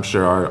 and I'm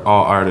sure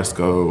all artists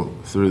go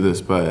through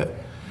this, but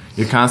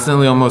you're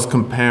constantly almost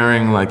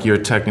comparing like your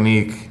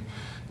technique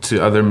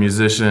to other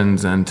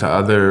musicians and to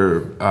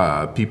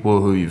other people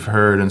who you've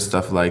heard and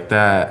stuff like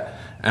that.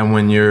 And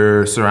when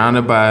you're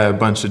surrounded by a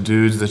bunch of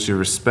dudes that you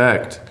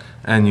respect,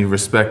 and you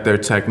respect their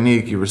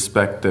technique, you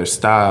respect their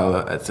style,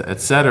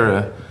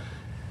 etc.,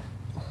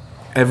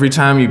 every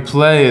time you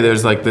play,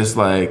 there's like this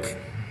like,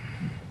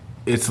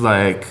 it's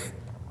like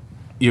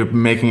you're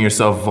making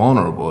yourself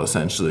vulnerable.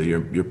 Essentially,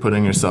 you're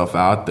putting yourself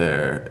out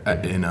there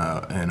in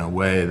a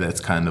way that's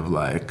kind of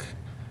like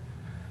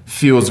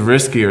feels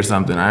risky or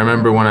something. I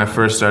remember when I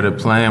first started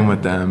playing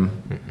with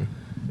them,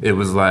 it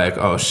was like,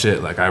 oh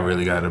shit, like I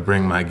really got to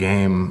bring my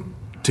game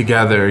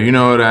together. You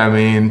know what I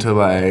mean? To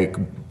like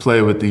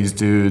play with these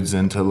dudes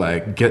and to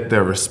like get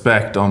their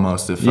respect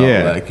almost. It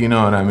felt like, you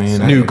know what I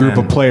mean? New group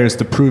of players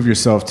to prove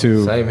yourself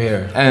to. Same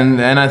here.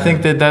 And I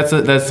think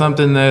that's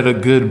something that a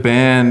good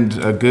band,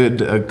 a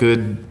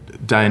good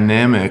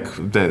dynamic,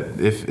 that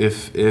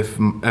if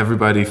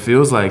everybody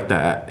feels like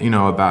that, you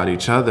know, about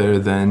each other,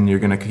 then you're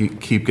gonna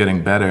keep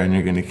getting better, and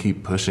you're gonna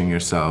keep pushing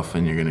yourself,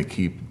 and you're gonna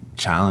keep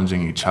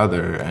challenging each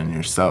other and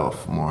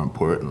yourself, more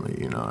importantly,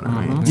 you know what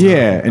I mean?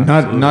 Yeah, and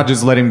not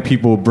just letting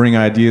people bring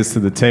ideas to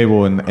the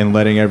table and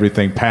letting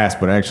everything pass,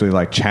 but actually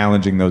like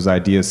challenging those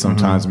ideas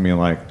sometimes and being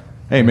like,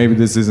 hey, maybe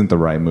this isn't the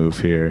right move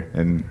here,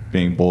 and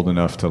being bold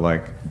enough to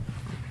like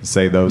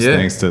say those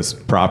things to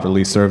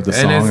properly serve the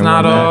song. And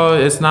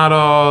it's not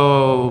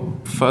all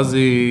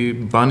fuzzy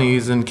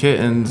bunnies and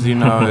kittens, you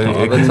know.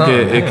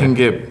 it can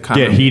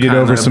get heated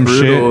over some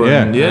brutal, shit.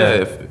 And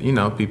if you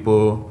know,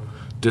 people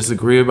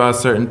disagree about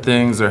certain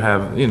things or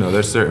have, you know,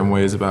 there's certain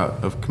ways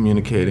of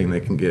communicating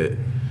that can get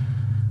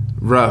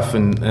rough,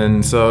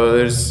 and so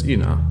there's, you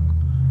know,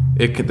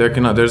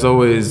 there's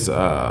always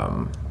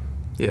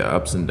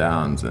ups and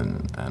downs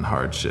and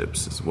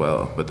hardships as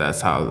well, but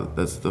that's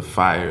the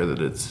fire that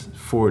it's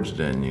forged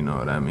in, you know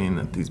what I mean,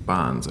 that these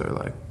bonds are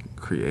like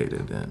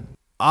created in.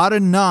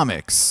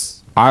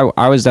 Autonomics.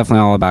 I was definitely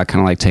all about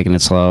kind of like taking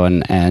it slow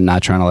and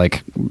not trying to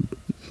like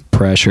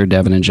pressure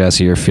Devin and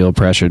Jesse or feel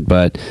pressured,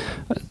 but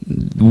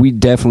we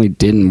definitely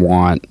didn't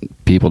want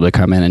people to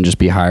come in and just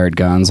be hired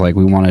guns. Like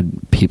we wanted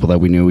people that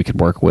we knew we could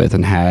work with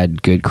and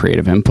had good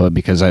creative input,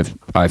 because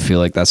I feel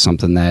like that's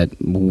something that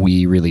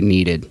we really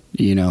needed,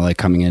 you know, like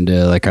coming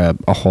into like a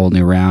whole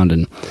new round.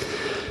 And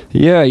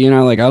Yeah, you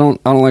know, like I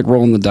don't like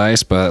rolling the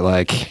dice, but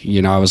like,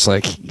 you know, I was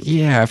like,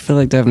 yeah, I feel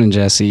like Devin and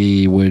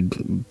Jesse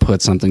would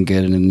put something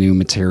good in a new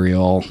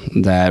material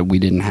that we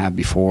didn't have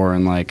before,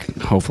 and like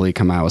hopefully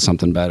come out with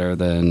something better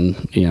than,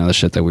 you know, the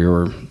shit that we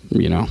were,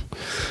 you know,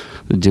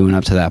 doing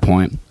up to that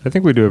point. I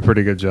think we do a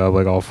pretty good job,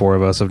 like all four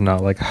of us, of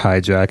not like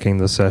hijacking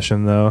the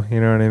session, though. You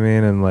know what I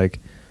mean? And like,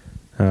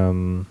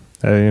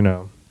 you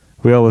know,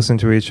 we all listen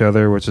to each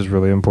other, which is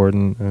really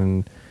important,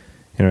 and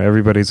you know,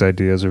 everybody's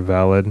ideas are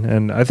valid.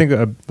 And I think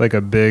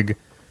a big,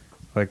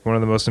 like one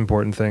of the most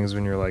important things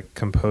when you're like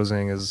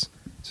composing is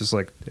just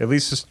like at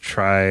least just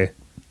try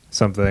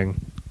something.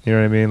 You know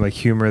what I mean? Like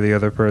humor the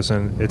other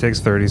person. It takes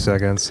 30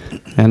 seconds.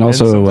 And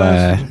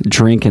also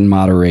drink in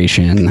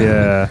moderation.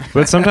 Yeah,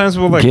 but sometimes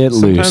we'll like Get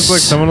sometimes loose. like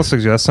someone will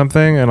suggest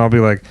something, and I'll be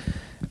like,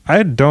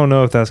 I don't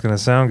know if that's gonna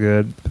sound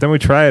good. But then we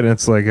try it, and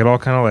it's like it all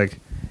kind of like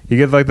you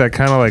get like that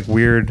kind of like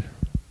weird,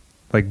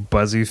 like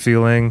buzzy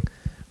feeling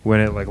when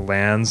it like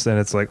lands, and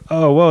it's like,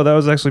 oh whoa, that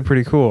was actually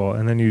pretty cool.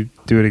 And then you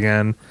do it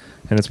again,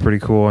 and it's pretty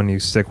cool, and you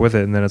stick with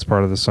it, and then it's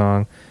part of the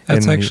song.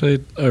 That's And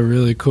actually a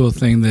really cool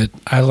thing that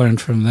I learned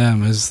from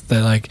them, is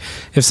that like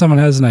if someone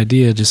has an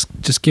idea,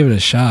 just give it a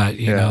shot.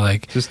 You know,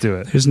 like just do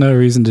it. There's no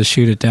reason to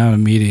shoot it down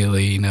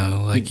immediately. You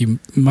know, like you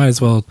might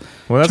as well.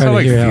 Well, that's try how to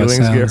like hear how it feelings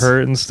get sounds.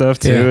 hurt and stuff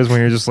too. Yeah. Is when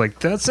you're just like,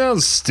 that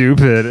sounds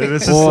stupid, and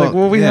it's just Well, like,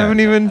 well, we yeah.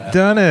 haven't even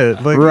done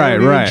it. Like, we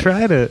haven't even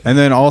tried it. And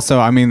then also,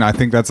 I mean, I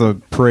think that's a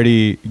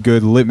pretty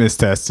good litmus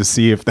test to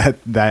see if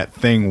that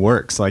thing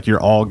works. Like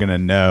you're all gonna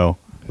know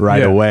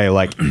right Yeah. away,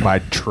 like by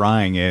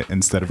trying it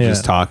instead of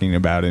just Yeah. talking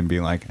about it and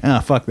being like,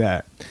 fuck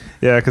that.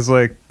 Yeah, because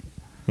like,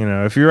 you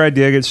know, if your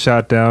idea gets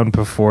shot down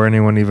before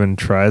anyone even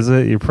tries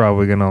it, you're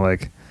probably gonna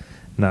like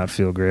not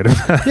feel great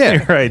about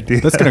your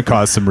idea. That's gonna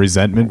cause some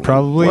resentment,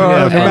 probably.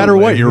 Well, no matter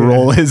what your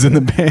role is in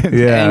the band.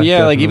 Yeah, and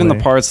yeah, like even the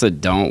definitely. parts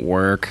that don't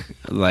work,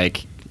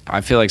 like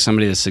I feel like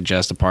somebody to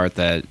suggest a part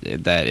that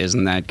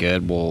isn't that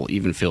good will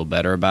even feel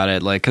better about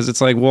it. Like, because it's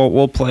like we'll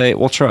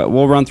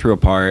run through a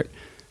part,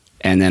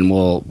 and then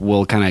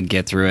we'll kind of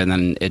get through it, and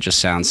then it just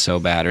sounds so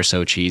bad or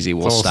so cheesy.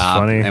 We'll It's almost stop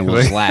funny. and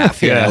we'll just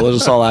laugh. Yeah, Yeah. we'll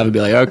just all laugh and be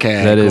like,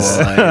 okay, That cool. is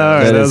Like,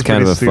 that is was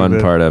kind of a pretty fun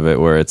stupid. part of it,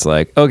 where it's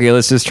like, okay,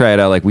 let's just try it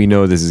out. Like we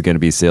know this is going to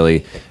be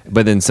silly,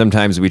 but then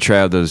sometimes we try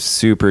out those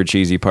super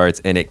cheesy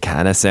parts, and it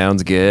kind of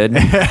sounds good,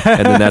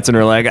 and then that's when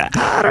we're like,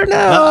 I don't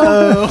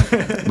know.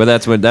 But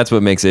that's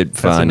what makes it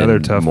That's fun another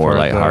and tough more part,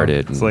 though.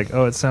 lighthearted. It's like,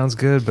 oh, it sounds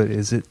good, but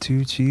is it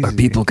too cheesy? Are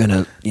people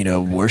gonna,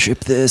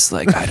 worship this?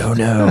 Like, I don't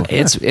know.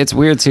 it's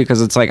weird too,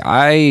 because it's like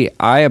I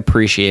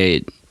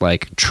appreciate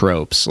like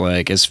tropes,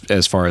 like as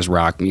far as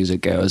rock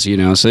music goes, you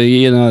know. So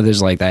you know,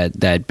 there's like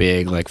that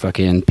big like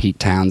fucking Pete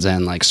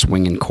Townsend like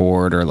swinging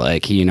chord, or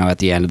like, you know, at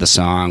the end of the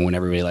song when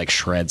everybody like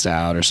shreds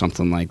out or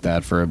something like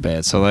that for a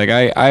bit. So like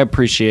I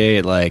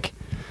appreciate like,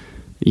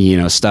 you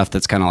know, stuff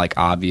that's kind of like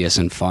obvious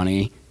and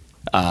funny,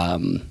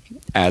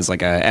 as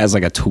like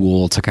a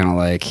tool to kind of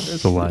like.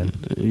 There's a line.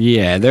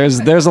 Yeah, there's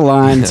a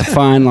line. It's a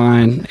fine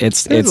line.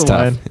 It's tough.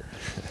 line.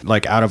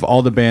 Like out of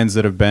all the bands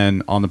that have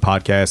been on the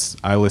podcast,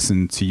 I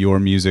listen to your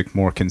music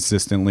more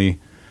consistently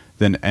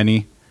than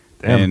any.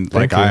 Damn, and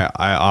like thank you.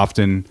 I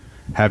often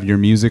have your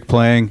music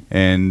playing,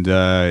 and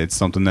it's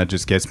something that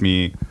just gets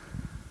me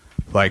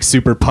like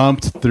super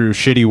pumped through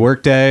shitty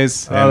work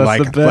days. Oh, And that's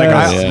like the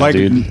best. Yeah,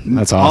 dude.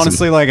 That's awesome.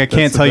 Honestly, like I can't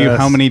That's the tell you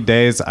best. how many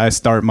days I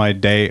start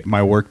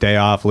my work day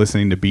off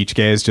listening to Beach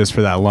Gaze just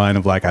for that line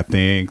of like, I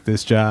think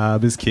this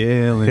job is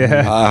killing me.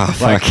 Yeah. Ah,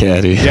 Like, fuck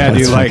yeah, dude. Yeah, That's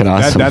dude, like fucking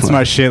awesome. that's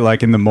my shit.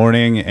 Like in the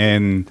morning,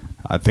 and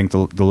I think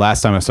the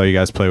last time I saw you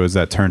guys play was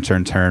that Turn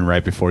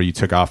right before you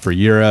took off for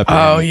Europe.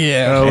 Oh, and,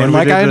 yeah. Oh, when and we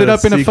like did I ended the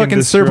up in a Seek and fucking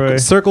Destroy.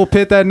 circle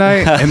pit that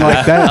night, and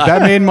like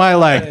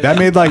that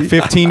made like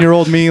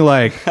 15-year-old me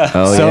like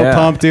Oh, so yeah.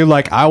 pumped, dude.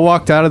 Like I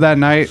walked out of that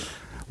night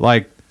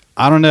like,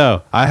 I don't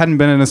know. I hadn't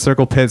been in a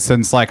circle pit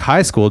since like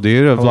high school,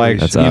 dude. Of Holy like,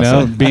 That's you know,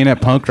 awesome. being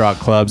at punk rock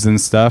clubs and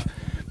stuff.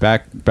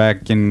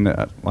 Back in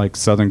like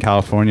Southern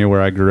California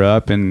where I grew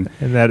up, and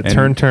that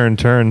turn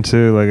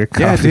too, like a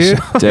yeah, coffee dude.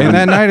 shop. And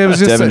that night it was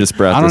just Devin like, just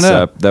brought I don't this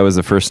know. up. That was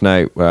the first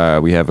night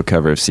we have a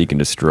cover of Seek and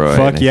Destroy.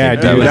 Fuck and I yeah,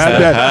 think dude. was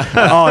That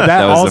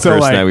that was also the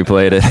first like, night we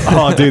played it.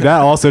 Oh, dude,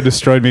 that also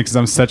destroyed me because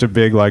I'm such a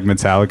big like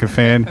Metallica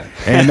fan,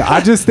 and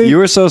I just think You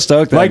were so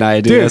stoked that like,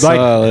 night, dude. I like,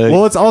 saw, like-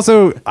 well, it's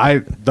also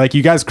I like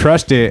you guys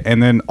crushed it,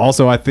 and then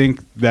also I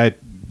think that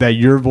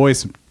your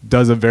voice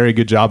does a very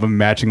good job of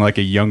matching like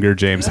a younger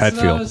James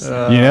Hetfield.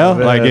 You know,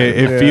 man, like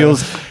it yeah.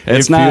 feels.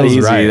 It's it not feels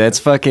easy. right. That's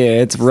fucking.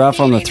 It's rough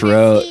on the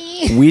throat.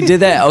 We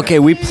did that. Okay,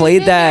 we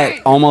played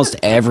that almost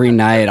every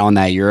night on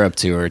that Europe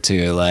tour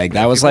too. Like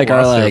that was like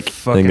our like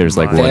I think there's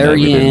like one night very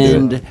we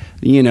didn't do it. end.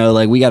 You know,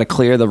 like we got to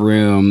clear the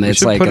room. It's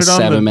should like put a it on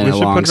the- 7 we minute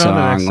should long put it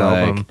on the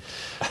song.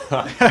 next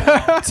Like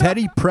album.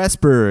 Teddy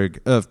Pressburg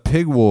of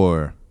Pig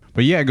War.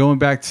 But yeah, going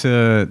back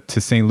to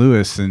St.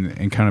 Louis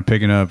and kind of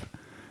picking up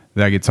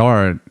that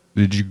guitar.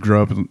 Did you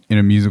grow up in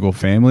a musical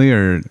family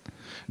or?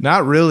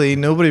 Not really.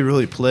 Nobody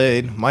really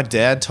played. My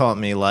dad taught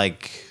me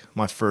like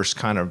my first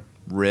kind of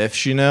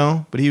riffs, you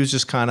know, but he was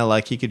just kind of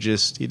like he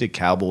did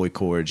cowboy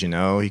chords, you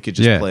know, he could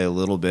just Yeah. play a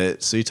little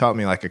bit. So he taught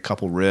me like a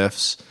couple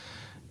riffs,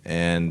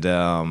 and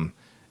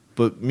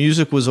but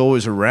music was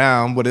always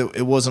around, but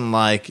it wasn't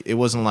like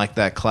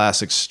that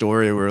classic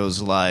story where it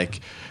was like,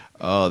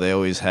 oh, they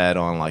always had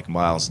on like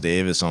Miles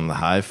Davis on the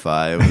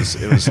hi-fi.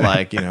 It was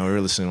like, you know, we were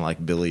listening to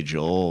like Billy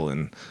Joel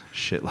and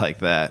shit like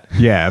that.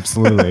 Yeah,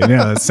 absolutely.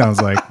 Yeah, that sounds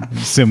like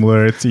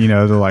similar to, you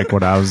know, to like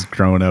what I was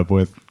growing up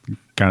with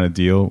kind of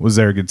deal. Was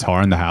there a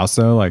guitar in the house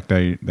though, like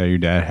that your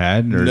dad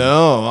had? Or?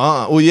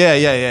 No. Well,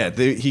 yeah.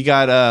 He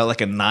got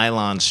like a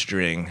nylon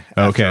string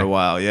after a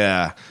while,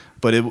 yeah.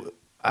 But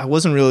I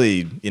wasn't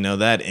really, you know,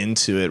 that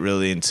into it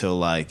really until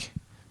like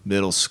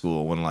middle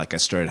school when like I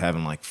started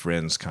having like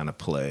friends kind of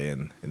play,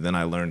 and then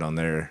I learned on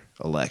their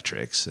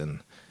electrics and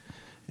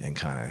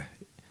kind of,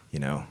 you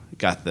know,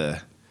 got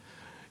the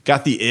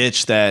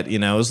itch that, you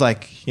know, it was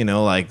like, you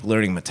know, like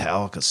learning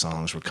Metallica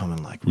songs were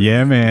coming like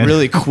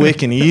really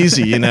quick and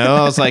easy, you know.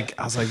 I was like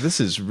this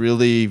is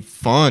really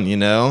fun, you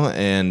know.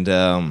 And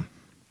I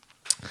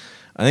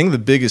think the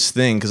biggest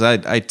thing, because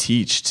I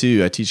teach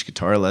too, I teach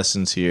guitar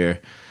lessons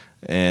here,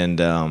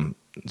 and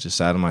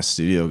just out of my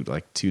studio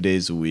like 2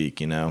 days a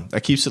week, you know,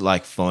 that keeps it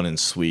like fun and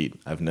sweet.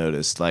 I've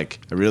noticed, like,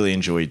 I really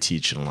enjoy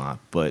teaching a lot,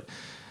 but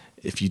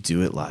if you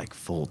do it like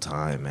full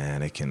time,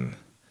 man, it can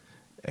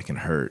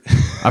hurt.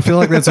 I feel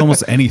like that's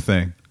almost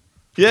anything.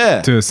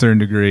 Yeah. To a certain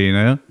degree, you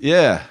know?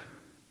 Yeah.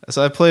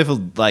 So I play for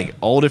like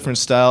all different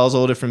styles,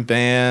 all different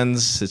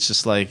bands. It's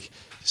just like,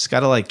 you just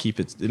gotta like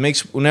keep it. It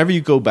makes, whenever you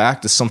go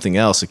back to something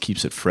else, it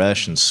keeps it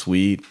fresh and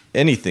sweet.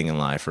 Anything in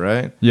life,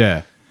 right?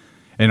 Yeah.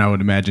 And I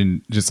would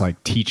imagine just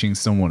like teaching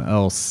someone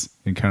else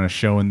and kind of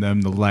showing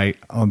them the light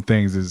on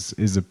things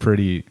is a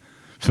pretty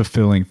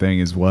fulfilling thing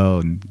as well,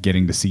 and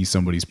getting to see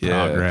somebody's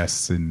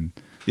progress. And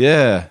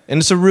yeah, and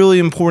it's a really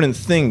important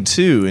thing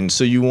too. And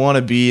so you want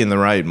to be in the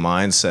right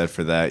mindset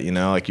for that, you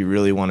know, like you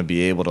really want to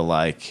be able to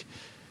like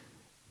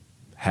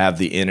have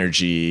the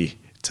energy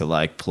to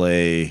like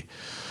play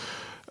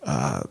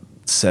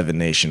Seven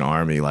Nation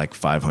Army like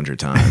 500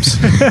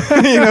 times.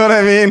 You know what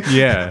I mean?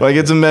 Yeah. Like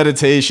it's a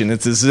meditation,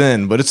 it's a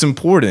zen, but it's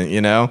important, you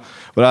know?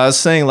 But I was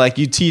saying, like,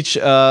 you teach,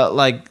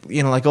 like,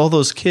 you know, like all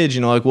those kids,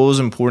 you know, like what was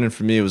important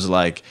for me was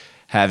like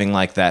having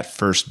like that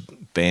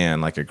first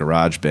band, like a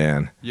garage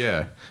band.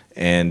 Yeah.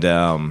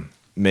 And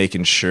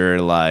making sure,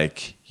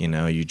 like, you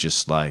know, you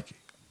just like,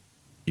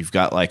 you've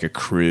got like a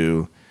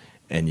crew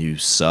and you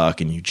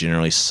suck, and you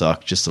generally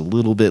suck just a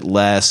little bit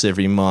less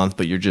every month,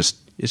 but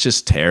it's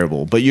just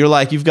terrible. But you're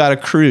like, you've got a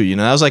crew, you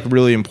know, that was like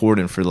really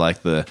important for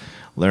like the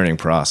learning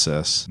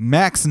process.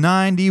 Max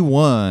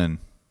 91.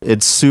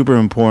 It's super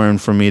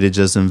important for me to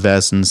just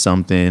invest in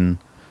something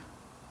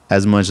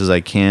as much as I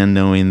can,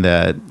 knowing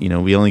that, you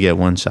know, we only get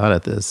one shot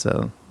at this.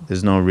 So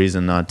there's no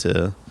reason not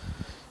to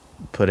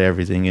put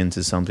everything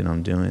into something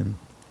I'm doing.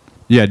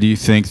 Yeah. Do you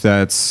think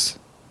that's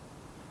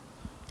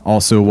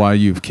also why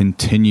you've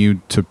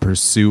continued to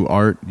pursue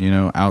art, you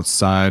know,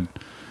 outside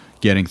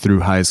getting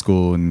through high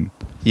school? And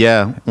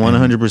yeah,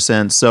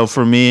 100%. So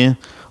for me,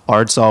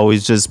 art's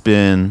always just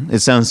been, it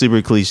sounds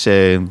super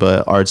cliche,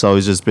 but art's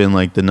always just been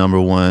like the number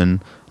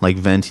one like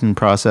venting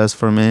process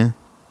for me.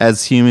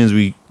 As humans,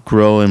 we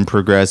grow and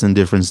progress in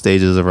different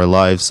stages of our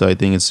lives, so I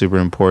think it's super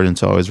important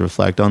to always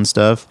reflect on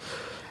stuff.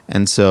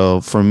 And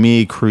so for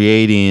me,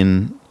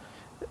 creating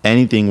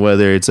anything,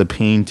 whether it's a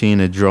painting,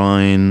 a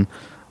drawing,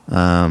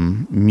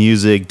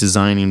 music,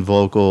 designing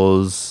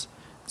vocals,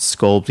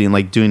 sculpting,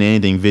 like doing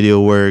anything,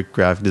 video work,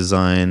 graphic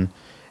design,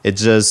 it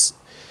just,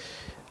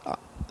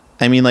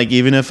 I mean, like,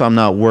 even if I'm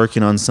not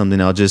working on something,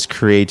 I'll just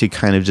create to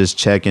kind of just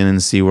check in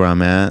and see where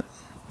I'm at.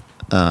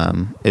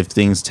 If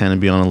things tend to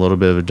be on a little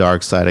bit of a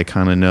dark side, I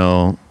kind of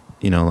know,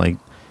 you know, like,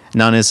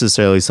 not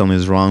necessarily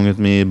something's wrong with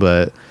me,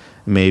 but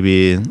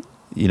maybe,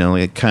 you know,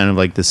 like, kind of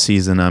like the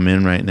season I'm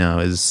in right now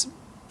is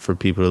for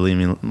people to leave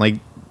me, like,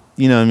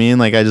 you know what I mean?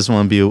 Like, I just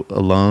want to be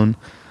alone.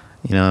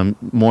 You know, I'm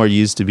more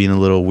used to being a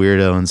little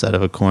weirdo inside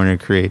of a corner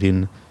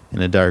creating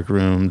in a dark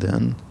room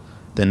than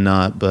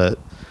not. But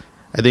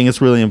I think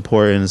it's really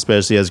important,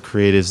 especially as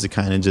creatives, to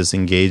kind of just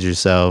engage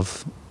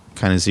yourself,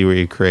 kind of see where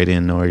you're creating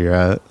and know where you're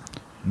at.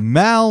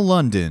 Mal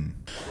London.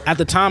 At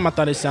the time, I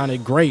thought it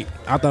sounded great.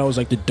 I thought it was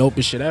like the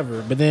dopest shit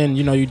ever. But then,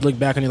 you know, you look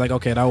back and you're like,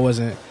 okay, that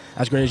wasn't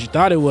as great as you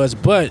thought it was.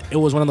 But it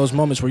was one of those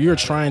moments where you're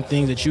trying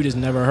things that you just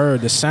never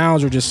heard. The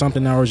sounds were just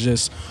something that was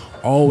just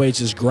always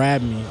just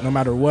grab me, no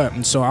matter what.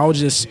 And so I would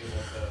just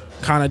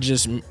kind of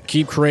just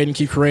keep creating,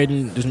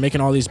 just making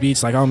all these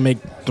beats. Like, I'll make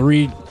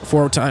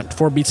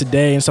 4 beats a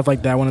day and stuff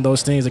like that. One of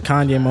those things, the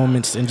Kanye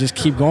moments, and just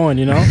keep going,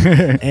 you know.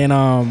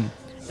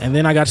 And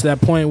then I got to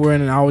that point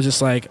where I was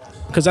just like,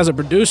 because as a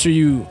producer,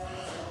 you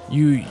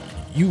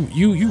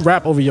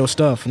rap over your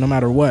stuff no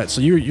matter what. So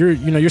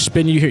you're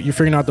spitting, you're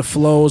figuring out the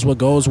flows, what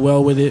goes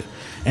well with it,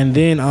 and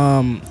then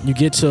you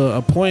get to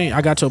a point.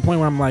 I got to a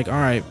point where I'm like, all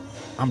right,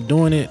 I'm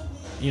doing it,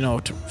 you know,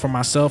 for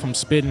myself. I'm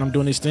spitting, I'm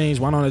doing these things.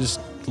 Why don't I just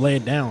lay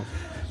it down?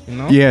 You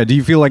know? Yeah. Do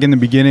you feel like in the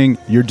beginning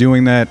you're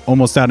doing that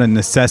almost out of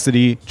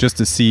necessity just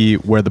to see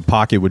where the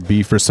pocket would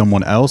be for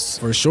someone else?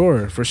 For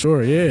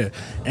sure, yeah.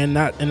 And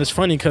it's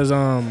funny because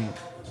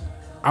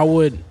I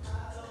would.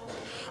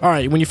 All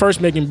right, when you're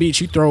first making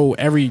beats, you throw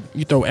every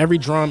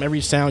drum,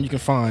 every sound you can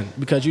find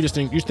because you just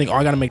think, oh,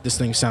 I gotta make this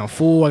thing sound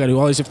full. I gotta do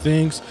all these different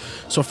things.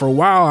 So for a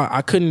while,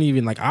 I couldn't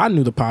even I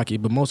knew the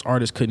pocket, but most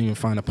artists couldn't even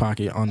find a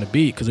pocket on the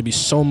beat because there'd be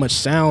so much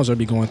sounds that'd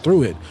be going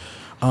through it.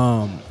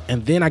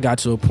 And then I got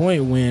to a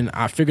point when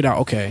I figured out,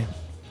 okay,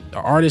 the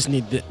artist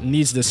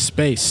needs this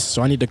space,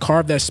 so I need to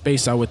carve that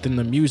space out within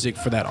the music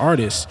for that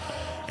artist.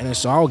 And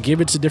so I'll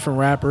give it to different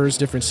rappers,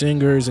 different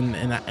singers,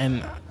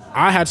 and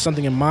I had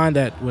something in mind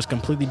that was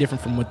completely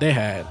different from what they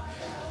had,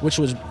 which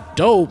was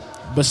dope,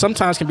 but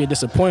sometimes can be a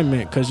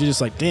disappointment because you're just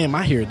like, damn,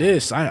 I hear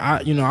this.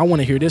 I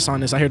want to hear this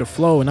on this. I hear the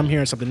flow, and I'm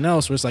hearing something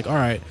else where it's like, all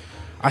right,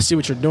 I see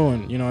what you're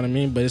doing. You know what I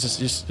mean? But it's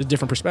just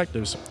different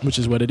perspectives, which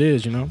is what it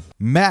is, you know?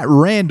 Matt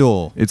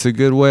Randall. It's a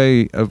good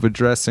way of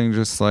addressing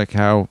just like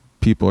how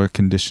people are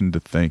conditioned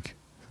to think.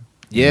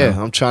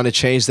 Yeah, I'm trying to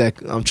change that.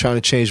 I'm trying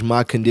to change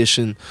my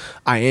condition.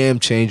 I am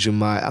changing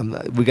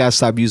we got to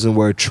stop using the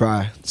word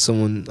try.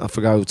 I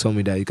forgot who told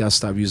me that. You got to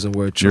stop using the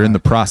word try. You're in the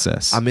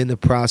process. I'm in the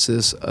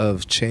process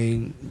of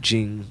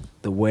changing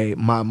the way,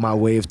 my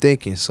way of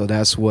thinking. So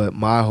that's what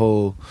my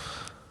whole,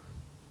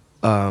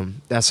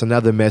 that's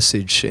another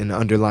message and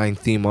underlying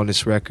theme on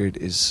this record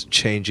is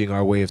changing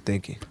our way of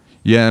thinking.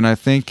 Yeah, and I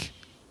think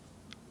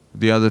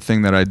the other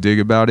thing that I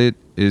dig about it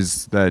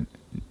is that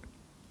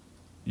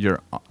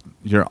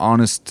your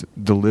honest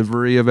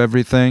delivery of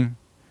everything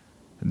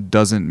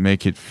doesn't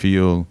make it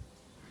feel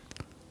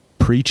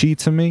preachy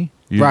to me.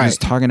 You're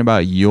just talking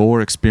about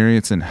your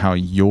experience and how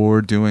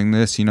you're doing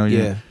this. You know,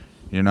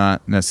 you're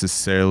not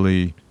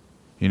necessarily,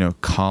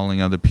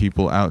 calling other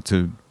people out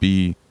to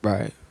be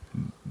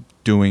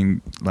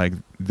doing like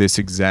this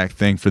exact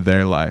thing for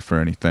their life or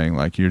anything.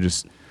 Like you're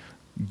just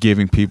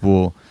giving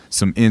people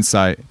some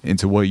insight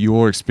into what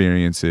your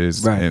experience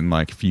is, and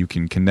like if you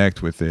can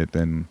connect with it,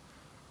 then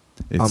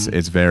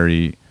it's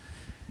very,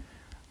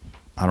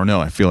 I don't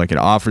know, I feel like it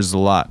offers a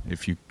lot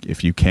if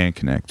you can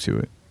connect to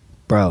it.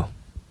 Bro,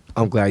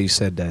 I'm glad you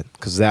said that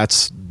because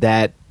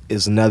that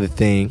is another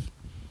thing,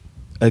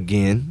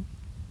 again,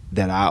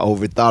 that I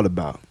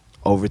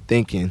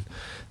overthinking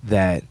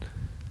that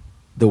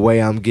the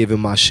way I'm giving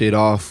my shit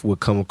off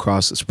would come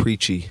across as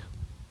preachy,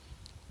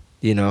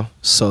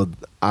 so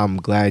I'm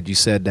glad you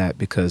said that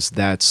because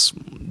that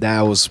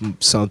was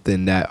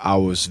something that I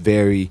was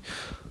very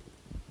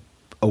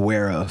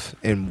aware of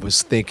and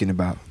was thinking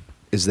about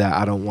is that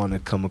I don't want to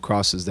come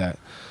across as that.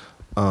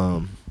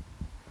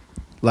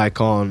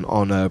 Like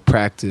on a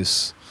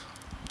practice,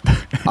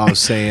 I was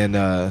saying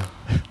that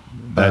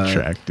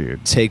track,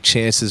 dude. Take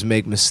chances,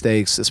 make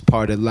mistakes. It's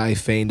part of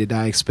life, ain't it?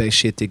 I expect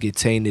shit to get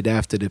tainted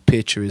after the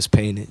picture is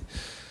painted.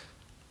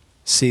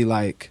 See,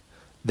 like,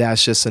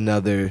 that's just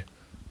another,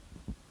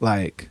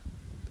 like,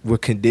 we're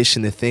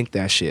conditioned to think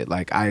that shit.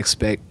 Like, I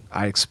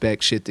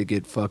expect shit to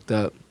get fucked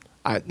up.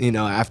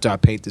 After I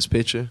paint this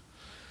picture,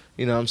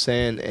 you know what I'm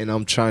saying? And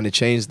I'm trying to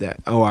change that.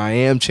 Oh, I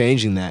am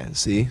changing that.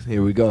 See,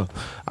 here we go.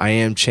 I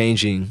am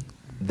changing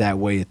that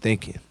way of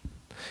thinking.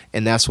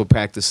 And that's what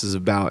practice is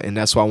about. And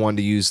that's why I wanted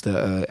to use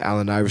the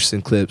Allen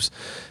Iverson clips,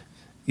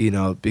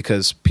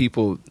 because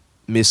people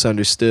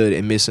misunderstood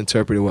and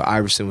misinterpreted what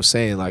Iverson was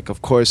saying. Like,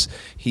 of course,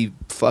 he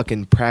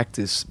fucking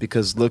practiced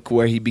because look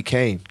where he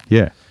became.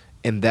 Yeah.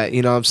 And that,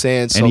 you know what I'm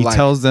saying? So and he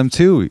tells them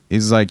too,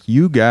 he's like,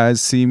 you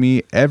guys see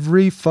me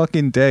every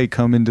fucking day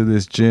come into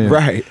this gym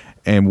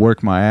and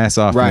work my ass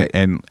off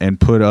and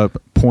put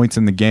up points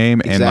in the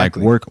game and like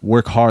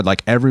work hard.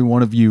 Like every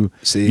one of you,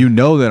 you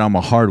know that I'm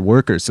a hard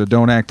worker. So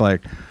don't act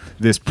like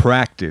this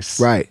practice.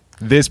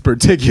 This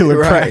particular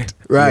practice.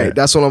 Yeah.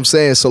 That's what I'm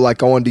saying. So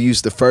like I wanted to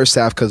use the first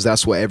half because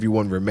that's what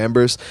everyone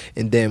remembers.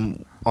 And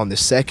then on the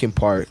second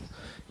part,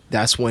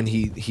 that's when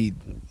he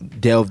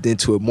delved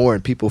into it more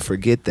and people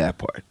forget that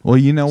part. Well,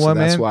 you know what,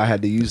 man? That's why I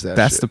had to use that.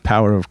 That's the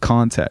power of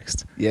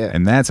context. Yeah.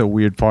 And that's a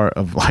weird part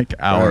of like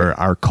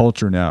our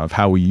culture now of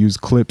how we use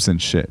clips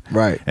and shit.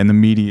 Right. And the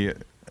media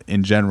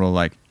in general,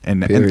 like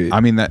and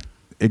I mean that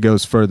it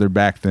goes further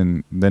back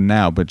than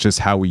now, but just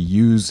how we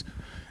use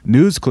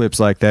news clips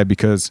like that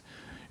because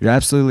you're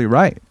absolutely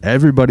right.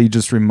 Everybody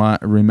just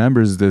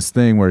remembers this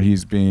thing where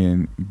he's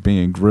being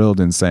grilled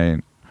and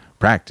saying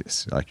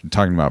practice, like you're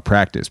talking about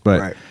practice,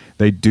 but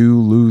they do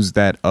lose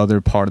that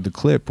other part of the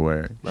clip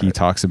where he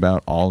talks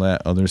about all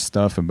that other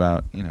stuff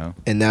about,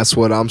 and that's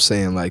what I'm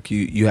saying. Like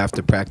you have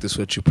to practice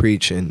what you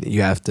preach and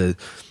you have to,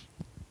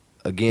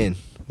 again,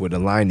 with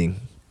aligning,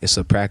 it's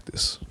a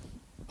practice.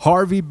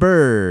 Harvey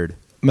Bird.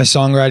 My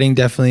songwriting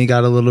definitely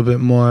got a little bit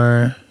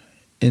more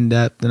in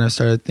depth and I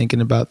started thinking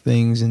about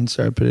things and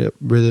started putting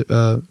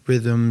up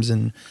rhythms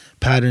and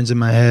patterns in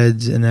my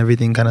head and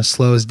everything kind of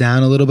slows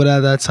down a little bit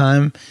at that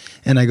time.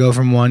 And I go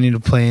from wanting to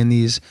play in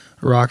these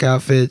rock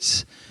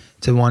outfits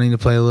to wanting to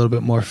play a little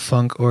bit more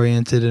funk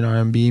oriented and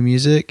R&B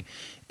music.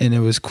 And it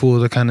was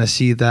cool to kind of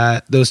see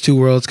that those two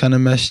worlds kind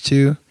of mesh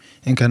too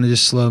and kind of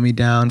just slow me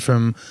down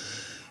from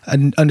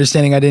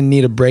understanding I didn't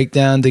need a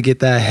breakdown to get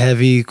that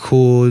heavy,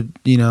 cool,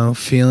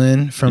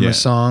 feeling from a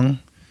song.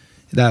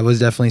 That was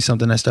definitely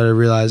something I started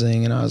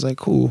realizing, and I was like,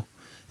 cool.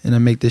 And I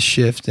make this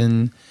shift,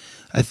 and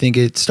I think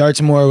it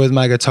starts more with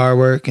my guitar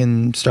work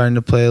and starting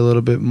to play a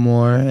little bit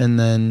more, and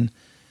then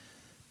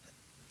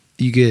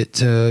you get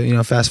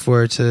to, fast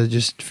forward to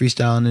just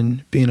freestyling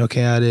and being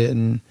okay at it,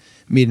 and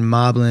meeting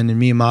Moblin, and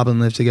me and Moblin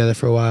lived together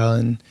for a while,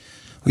 and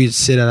we'd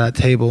sit at that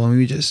table and we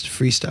would just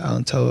freestyle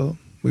until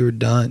we were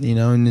done,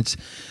 and it's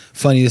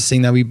funny, this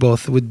thing that we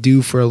both would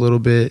do for a little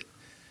bit,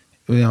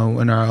 in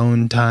our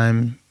own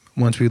time.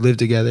 Once we lived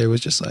together, it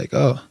was just like,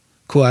 oh,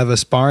 cool, I have a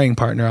sparring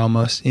partner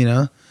almost,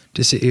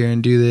 to sit here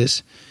and do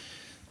this.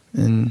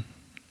 And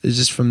it's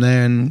just from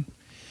there, and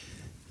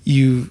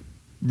you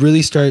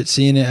really start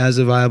seeing it as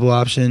a viable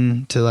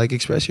option to like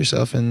express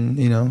yourself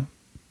and,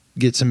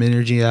 get some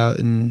energy out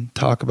and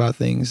talk about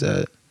things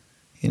that,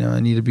 I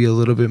need to be a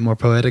little bit more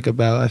poetic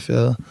about. I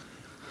feel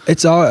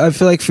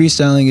like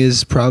freestyling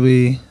is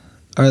probably,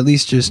 or at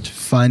least just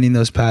finding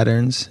those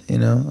patterns,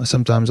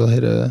 sometimes I'll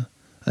hit a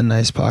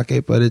nice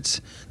pocket, but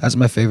that's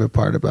my favorite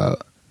part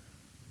about,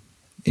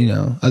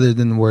 other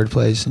than the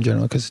wordplay in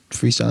general, because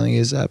freestyling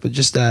is that, but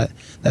just that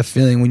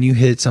feeling when you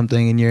hit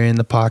something and you're in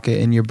the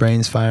pocket and your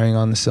brain's firing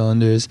on the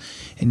cylinders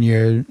and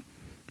you're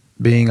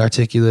being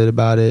articulate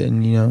about it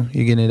and,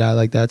 you're getting it out,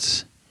 like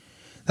that's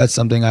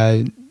something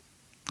I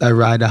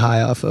ride a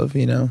high off of,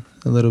 a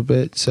little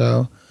bit.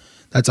 So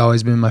that's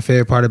always been my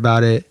favorite part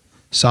about it.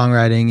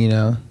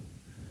 Songwriting,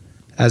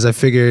 as I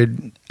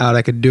figured out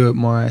I could do it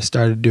more, I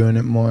started doing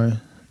it more,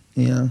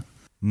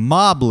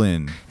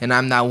 Moblin. And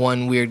I'm that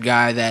one weird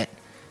guy that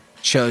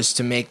chose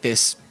to make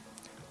this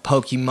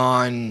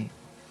Pokemon,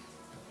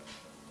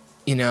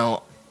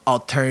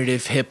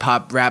 alternative hip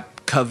hop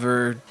rap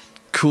cover,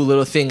 cool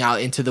little thing out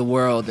into the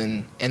world.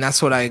 And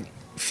that's what I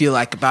feel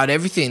like about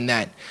everything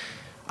that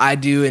I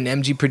do and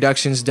MG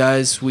Productions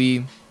does.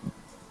 We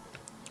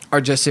are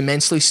just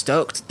immensely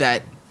stoked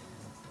that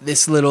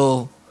this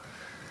little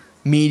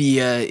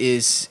media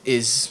is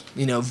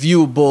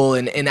viewable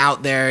and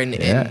out there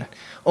and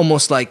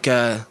almost like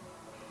a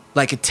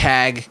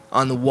tag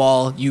on the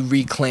wall. You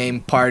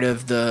reclaim part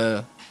of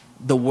the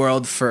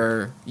world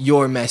for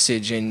your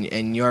message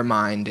and your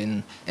mind,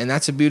 and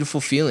that's a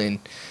beautiful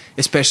feeling,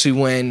 especially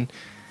when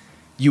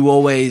you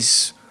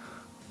always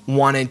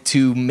wanted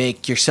to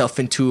make yourself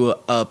into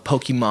a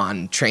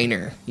Pokemon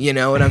trainer. You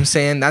know what I'm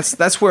saying?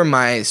 That's where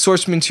my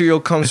source material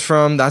comes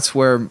from. That's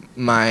where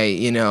my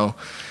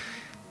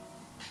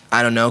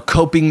I don't know,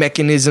 coping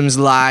mechanisms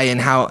lie, and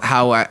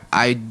how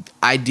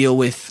I deal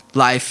with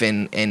life,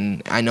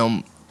 and I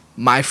know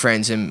my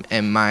friends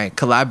and my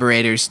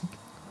collaborators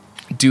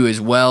do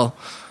as well.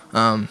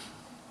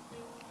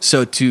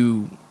 So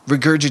to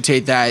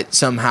regurgitate that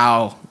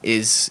somehow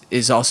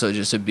is also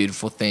just a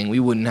beautiful thing. We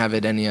wouldn't have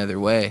it any other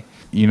way.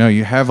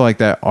 You have like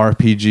that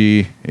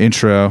RPG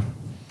intro,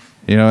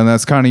 and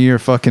that's kind of your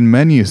fucking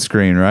menu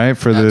screen, right?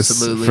 For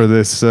Absolutely.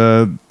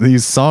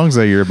 these songs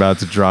that you're about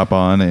to drop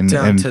on, and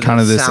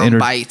kind of this sound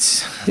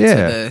bites,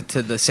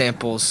 to the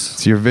samples.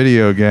 It's your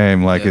video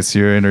game, like it's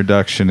your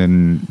introduction,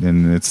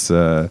 and it's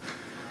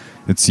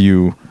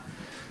you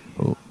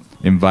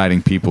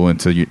inviting people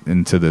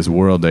into this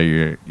world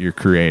that you're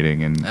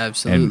creating, and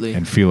absolutely,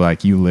 and feel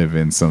like you live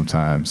in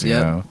sometimes,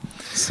 So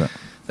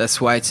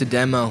that's why it's a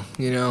demo,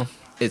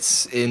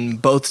 It's in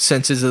both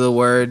senses of the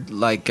word,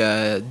 like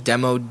a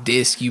demo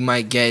disc you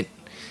might get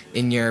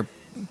in your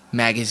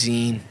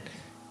magazine.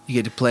 You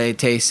get to play a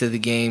taste of the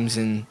games,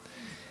 and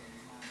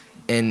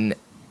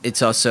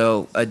it's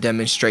also a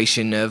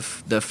demonstration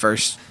of the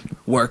first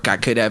work I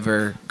could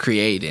ever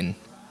create, and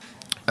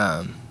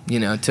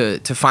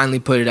to finally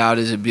put it out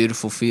is a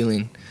beautiful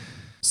feeling.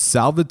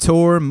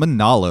 Salvatore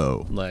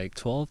Manalo. Like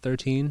 12,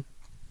 13.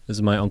 This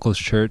is my uncle's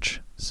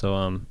church,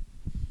 so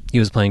he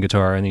was playing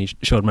guitar, and he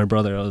showed my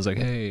brother. I was like,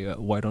 "Hey,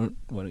 why don't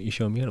you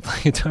show me how to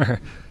play guitar?"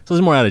 So it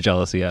was more out of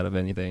jealousy, out of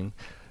anything.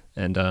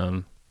 And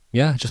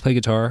just play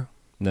guitar.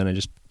 And then I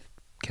just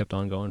kept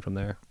on going from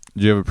there.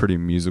 Do you have a pretty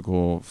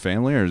musical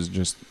family, or is it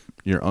just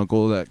your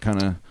uncle that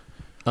kind of?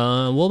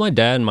 Well, my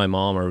dad and my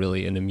mom are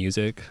really into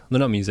music. They're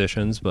not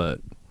musicians,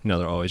 but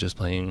they're always just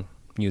playing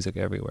music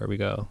everywhere we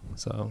go.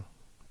 So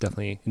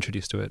definitely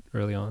introduced to it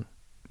early on.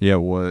 Yeah.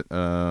 What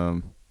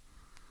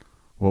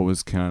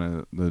was kind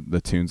of the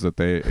tunes that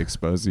they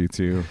exposed you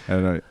to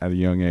at a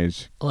young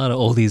age? A lot of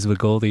oldies but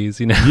goldies,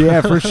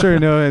 Yeah, for sure.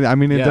 No, I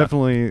mean, it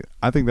definitely,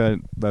 I think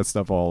that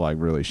stuff all like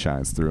really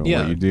shines through in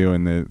what you do,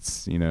 and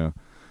it's,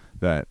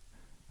 that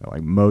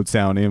like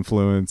Motown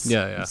influence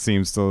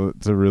seems to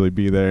really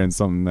be there, and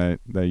something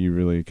that you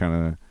really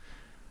kind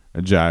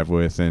of jive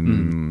with,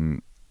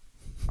 and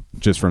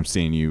just from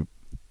seeing you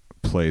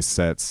play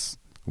sets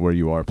where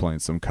you are playing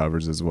some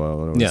covers as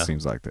well, it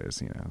seems like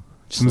there's,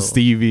 some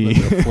Stevie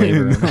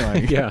flavor.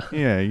 Like, yeah,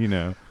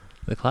 the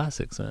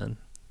classics, man.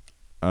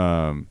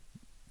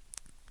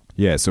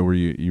 So were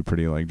you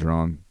pretty like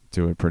drawn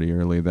to it pretty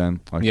early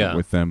then, like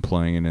with them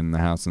playing in the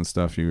house and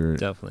stuff? You were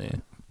definitely.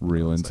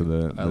 real into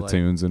the I like-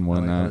 tunes and I like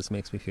how whatnot. this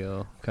makes me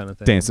feel kind of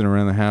thing. Dancing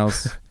around the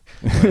house.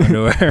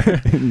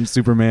 Underwear. In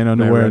Superman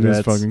underwear,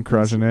 just fucking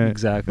crushing it.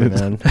 Exactly,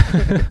 man.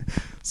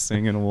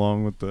 Singing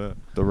along with the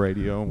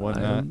radio and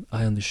whatnot.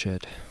 I am the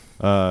shit.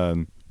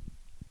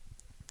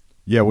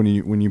 Yeah, when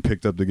you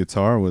picked up the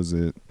guitar,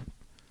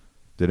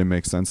 did it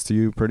make sense to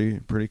you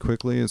pretty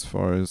quickly as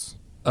far as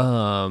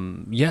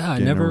yeah,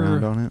 getting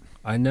around on it?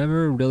 I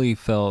never really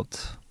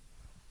felt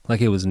like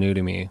it was new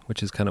to me,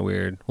 which is kind of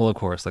weird. Well, of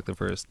course, like the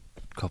first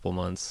couple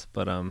months,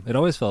 but it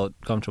always felt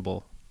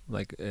comfortable,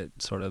 like it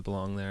sort of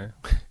belonged there.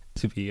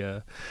 to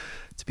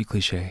be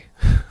cliche.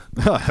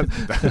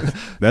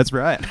 That's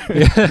right.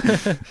 Yeah.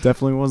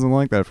 Definitely wasn't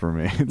like that for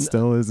me. It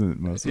still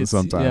isn't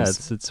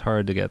sometimes. Yeah, it's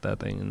hard to get that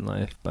thing in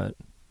life, but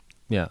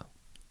yeah.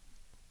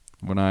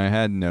 When I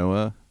had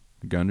Noah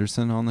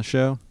Gunderson on the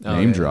show, Oh,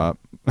 name yeah. drop.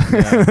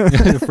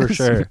 Yeah, for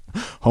sure.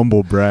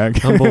 Humble brag.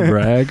 Humble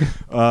brag.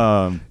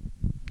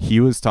 He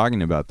was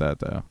talking about that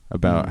though,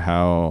 about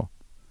how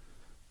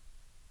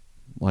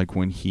like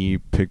when he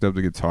picked up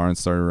the guitar and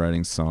started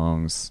writing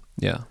songs,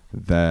 yeah,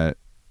 that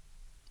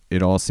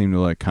it all seemed to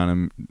like kind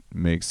of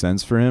make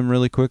sense for him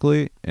really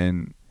quickly,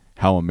 and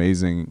how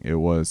amazing it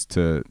was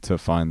to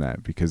find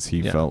that, because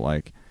he felt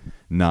like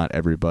not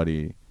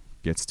everybody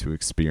gets to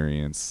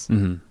experience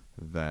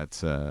that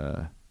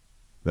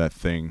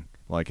thing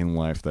like in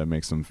life that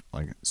makes them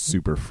like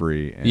super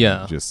free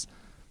and just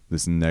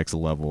this next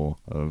level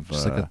of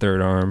just like a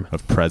third arm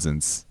of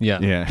presence.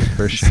 Yeah,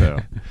 for sure. So,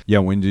 yeah,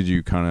 when did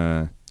you kind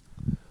of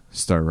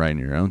start writing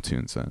your own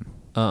tunes then?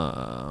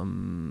 I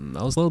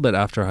was a little bit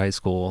after high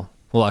school.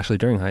 Well, actually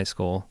during high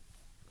school,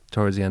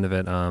 towards the end of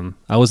it.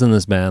 I was in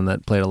this band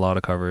that played a lot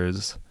of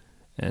covers,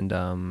 and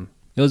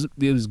it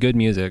was good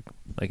music.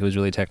 Like it was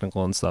really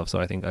technical and stuff. So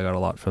I think I got a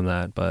lot from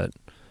that. But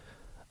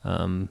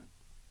I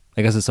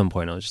guess at some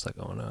point I was just like,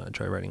 I want to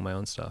try writing my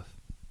own stuff,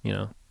 you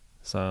know.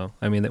 So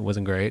I mean, it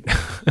wasn't great,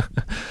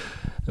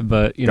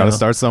 but you gotta know,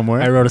 start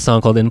somewhere. I wrote a song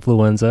called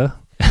Influenza.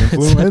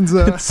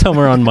 Influenza. It's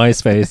somewhere on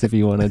MySpace if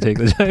you want to take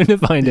the time to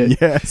find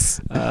it.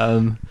 Yes.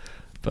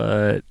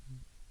 But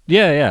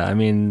yeah. I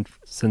mean,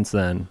 since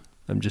then,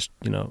 I'm just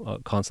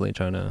constantly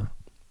trying to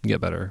get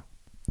better.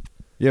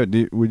 Yeah.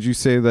 Would you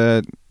say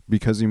that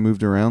because you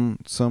moved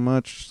around so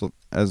much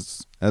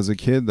as a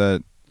kid,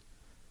 that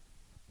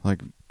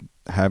like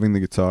having the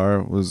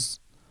guitar was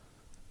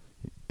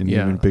an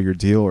even bigger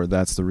deal, or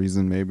that's the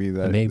reason maybe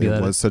that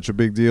it was such a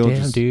big deal?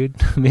 Damn, dude.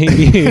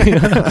 Maybe.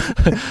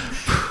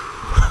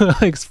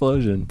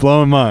 Explosion.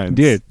 Blowing minds.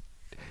 Dude,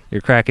 you're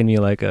cracking me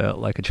like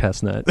a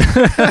chestnut.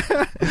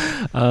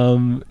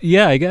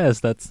 Yeah, I guess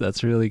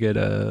that's really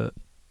good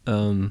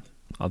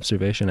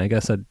observation. I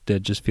guess I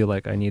did just feel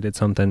like I needed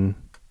something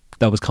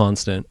that was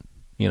constant,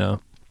 you know.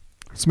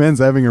 This man's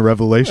having a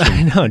revelation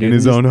I know, dude. in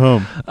his own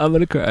home. I'm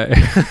gonna cry.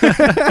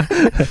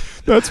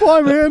 That's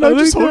why, man. I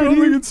just hold on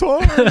the guitar.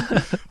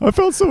 I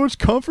felt so much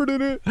comfort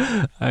in it.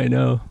 I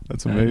know.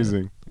 That's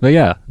amazing. But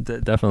yeah,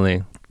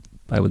 definitely,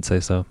 I would say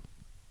so.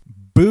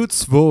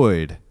 Boots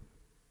Void.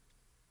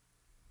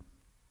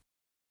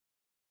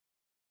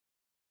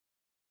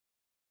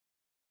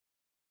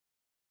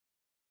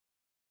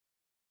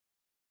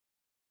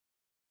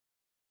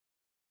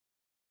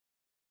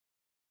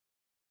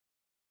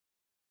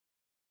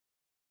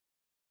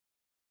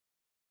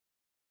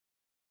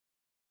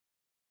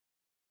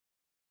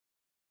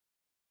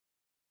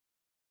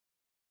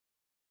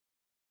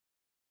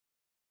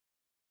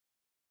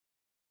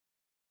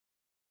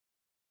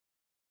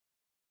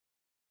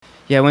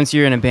 Yeah, once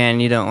you're in a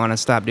band, you don't want to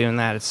stop doing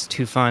that. It's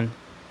too fun.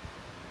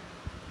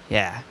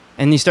 Yeah.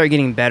 And you start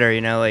getting better,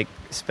 you know, like,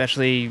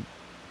 especially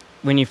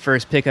when you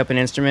first pick up an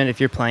instrument, if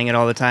you're playing it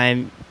all the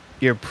time,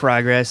 your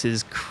progress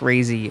is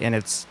crazy. And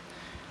it's,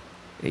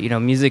 you know,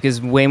 music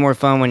is way more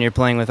fun when you're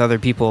playing with other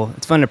people.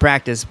 It's fun to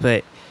practice,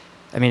 but,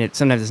 I mean,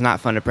 sometimes it's not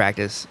fun to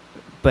practice.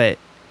 But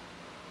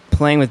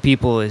playing with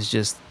people is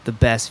just the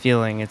best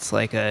feeling. It's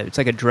like a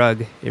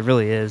drug. It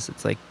really is.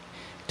 It's like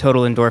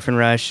total endorphin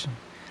rush.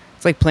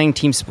 It's like playing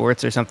team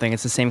sports or something.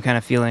 It's the same kind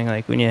of feeling.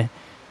 Like when you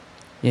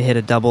hit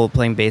a double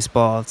playing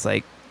baseball, it's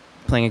like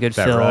playing a good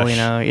that fill, rush. you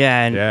know?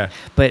 Yeah.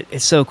 But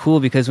it's so cool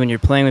because when you're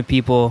playing with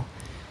people,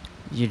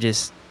 you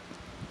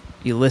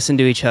listen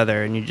to each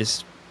other and you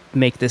just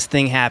make this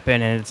thing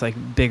happen, and it's like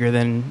bigger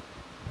than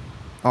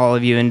all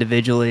of you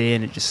individually,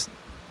 and it just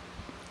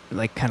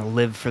like kind of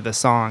live for the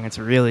song. It's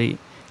really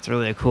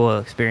a cool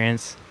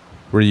experience.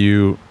 Were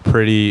you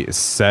pretty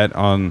set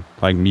on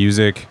like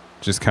music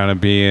just kind of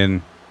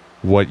being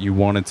what you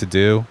wanted to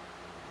do?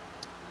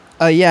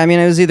 Yeah, I mean,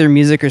 it was either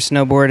music or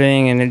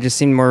snowboarding, and it just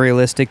seemed more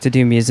realistic to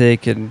do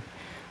music. And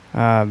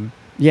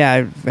yeah,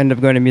 I ended up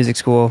going to music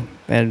school,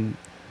 and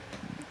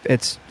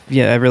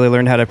I really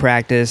learned how to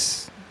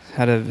practice,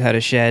 how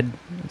to shed.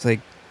 It's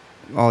like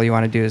all you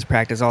want to do is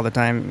practice all the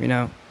time. You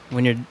know,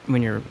 when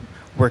you're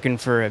working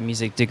for a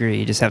music degree,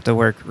 you just have to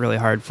work really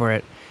hard for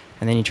it,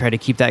 and then you try to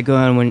keep that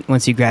going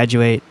once you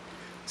graduate.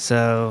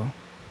 So,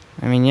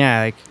 I mean,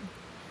 yeah, like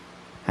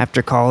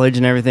after college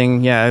and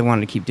everything, yeah, I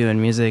wanted to keep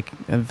doing music.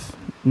 I've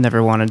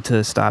never wanted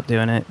to stop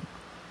doing it.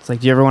 It's like,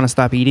 do you ever want to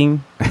stop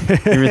eating? You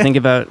ever think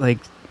about like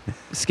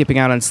skipping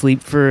out on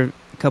sleep for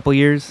a couple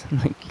years?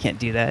 Like, you can't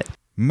do that.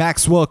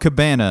 Maxwell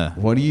Cabana,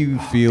 what do you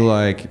feel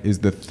like is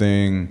the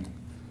thing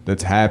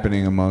that's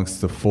happening amongst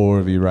the four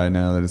of you right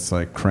now that it's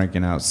like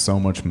cranking out so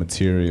much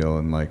material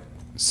and like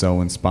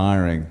so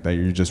inspiring that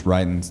you're just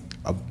writing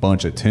a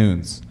bunch of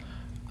tunes?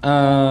 It's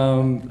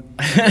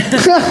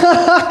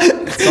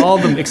all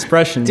the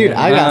expression. Dude, man.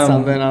 I got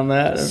something on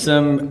that.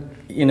 Some,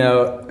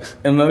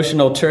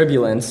 emotional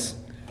turbulence.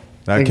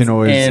 That can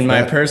always in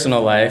my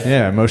personal life.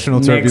 Yeah, emotional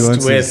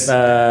turbulence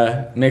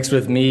mixed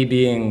with me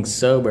being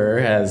sober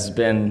has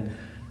been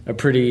a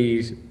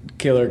pretty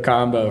killer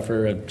combo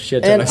for a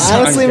shit ton And of songs.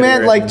 honestly, that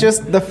man, I've like written.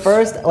 just the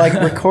first, like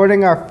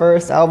recording our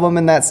first album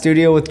in that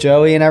studio with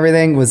Joey and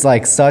everything was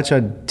like such a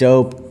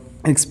dope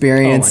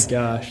experience. Oh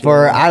my gosh,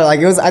 For yeah.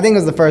 I think it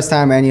was the first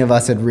time any of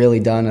us had really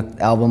done an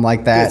album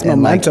like that. It's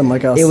momentum,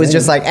 like I was it was saying.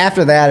 just like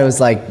after that, it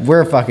was like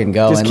we're fucking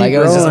going. Just keep Like it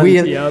was just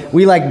rolling.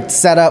 we like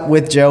set up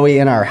with Joey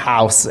in our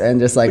house and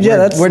just like Yeah,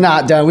 that's- we're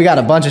not done. We got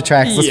a bunch of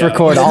tracks. Let's Yeah.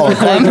 record all of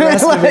them.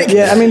 Like,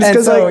 yeah, I mean, it's And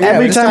because so, like yeah, we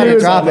every just time tried we to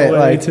would drop it,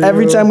 like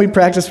every time we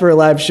practiced for a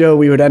live show,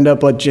 we would end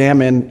up like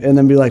jamming and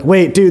then be like,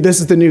 "Wait, dude,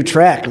 this is the new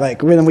track."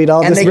 Like then we'd all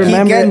And just they keep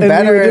remember it getting and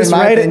better, we would in just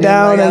my write it opinion,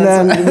 down, like, and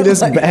on then we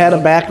just had a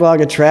backlog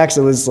of tracks.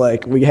 It was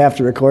like we have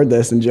to record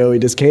this, and Joey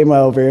just came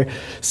over,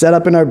 set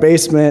up in our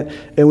basement,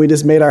 and we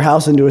just made our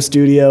house into a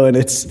studio, and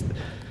it's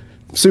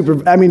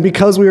super. I mean,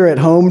 because we were at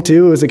home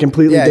too, it was a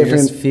completely Yeah, you're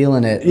different. just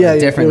feeling it, Yeah, like,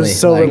 it differently, was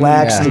so like,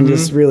 relaxed yeah. and Mhm.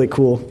 just really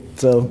cool.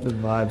 So The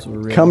vibes were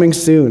real. coming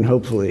soon,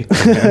 hopefully.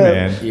 Yeah,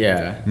 man.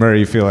 Yeah. Murray,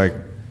 you feel like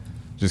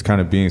just kind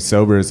of being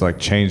sober has like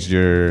changed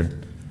your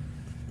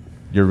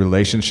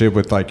relationship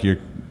with like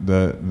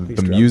the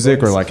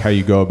music, or like how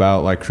you go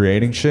about like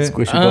creating shit,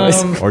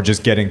 or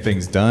just getting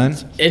things done?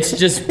 It's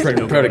just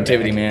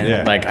productivity, man.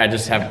 Yeah. Like I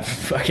just have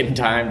fucking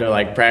time to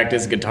like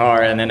practice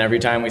guitar, and then every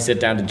time we sit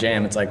down to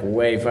jam, it's like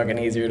way fucking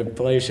easier to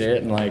play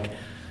shit, and like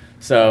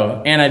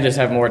so. And I just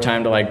have more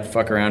time to like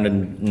fuck around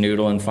and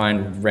noodle and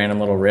find random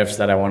little riffs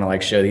that I want to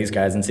like show these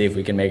guys and see if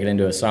we can make it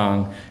into a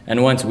song.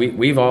 And once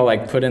we've all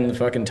like put in the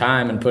fucking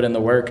time and put in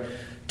the work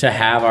to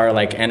have our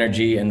like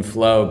energy and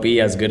flow be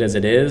as good as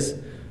it is.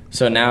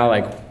 So now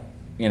like,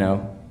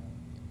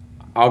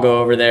 I'll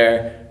go over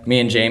there, me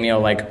and Jamie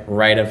will like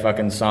write a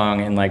fucking song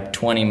in like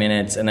 20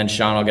 minutes, and then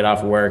Sean will get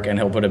off work and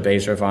he'll put a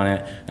bass riff on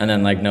it, and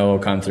then like Noah will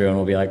come through and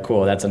we'll be like,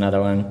 cool, that's another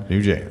one.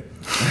 New jam.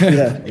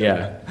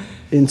 Yeah.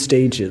 In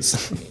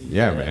stages.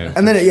 Yeah, man.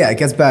 And then it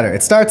gets better.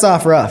 It starts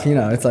off rough,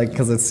 it's like,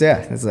 because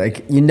it's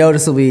like you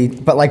noticeably,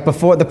 but like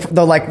before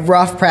the like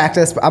rough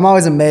practice, I'm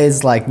always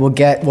amazed, like we'll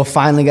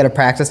finally get a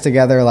practice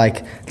together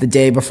like the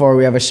day before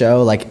we have a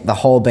show, like the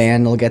whole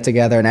band will get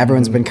together and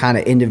everyone's been kind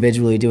of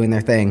individually doing their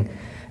thing.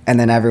 And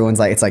then everyone's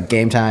like, it's like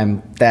game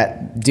time,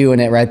 doing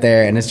it right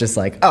there. And it's just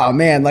like, oh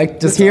man, like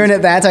just hearing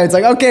it that time, it's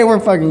like, okay, we're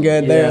fucking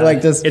good. They're Yeah.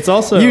 like just, It's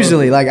also-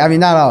 usually like, I mean,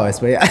 not always,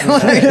 but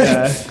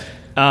yeah.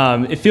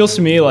 Yeah. It feels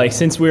to me like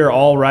since we're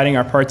all writing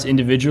our parts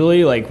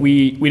individually, like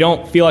we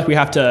don't feel like we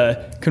have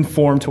to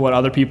conform to what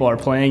other people are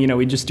playing.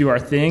 We just do our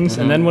things,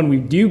 and then when we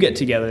do get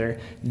together,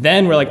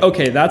 then we're like,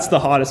 okay, that's the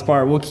hottest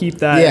part. We'll keep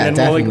that, Yeah, and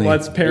then we'll definitely.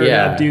 let's pair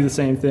that, do the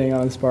same thing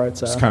on this part.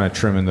 So Just kind of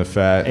trimming the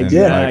fat and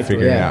Exactly. like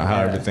figuring Yeah. out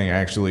how Yeah. everything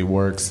actually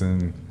works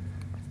and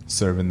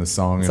serving the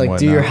song It's and like whatnot.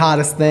 do your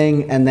hottest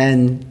thing and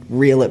then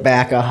reel it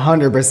back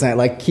 100%.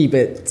 Like keep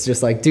it. It's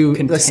just like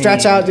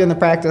stretch out during the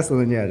practice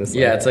and then just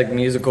Yeah, it's like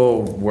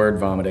musical word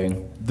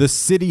vomiting. The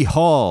City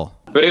Hall.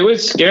 But it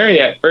was scary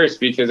at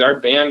first because our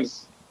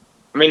bands,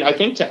 I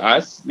think to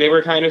us, they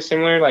were kind of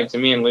similar. Like to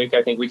me and Luke,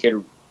 I think we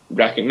could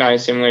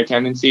recognize similar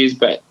tendencies,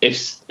 but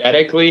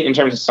aesthetically, in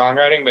terms of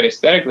songwriting,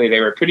 they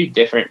were pretty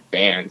different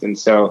bands. And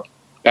so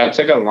that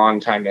took a long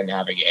time to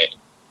navigate.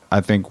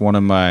 I think one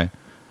of my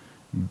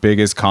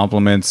biggest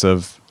compliments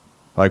of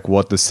like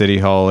what the City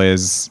Hall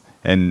is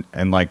and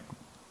like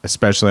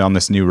especially on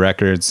this new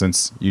record,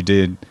 since you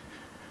did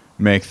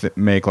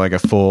make like a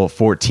full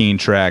 14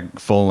 track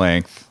full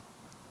length.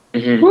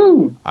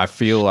 Mm-hmm. I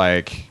feel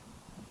like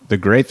the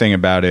great thing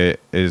about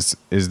it is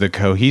the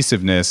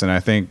cohesiveness, and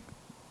I think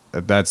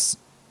that's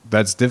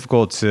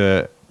difficult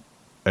to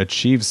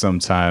achieve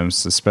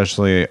sometimes,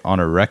 especially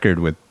on a record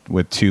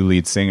with two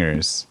lead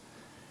singers.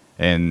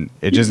 And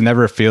it just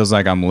never feels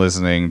like I'm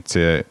listening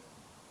to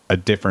a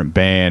different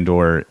band,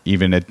 or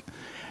even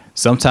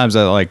sometimes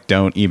I like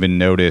don't even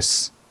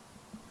notice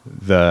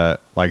the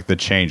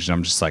change, and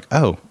I'm just like,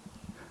 oh,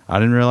 I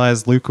didn't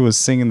realize Luca was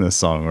singing this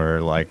song, or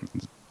like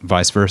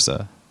vice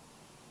versa.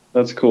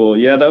 That's cool.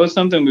 Yeah, that was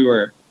something we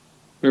were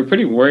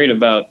pretty worried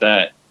about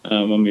that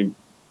when we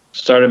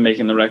started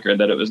making the record,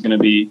 that it was going to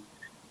be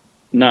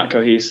not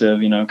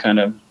cohesive, kind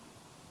of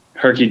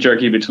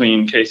herky-jerky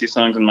between Casey's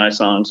songs and my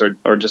songs,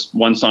 or just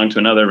one song to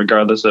another,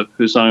 regardless of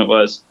whose song it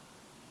was.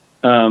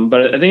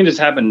 But I think it just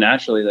happened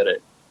naturally that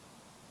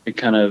it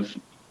kind of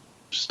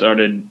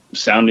started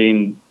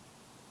sounding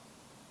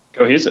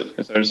cohesive.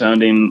 It started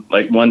sounding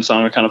like one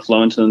song would kind of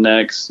flow into the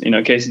next.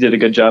 Casey did a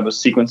good job of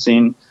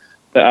sequencing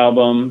the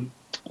album.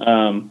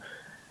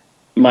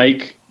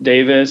 Mike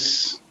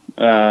Davis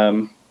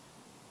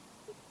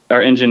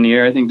our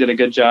engineer, I think, did a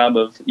good job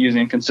of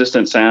using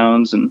consistent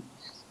sounds. And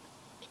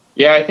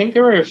yeah, I think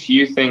there were a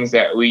few things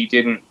that we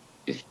didn't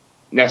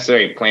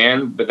necessarily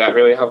plan, but that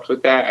really helped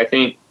with that. I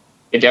think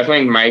it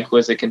definitely, Mike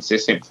was a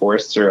consistent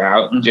force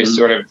throughout. Just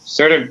sort of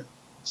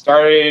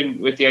started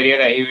with the idea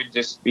that he would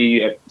just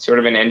be sort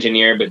of an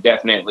engineer, but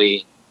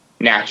definitely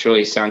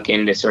naturally sunk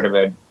into sort of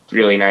a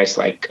really nice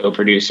like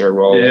co-producer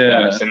role with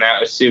us, and that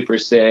was super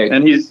sick.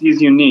 And he's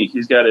unique.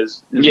 He's got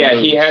his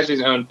he has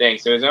his own thing.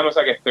 So it's almost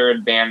like a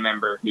third band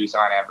member who's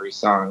on every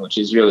song, which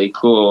is really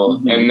cool.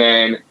 And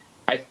then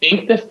I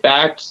think the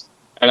fact,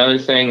 another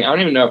thing, I don't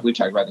even know if we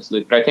talked about this,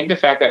 Luke, but I think the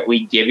fact that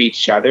we give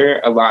each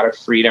other a lot of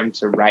freedom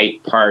to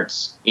write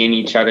parts in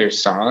each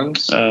other's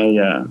songs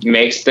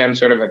makes them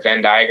sort of a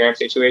Venn diagram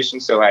situation.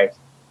 So like,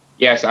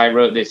 yes, I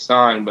wrote this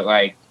song, but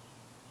like,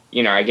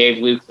 you know, I gave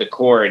Luke the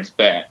chords,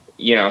 but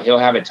you know, he'll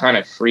have a ton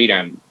of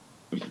freedom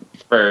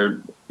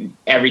for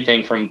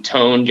everything from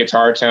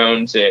guitar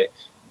tone to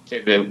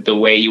the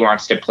way he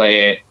wants to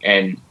play it,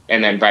 and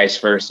then vice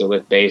versa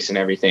with bass and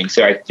everything.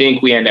 So I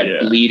think we end up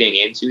bleeding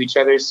into each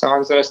other's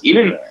songs.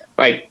 Even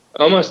like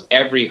almost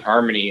every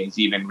harmony is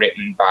even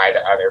written by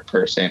the other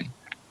person.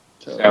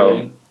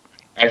 So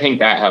I think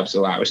that helps a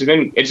lot, which has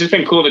been, it's just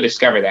been cool to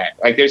discover that.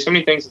 Like there's so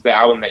many things with the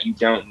album that you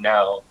don't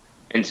know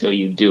until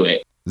you do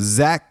it.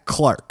 Zach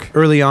Clark.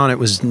 Early on, it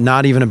was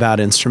not even about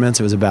instruments.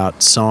 It was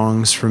about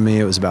songs for me.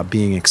 It was about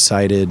being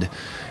excited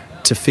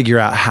to figure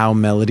out how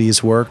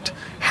melodies worked,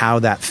 how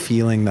that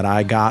feeling that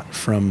I got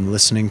from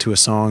listening to a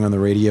song on the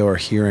radio or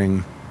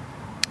hearing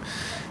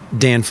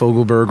Dan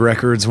Fogelberg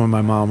records when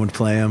my mom would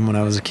play them when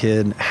I was a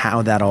kid,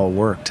 how that all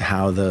worked,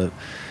 how the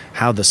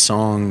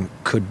song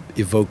could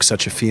evoke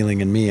such a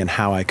feeling in me and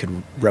how I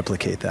could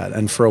replicate that.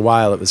 And for a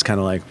while, it was kind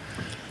of like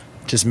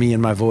just me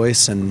and my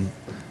voice and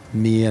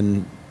me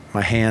and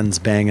my hands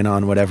banging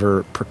on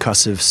whatever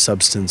percussive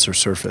substance or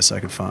surface I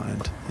could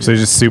find. So you're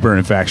just super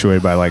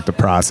infatuated by like the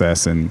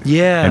process and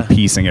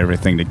piecing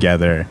everything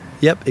together.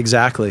 Yep,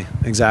 exactly.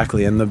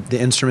 And the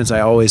instruments, I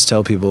always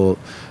tell people,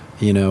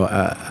 you know,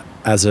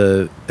 as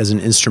an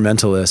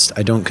instrumentalist,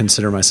 I don't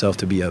consider myself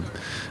to be a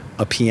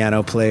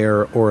piano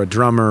player or a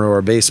drummer or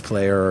a bass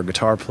player or a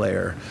guitar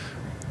player.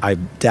 I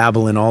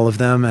dabble in all of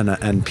them,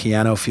 and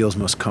piano feels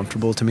most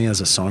comfortable to me as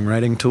a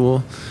songwriting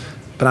tool.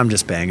 But I'm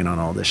just banging on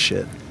all this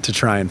shit to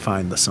try and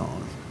find the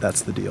song.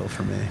 That's the deal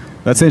for me.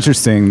 That's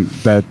interesting.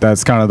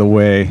 That's kind of the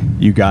way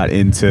you got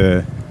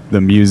into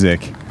the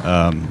music.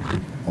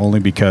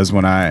 Only because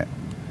when I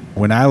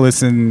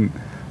listen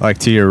like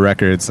to your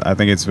records, I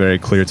think it's very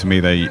clear to me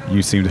that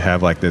you seem to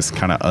have like this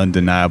kind of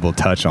undeniable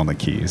touch on the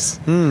keys.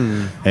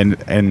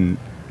 And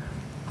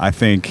I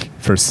think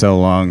for so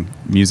long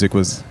music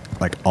was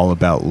like all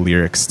about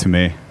lyrics to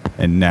me,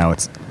 and now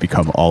it's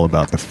become all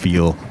about the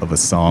feel of a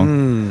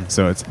song.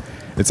 So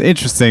it's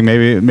interesting.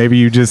 Maybe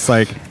you just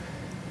like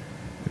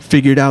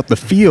figured out the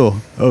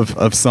feel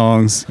of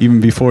songs even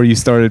before you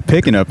started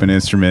picking up an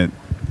instrument.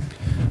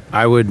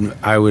 I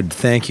would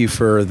thank you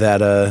for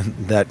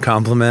that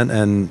compliment,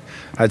 and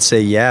I'd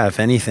say if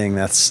anything,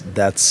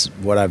 that's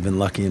what I've been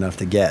lucky enough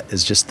to get,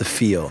 is just the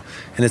feel.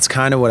 And it's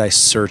kind of what I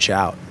search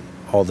out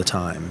all the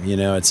time. You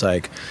know, it's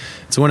like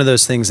it's one of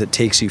those things that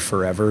takes you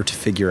forever to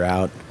figure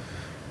out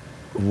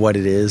what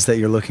it is that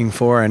you're looking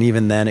for, and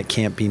even then it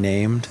can't be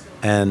named.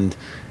 And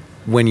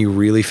when you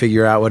really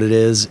figure out what it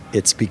is,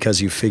 it's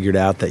because you figured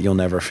out that you'll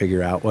never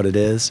figure out what it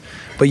is.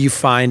 But you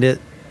find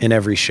it in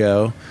every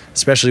show,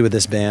 especially with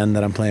this band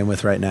that I'm playing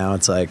with right now.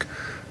 It's like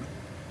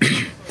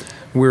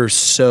we're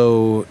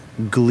so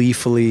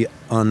gleefully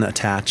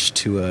unattached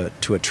to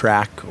a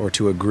track or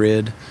to a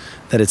grid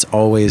that it's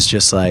always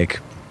just like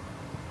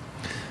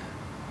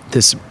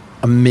this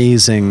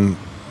amazing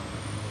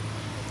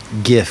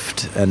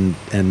gift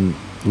and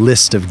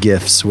list of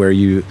gifts where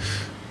you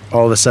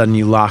all of a sudden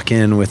you lock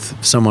in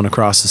with someone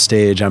across the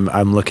stage.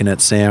 I'm looking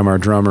at Sam, our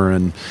drummer,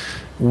 and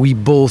we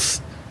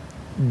both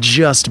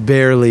just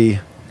barely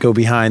go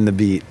behind the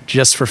beat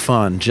just for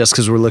fun, just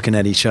because we're looking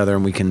at each other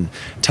and we can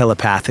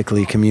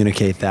telepathically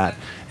communicate that.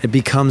 It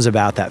becomes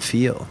about that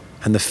feel,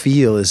 and the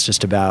feel is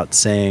just about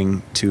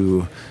saying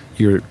to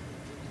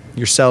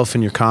yourself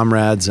and your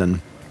comrades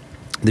and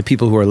the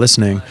people who are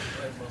listening,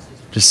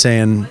 just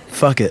saying,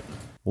 fuck it.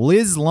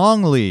 Liz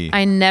Longley.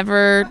 I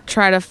never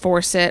try to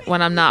force it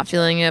when I'm not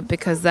feeling it,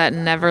 because that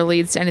never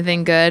leads to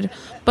anything good.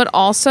 But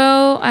also,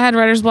 I had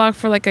writer's block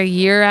for like a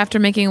year after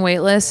making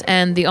Weightless,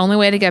 and the only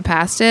way to get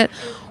past it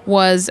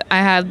was I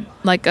had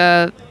like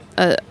a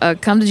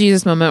come to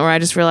Jesus moment where I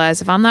just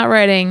realized if I'm not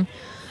writing,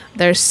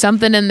 there's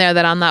something in there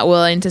that I'm not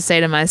willing to say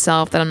to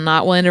myself, that I'm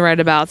not willing to write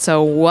about.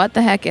 So what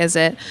the heck is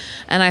it?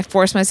 And I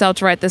forced myself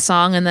to write this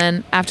song, and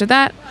then after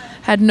that,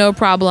 had no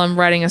problem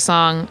writing a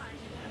song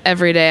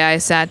every day I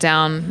sat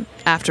down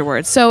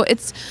afterwards. So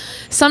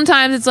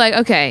sometimes it's like,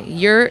 okay,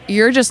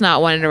 you're just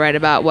not wanting to write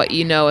about what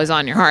you know is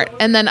on your heart.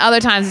 And then other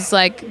times it's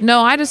like,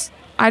 no, I just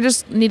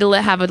need to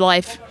have a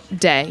life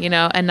day, you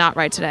know, and not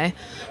write today.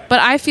 But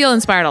I feel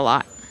inspired a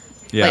lot.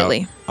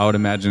 lately. I would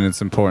imagine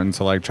it's important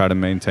to like try to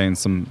maintain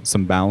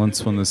some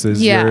balance when this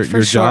is Yeah, your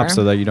for job, sure.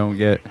 so that you don't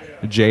get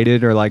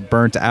jaded or like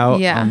burnt out.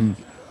 Yeah. on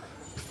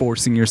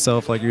forcing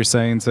yourself, like you're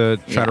saying, to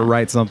try to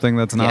write something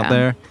that's not Yeah.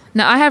 there.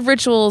 Now, I have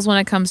rituals when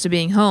it comes to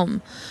being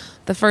home.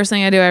 The first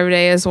thing I do every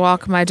day is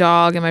walk my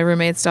dog and my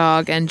roommate's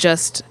dog and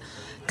just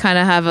kind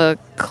of have a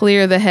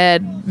clear the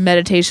head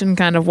meditation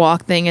kind of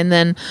walk thing. And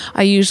then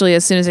I usually,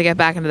 as soon as I get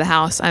back into the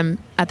house, I'm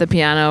at the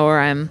piano or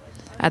I'm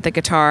at the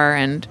guitar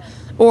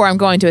or I'm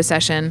going to a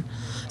session.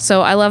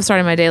 So I love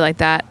starting my day like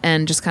that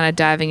and just kind of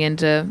diving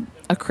into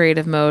a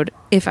creative mode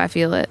if I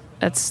feel it.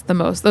 Those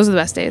are the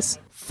best days.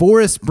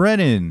 Forrest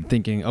Brennan.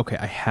 Thinking, okay,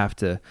 I have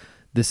to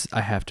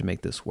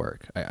make this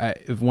work.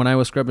 When I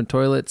was scrubbing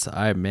toilets,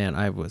 I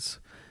was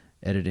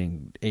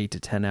editing 8 to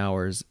 10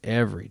 hours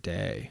every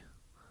day,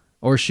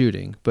 or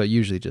shooting, but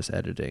usually just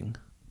editing.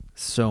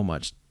 So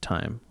much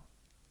time,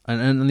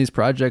 and these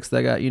projects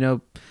that got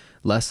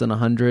less than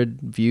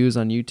 100 views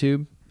on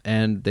YouTube,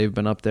 and they've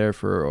been up there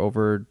for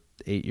over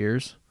 8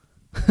 years.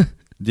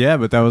 Yeah,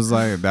 but that was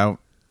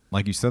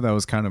like you said, that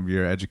was kind of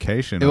your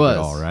education. It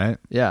all, right?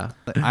 Yeah.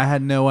 Like, I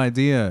had no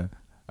idea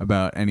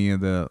about any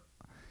of the,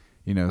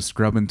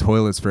 scrubbing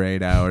toilets for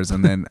 8 hours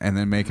and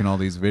then making all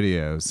these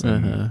videos.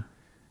 And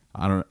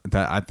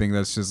I think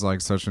that's just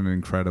like such an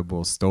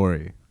incredible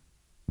story.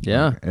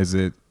 Yeah. Like, is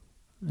it?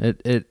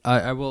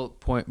 I will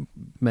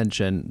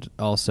mention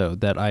also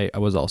that I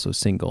was also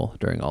single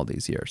during all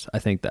these years. I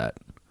think that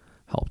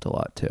helped a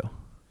lot too.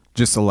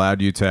 Just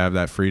allowed you to have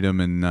that freedom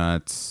and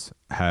not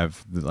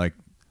have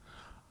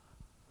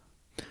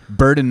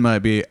burden might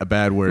be a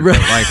bad word,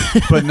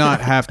 but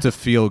not have to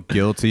feel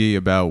guilty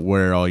about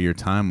where all your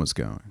time was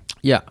going.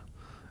 Yeah.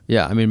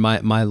 I mean,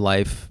 my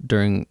life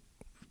during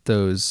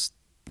those,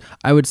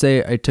 I would say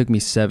it took me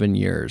 7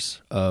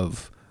 years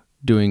of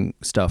doing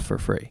stuff for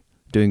free,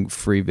 doing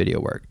free video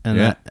work, and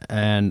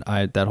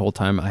that whole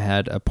time I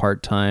had a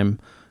part-time,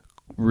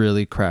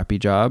 really crappy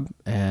job,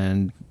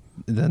 and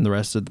then the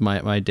rest of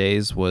my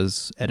days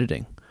was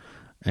editing,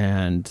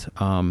 and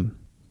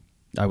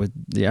I was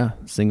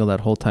single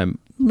that whole time.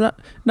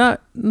 Not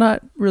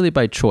really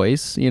by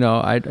choice,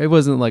 it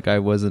wasn't like I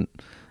wasn't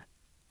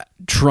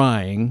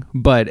trying,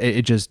 but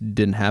it just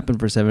didn't happen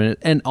for 7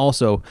 minutes. And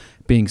also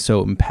being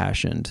so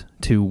impassioned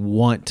to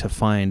want to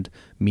find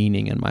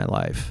meaning in my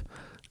life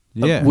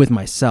with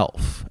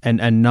myself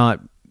and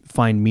not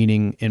find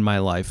meaning in my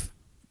life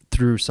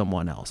through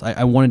someone else.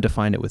 I wanted to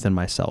find it within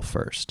myself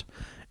first.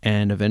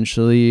 And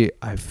eventually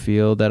I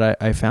feel that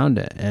I found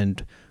it.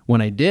 And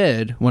when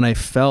I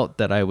felt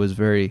that I was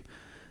very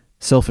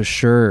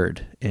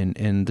self-assured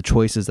in the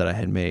choices that I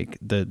had made,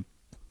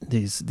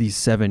 these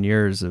 7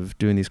 years of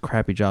doing these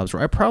crappy jobs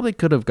where I probably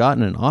could have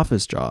gotten an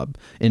office job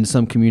in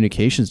some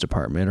communications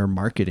department or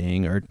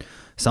marketing or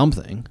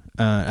something.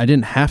 I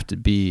didn't have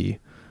to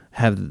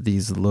have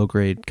these low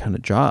grade kind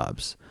of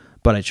jobs,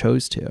 but I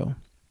chose to.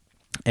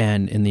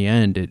 And in the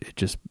end,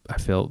 I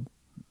feel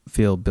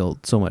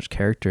built so much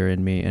character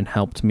in me and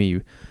helped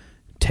me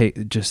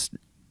just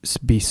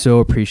be so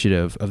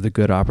appreciative of the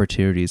good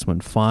opportunities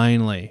when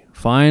finally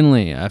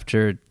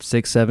after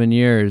 6-7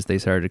 years they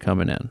started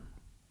coming in.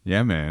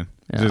 Yeah, man.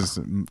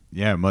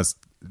 It must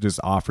just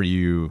offer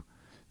you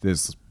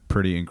this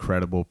pretty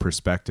incredible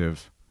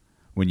perspective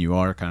when you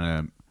are kind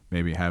of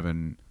maybe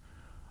having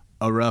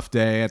a rough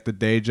day at the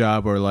day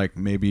job, or like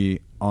maybe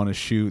on a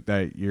shoot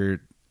that you're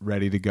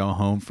ready to go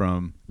home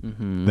from.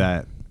 Mm-hmm.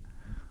 That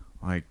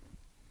like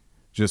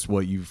just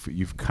what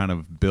you've kind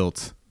of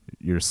built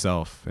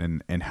yourself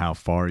and how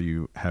far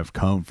you have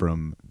come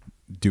from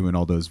doing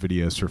all those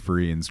videos for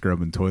free and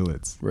scrubbing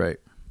toilets. Right.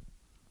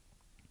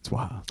 It's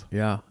wild.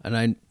 Yeah. And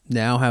I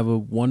now have a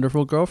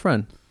wonderful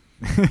girlfriend.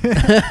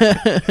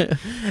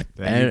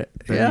 That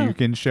you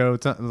can share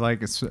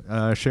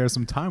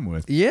some time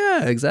with.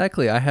 Yeah,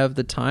 exactly. I have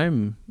the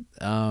time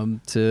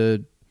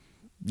to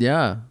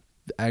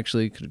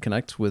actually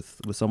connect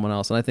with someone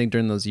else. And I think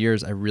during those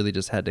years I really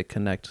just had to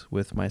connect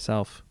with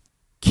myself.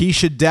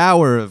 Keisha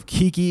Dower of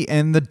Kiki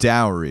and the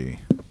Dowry.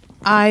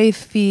 I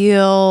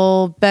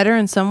feel better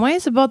in some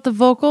ways about the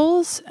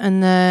vocals,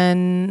 and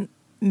then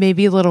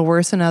maybe a little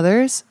worse in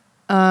others.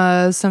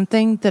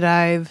 Something that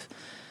I've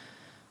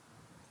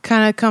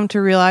kind of come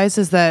to realize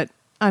is that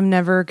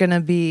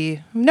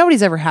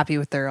nobody's ever happy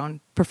with their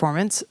own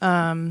performance. So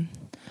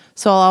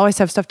I'll always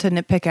have stuff to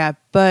nitpick at,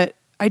 but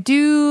I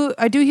do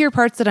hear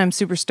parts that I'm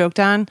super stoked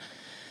on.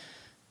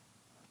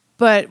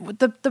 But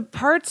the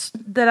parts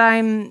that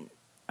I'm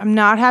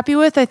not happy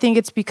with, I think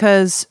it's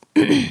because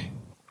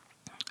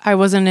I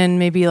wasn't in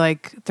maybe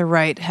like the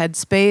right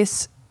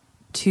headspace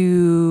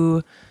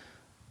to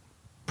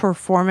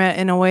perform it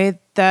in a way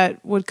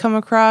that would come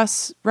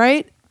across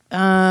right.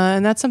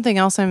 And that's something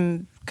else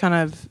I'm kind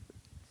of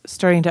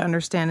starting to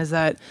understand, is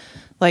that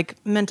like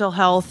mental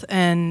health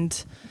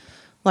and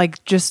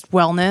like just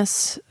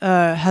wellness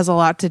has a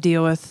lot to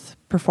deal with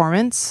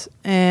performance.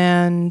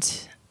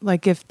 And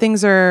like if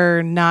things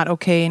are not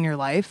okay in your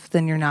life,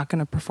 then you're not going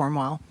to perform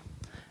well.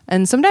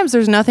 And sometimes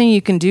there's nothing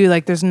you can do.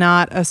 Like there's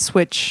not a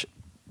switch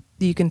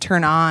you can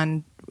turn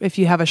on if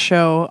you have a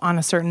show on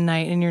a certain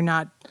night and you're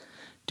not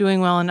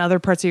doing well in other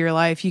parts of your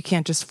life, you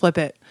can't just flip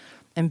it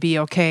and be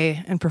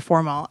okay and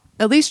perform all.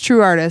 At least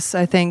true artists,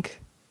 I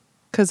think,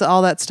 because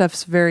all that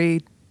stuff's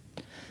very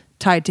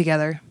tied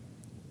together.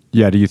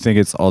 Yeah, do you think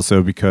it's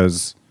also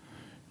because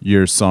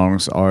your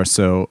songs are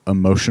so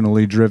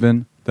emotionally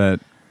driven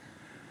that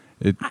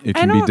it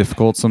can be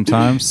difficult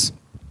sometimes?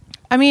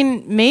 I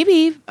mean,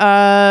 maybe.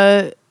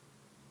 I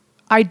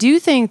do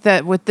think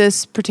that with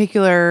this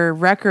particular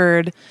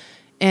record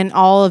and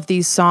all of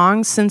these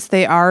songs, since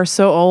they are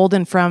so old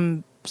and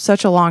from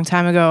such a long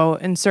time ago,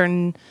 and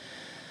certain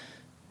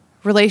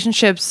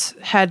relationships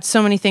had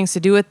so many things to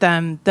do with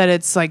them, that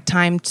it's like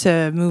time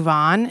to move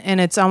on. And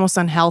it's almost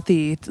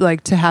unhealthy,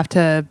 like, to have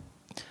to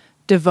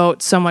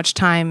devote so much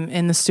time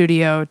in the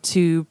studio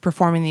to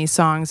performing these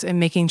songs and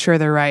making sure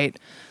they're right.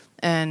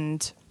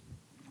 And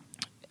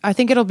I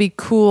think it'll be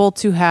cool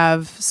to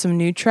have some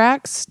new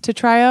tracks to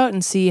try out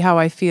and see how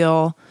I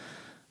feel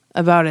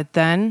about it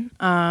then.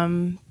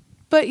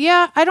 But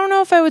yeah, I don't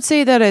know if I would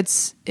say that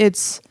it's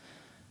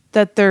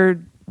that they're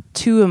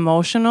too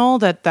emotional,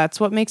 that's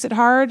what makes it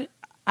hard.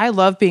 I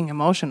love being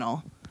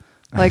emotional.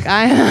 Like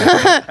I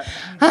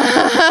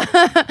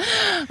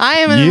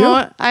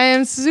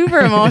am super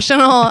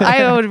emotional.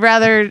 I would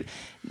rather,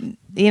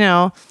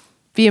 be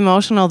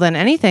emotional than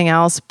anything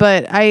else.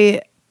 But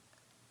I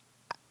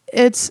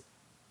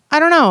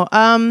don't know.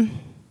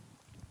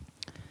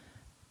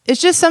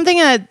 It's just something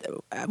that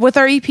with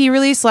our EP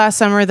release last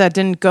summer that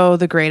didn't go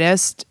the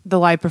greatest, the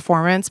live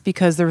performance,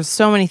 because there was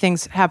so many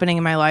things happening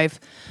in my life,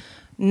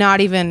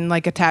 not even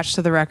like attached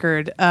to the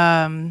record.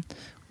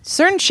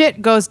 Certain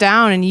shit goes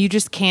down and you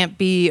just can't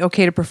be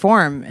okay to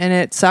perform. And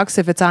it sucks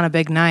if it's on a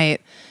big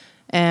night.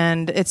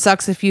 And it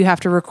sucks if you have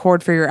to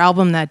record for your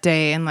album that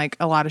day and like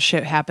a lot of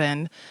shit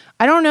happened.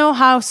 I don't know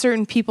how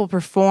certain people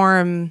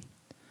perform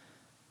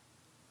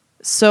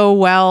so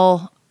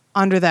well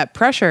under that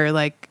pressure.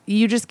 Like,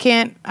 you just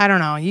can't, I don't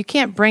know, you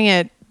can't bring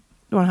it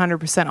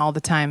 100% all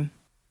the time.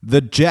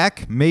 The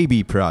Jack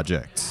Maybe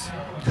Project.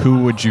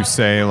 Who would you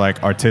say,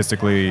 like,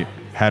 artistically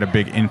had a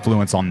big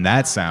influence on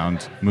that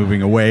sound,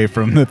 moving away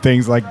from the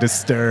things like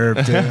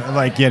Disturbed to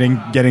like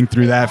getting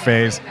through that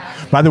phase?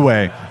 By the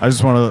way, I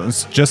just want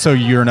to, just so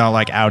you're not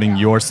like outing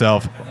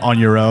yourself on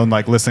your own,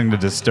 like listening to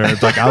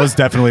Disturbed, like I was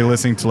definitely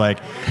listening to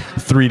like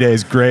 3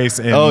 Days Grace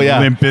and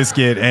Limp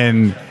Bizkit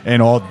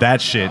and all that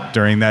shit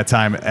during that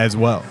time as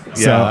well. Yeah.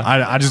 So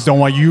I just don't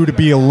want you to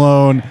be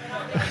alone,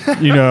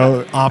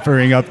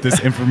 offering up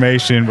this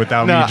information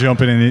without me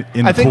jumping in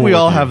I think we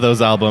all have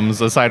those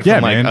albums, aside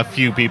from a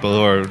few people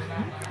who are.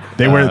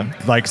 They were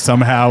like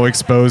somehow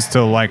exposed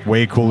to like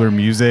way cooler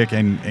music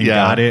and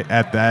got it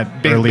at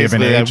that early of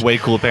an age. They had way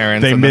cool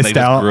parents. They missed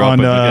out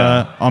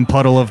on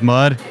Puddle of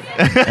Mud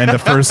and the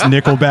first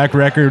Nickelback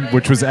record,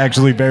 which was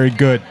actually very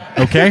good.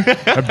 Okay,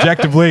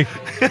 objectively,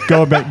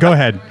 go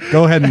ahead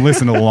and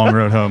listen to The Long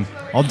Road Home.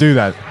 I'll do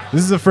that.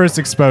 This is the first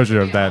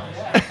exposure of that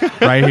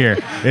right here.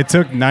 It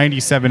took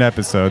 97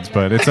 episodes,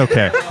 but it's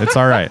okay. It's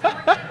all right.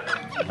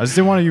 I just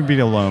didn't want you to be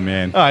alone,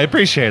 man. Oh, I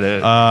appreciate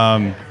it.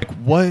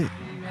 What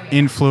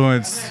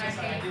influenced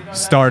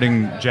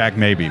starting Jack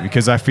Maybe?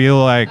 Because I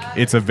feel like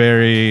it's a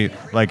very,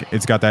 like,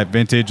 it's got that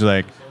vintage,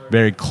 like,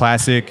 very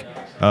classic,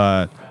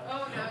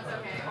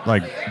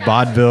 like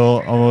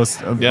vaudeville almost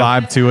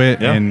vibe to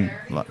it. And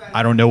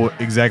I don't know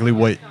exactly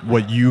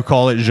what you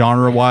call it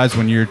genre-wise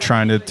when you're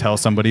trying to tell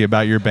somebody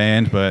about your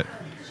band, but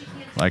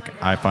like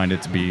I find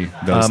it to be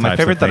those my types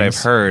favorite of that I've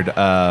things. heard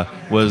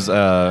was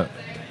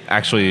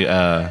actually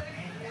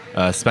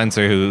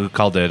Spencer, who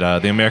called it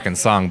the American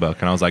Songbook,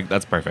 and I was like,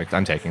 that's perfect,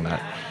 I'm taking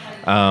that.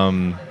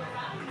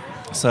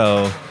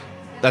 So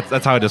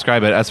that's how I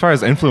describe it. As far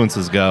as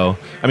influences go,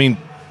 I mean,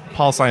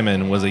 Paul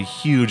Simon was a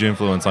huge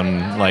influence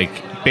on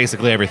like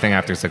basically everything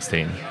after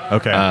 16.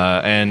 Okay.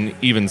 And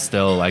even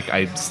still, like,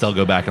 I still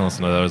go back and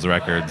listen to those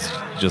records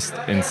just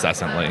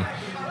incessantly.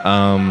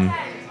 But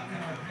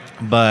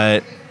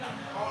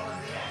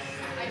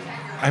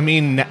I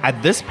mean,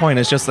 at this point,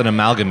 it's just an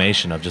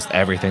amalgamation of just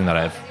everything that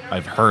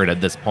I've heard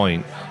at this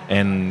point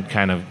and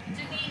kind of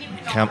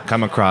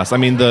come across. I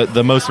mean,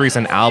 the most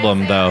recent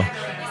album, though,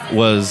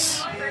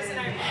 was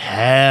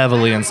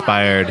heavily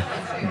inspired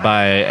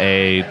by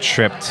a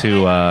trip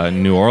to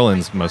New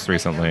Orleans most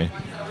recently.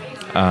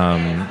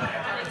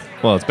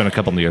 Well, it's been a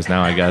couple of years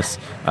now, I guess.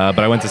 But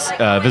I went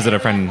to visit a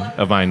friend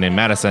of mine named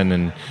Madison,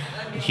 and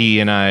he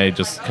and I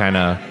just kind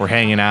of were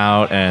hanging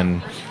out,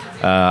 and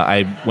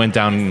I went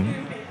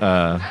down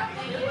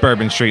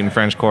Bourbon Street and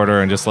French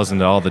Quarter and just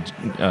listened to all the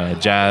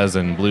jazz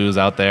and blues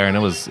out there, and it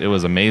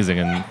was amazing.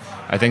 And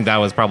I think that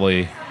was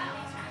probably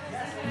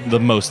the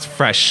most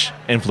fresh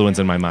influence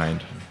in my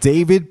mind.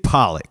 David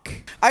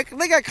Pollock. I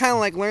think I kind of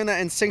like learned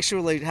that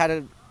instinctually.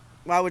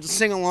 I would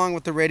sing along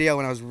with the radio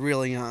when I was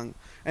really young,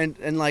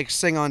 and like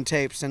sing on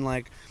tapes, and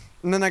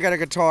then I got a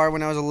guitar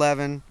when I was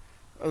 11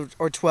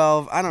 or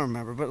 12. I don't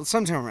remember, but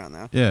sometime around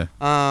there. Yeah.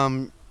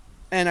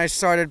 And I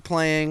started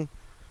playing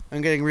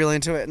and getting really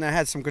into it, and I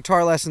had some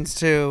guitar lessons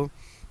too.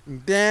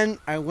 And then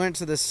I went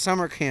to this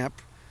summer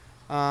camp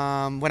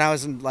when I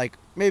was in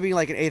maybe in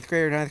 8th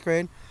grade or 9th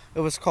grade. It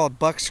was called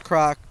Bucks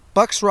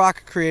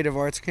Rock Creative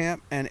Arts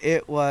Camp, and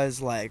it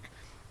was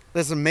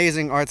this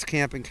amazing arts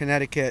camp in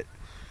Connecticut.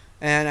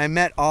 And I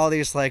met all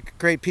these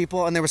great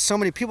people, and there were so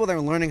many people that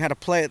were learning how to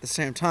play at the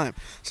same time.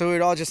 So we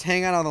would all just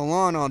hang out on the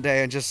lawn all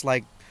day and just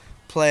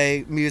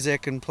play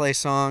music and play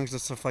songs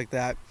and stuff like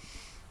that.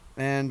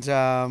 And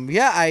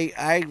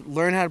I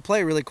learned how to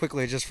play really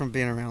quickly just from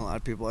being around a lot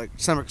of people.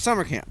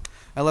 Summer camp.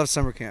 I love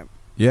summer camp.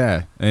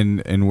 Yeah,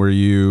 and were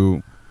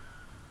you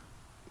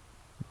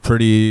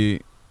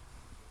pretty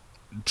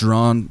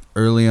drawn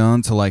early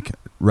on to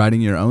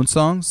writing your own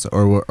songs,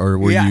 or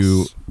were Yes.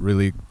 you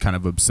really kind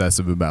of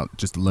obsessive about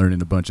just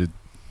learning a bunch of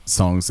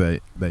songs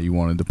that you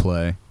wanted to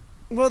play?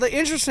 Well, the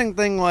interesting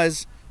thing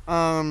was,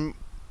 I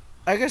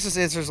guess this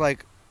answers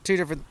two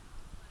different.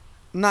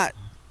 The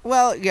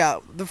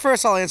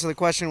first I'll answer the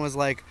question was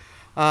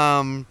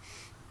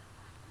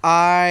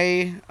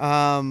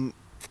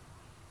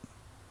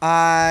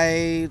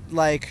I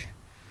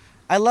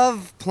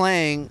love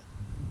playing,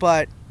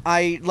 but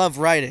I love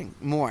writing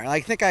more. I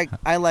think I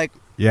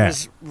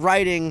was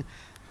writing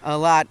a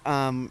lot.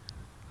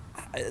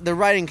 The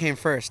writing came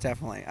first,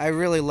 definitely. I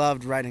really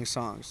loved writing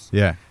songs.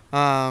 Yeah.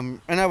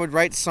 And I would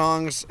write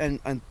songs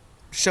and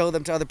show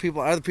them to other people.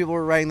 Other people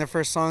were writing their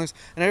first songs,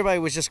 and everybody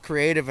was just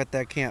creative at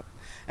that camp.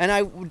 And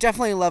I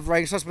definitely loved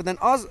writing songs. But then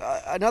also,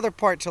 another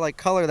part to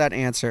color that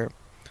answer.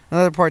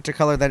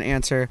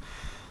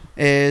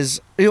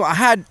 Is I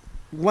had,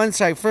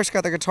 once I first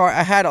got the guitar,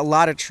 I had a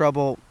lot of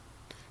trouble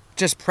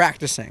just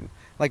practicing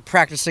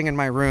in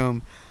my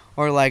room,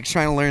 or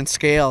trying to learn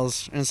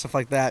scales and stuff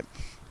like that.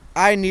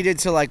 I needed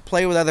to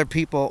play with other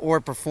people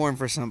or perform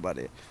for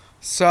somebody.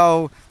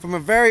 So from a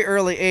very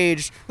early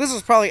age, this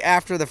was probably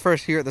after the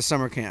first year at the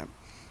summer camp.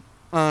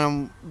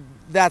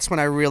 That's when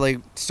I really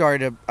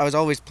started. I was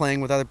always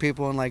playing with other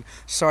people and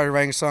started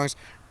writing songs.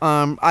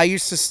 I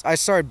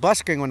started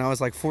busking when I was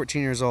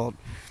 14 years old,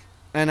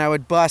 and I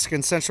would busk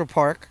in Central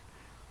Park,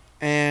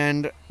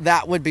 and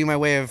that would be my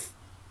way of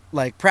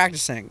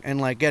practicing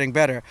and getting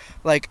better.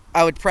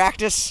 I would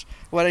practice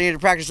what I needed to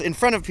practice in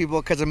front of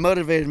people because it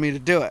motivated me to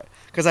do it,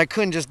 because I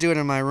couldn't just do it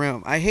in my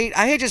room. I hate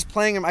just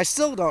playing them. I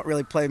still don't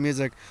really play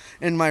music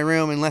in my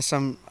room unless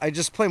I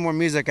just play more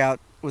music out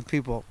with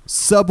people.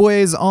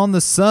 Subways on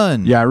the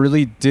Sun. Yeah, I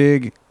really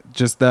dig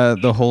just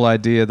the whole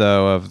idea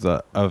though of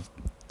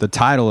the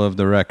title of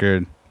the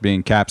record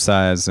being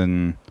Capsize,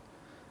 and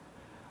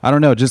I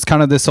don't know, just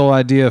kind of this whole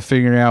idea of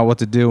figuring out what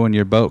to do when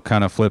your boat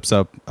kind of flips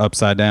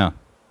upside down.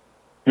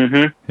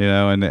 Mm-hmm.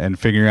 And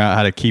figuring out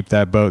how to keep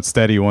that boat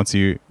steady once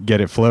you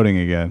get it floating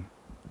again.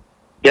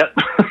 Yep.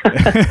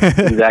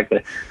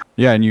 Exactly.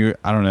 Yeah, and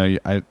I don't know,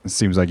 it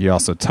seems like you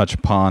also touch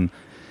upon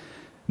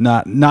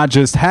not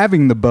just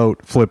having the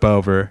boat flip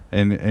over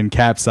and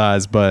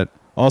capsize, but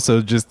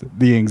also just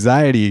the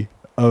anxiety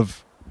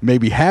of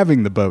maybe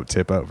having the boat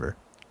tip over.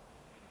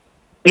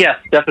 Yes,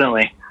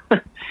 definitely.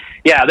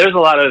 Yeah, there's a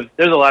lot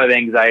of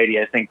anxiety,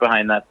 I think,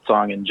 behind that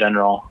song in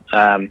general.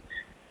 And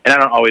I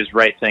don't always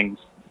write things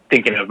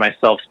thinking of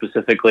myself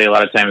specifically. A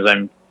lot of times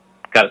I'm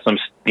got some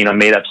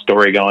made up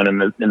story going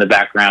in the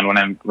background when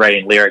I'm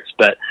writing lyrics.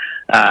 But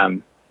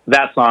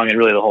that song and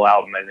really the whole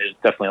album, there's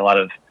definitely a lot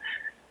of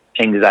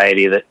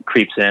anxiety that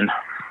creeps in.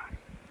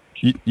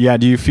 Yeah,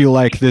 do you feel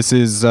like this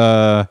is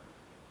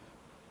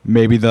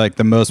maybe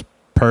the most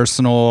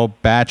personal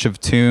batch of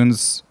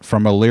tunes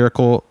from a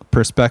lyrical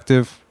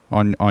perspective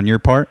on your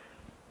part?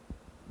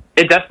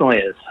 It definitely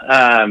is.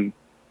 And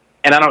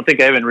I don't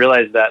think I even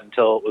realized that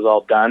until it was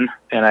all done.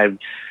 And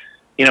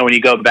when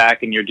you go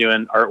back and you're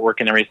doing artwork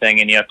and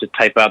everything, and you have to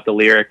type out the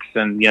lyrics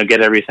and,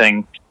 get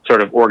everything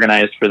sort of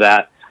organized for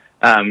that.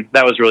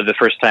 That was really the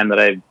first time that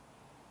I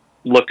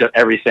looked at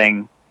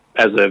everything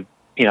as an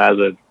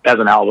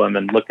album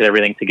and looked at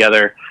everything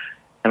together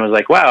and was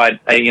like, wow,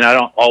 I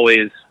don't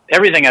always,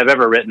 everything I've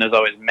ever written has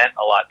always meant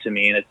a lot to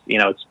me. And it's,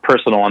 it's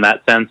personal in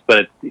that sense,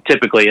 but it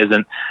typically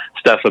isn't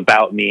stuff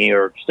about me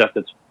or stuff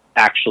that's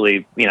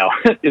actually,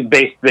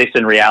 based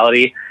in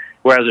reality.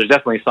 Whereas there's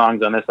definitely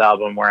songs on this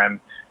album where I'm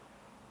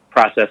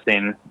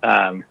processing,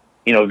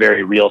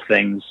 very real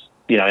things,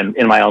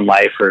 in my own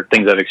life or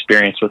things I've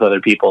experienced with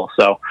other people.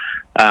 So,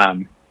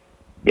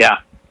 yeah,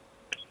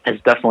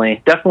 it's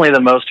definitely the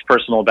most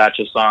personal batch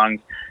of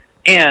songs.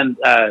 And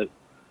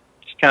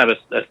just kind of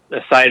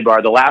a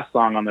sidebar, the last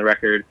song on the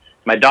record,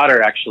 my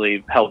daughter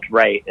actually helped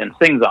write and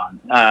sings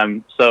on.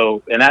 And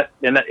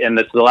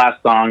it's the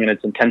last song, and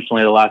it's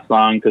intentionally the last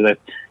song because I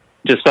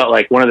just felt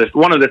like one of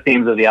the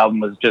themes of the album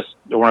was just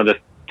one of the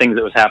things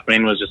that was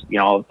happening was just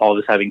all of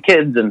us having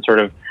kids and sort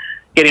of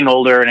getting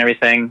older and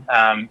everything,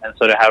 and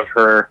so to have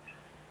her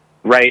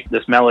write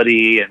this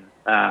melody and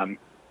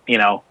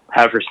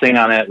have her sing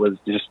on it was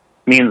just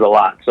means a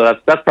lot. So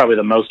that's probably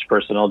the most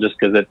personal, just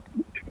because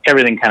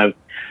everything kind of,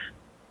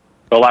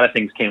 a lot of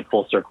things came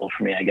full circle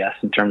for me, I guess,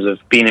 in terms of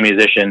being a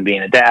musician,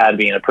 being a dad,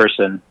 being a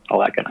person, all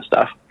that kind of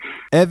stuff.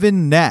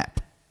 Evan Knapp.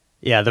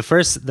 Yeah, the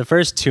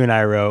first tune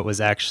I wrote was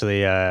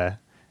actually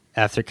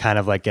after kind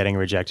of getting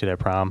rejected at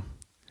prom,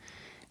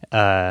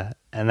 and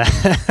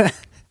that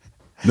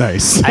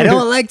Nice. I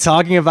don't like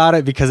talking about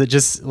it because it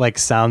just like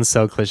sounds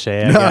so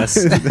cliche, I guess.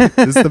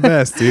 It's the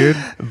best, dude.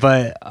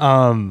 But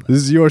this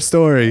is your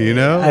story, you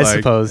know? I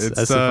suppose.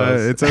 It's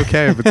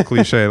okay if it's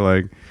cliche.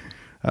 Like,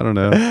 I don't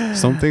know.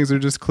 Some things are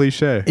just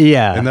cliche.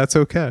 Yeah. And that's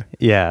okay.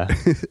 Yeah.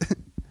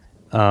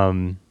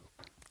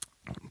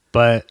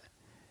 But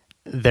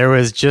there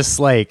was just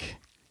like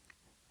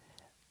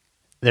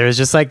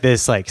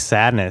this like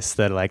sadness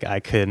that like I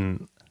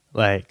couldn't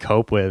like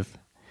cope with.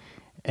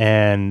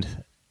 And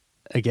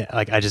again,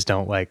 like I just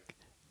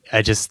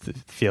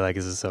feel like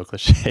this is so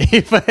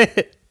cliche,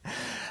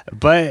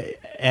 but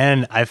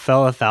and I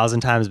felt 1,000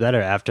 times better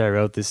after I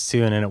wrote this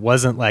tune. And it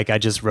wasn't like I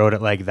just wrote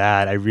it like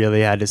that. I really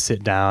had to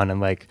sit down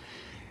and like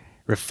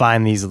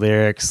refine these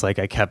lyrics. Like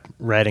I kept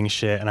writing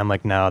shit and I'm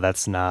like, no,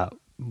 that's not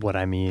what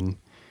I mean.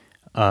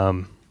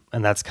 And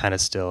that's kind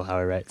of still how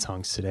I write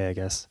songs today, I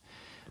guess.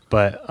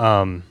 But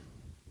I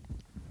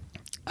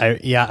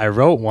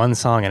wrote one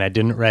song and I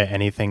didn't write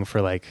anything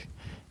for like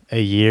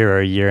a year or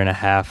a year and a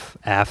half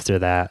after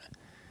that.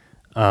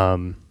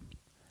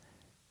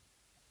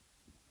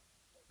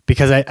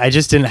 Because I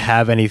just didn't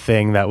have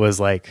anything that was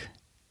like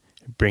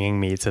bringing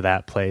me to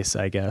that place,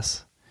 I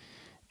guess.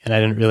 And I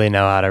didn't really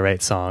know how to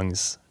write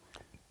songs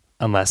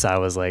unless I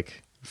was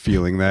like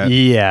feeling that.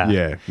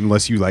 Yeah.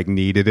 Unless you like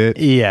needed it.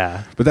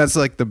 Yeah. But that's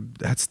like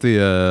that's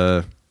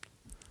the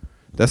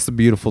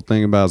beautiful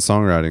thing about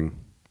songwriting.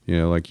 You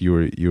know, like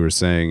you were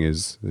saying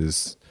is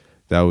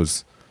that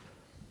was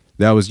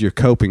your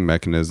coping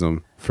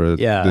mechanism for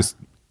this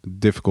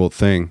difficult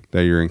thing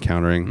that you're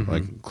encountering,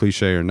 like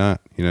cliche or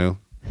not, you know.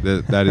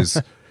 That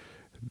is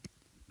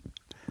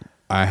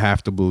I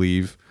have to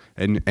believe,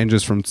 and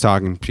just from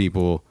talking to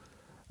people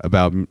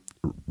about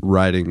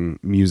writing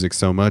music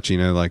so much, you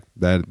know, like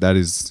that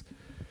is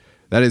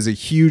a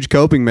huge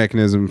coping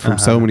mechanism from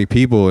so many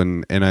people,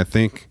 and I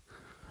think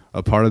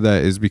a part of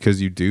that is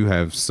because you do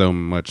have so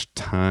much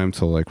time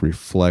to like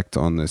reflect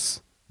on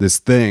this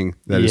thing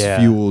that has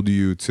fueled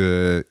you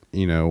to,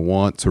 you know,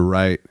 want to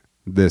write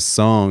this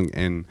song.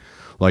 And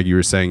like you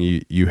were saying,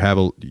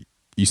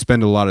 you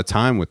spend a lot of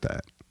time with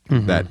that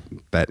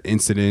that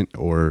incident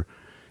or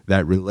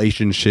that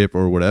relationship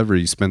or whatever.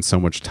 You spend so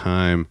much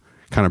time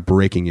kind of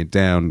breaking it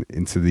down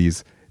into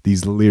these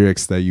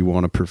lyrics that you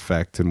want to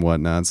perfect and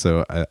whatnot.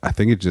 So I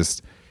think it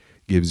just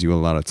gives you a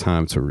lot of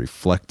time to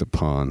reflect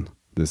upon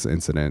this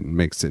incident and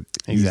makes it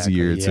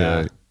easier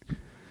to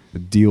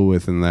deal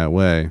with in that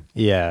way.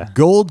 Yeah.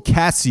 Gold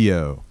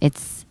Casio.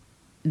 It's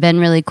been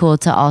really cool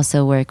to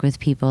also work with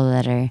people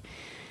that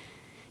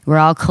we're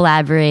all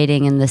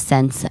collaborating in the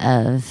sense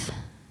of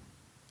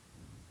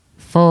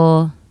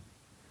full,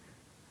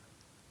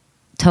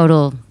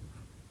 total,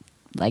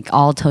 like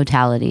all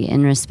totality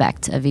in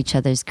respect of each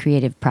other's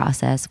creative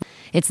process.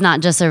 It's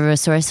not just a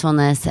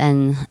resourcefulness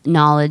and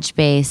knowledge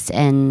based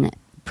and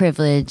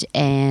privilege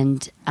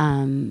and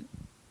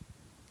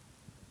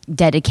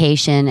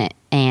dedication,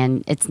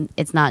 and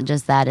it's not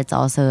just that. It's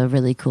also a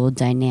really cool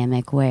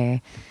dynamic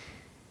where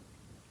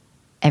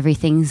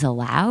everything's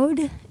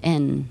allowed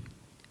and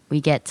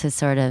we get to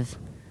sort of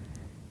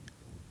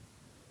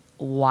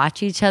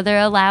watch each other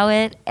allow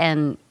it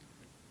and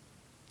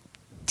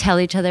tell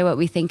each other what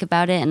we think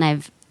about it. And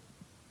I've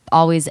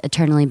always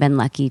eternally been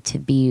lucky to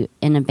be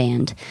in a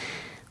band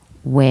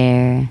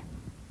where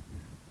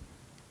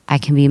I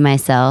can be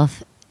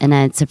myself and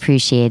it's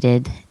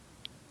appreciated,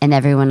 and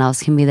everyone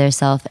else can be their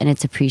self and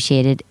it's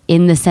appreciated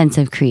in the sense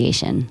of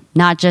creation,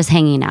 not just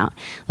hanging out.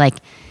 Like,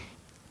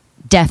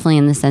 definitely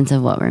in the sense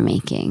of what we're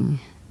making.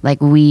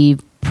 Like, we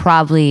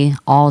probably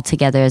all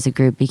together as a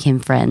group became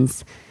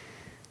friends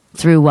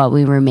through what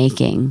we were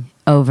making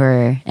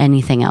over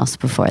anything else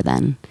before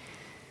then.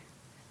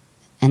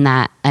 And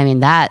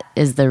that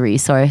is the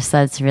resource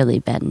that's really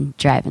been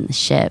driving the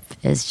ship,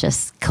 is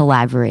just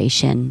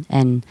collaboration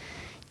and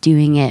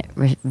doing it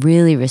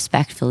really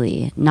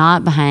respectfully,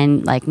 not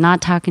behind, like,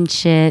 not talking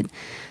shit,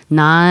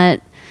 not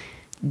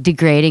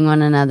degrading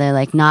one another,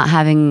 like not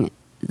having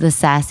the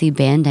sassy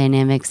band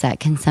dynamics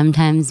that can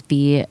sometimes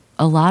be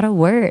a lot of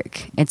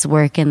work. It's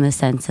work in the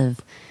sense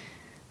of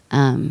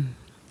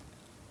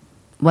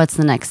what's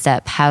the next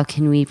step? How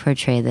can we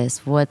portray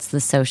this? What's the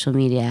social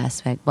media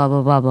aspect? Blah,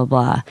 blah, blah, blah,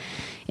 blah.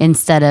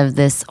 Instead of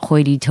this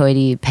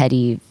hoity-toity,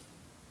 petty,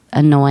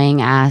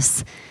 annoying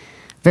ass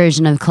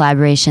version of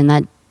collaboration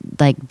that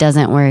like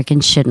doesn't work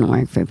and shouldn't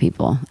work for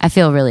people. I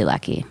feel really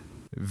lucky.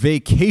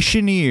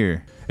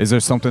 Vacationeer. Is there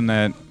something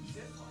that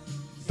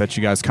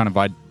you guys kind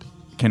of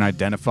can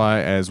identify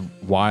as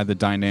why the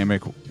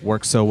dynamic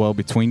works so well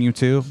between you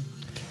two?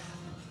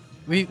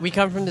 We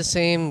come from the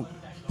same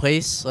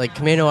place. Like,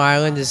 Camino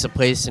Island is a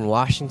place in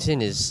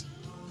Washington, is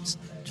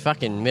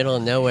fucking middle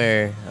of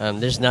nowhere.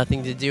 There's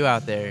nothing to do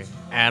out there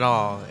at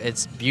all.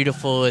 It's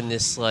beautiful in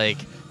this like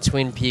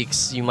Twin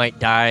Peaks, you might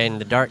die in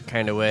the dark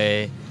kind of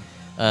way.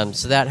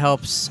 So that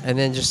helps. And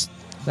then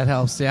that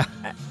helps, yeah.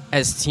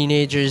 As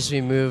teenagers,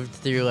 we moved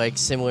through like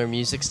similar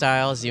music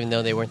styles, even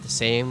though they weren't the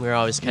same. We were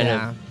always kind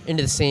of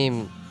into the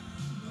same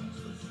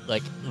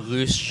like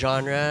loose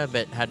genre,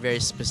 but had very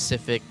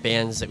specific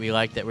bands that we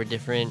liked that were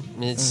different.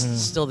 And it's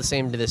still the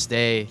same to this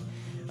day.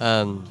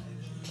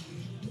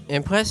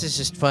 And plus, it's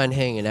just fun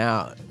hanging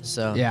out.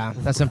 So yeah,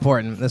 that's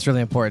important. That's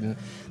really important.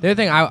 The other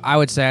thing I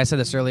would say, I said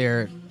this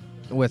earlier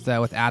with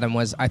Adam,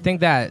 was I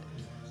think that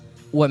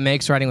what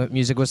makes writing with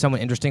music with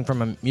someone interesting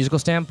from a musical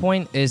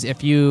standpoint is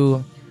if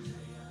you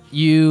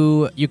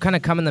kind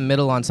of come in the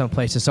middle on some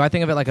places. So I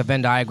think of it like a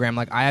Venn diagram.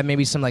 Like I have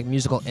maybe some like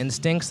musical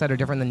instincts that are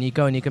different than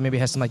Nico, and Nico maybe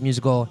has some like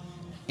musical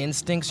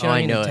instincts,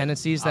 and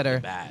tendencies that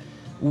are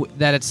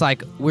that it's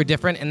like we're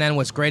different. And then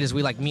what's great is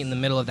we like meet in the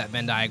middle of that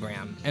Venn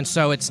diagram. And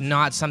so it's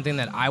not something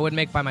that I would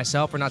make by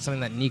myself, or not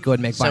something that Nico would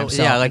make by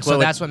himself. Yeah, like so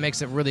that's what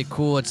makes it really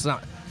cool. It's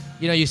not,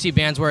 you see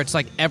bands where it's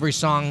like every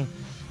song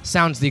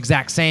sounds the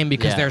exact same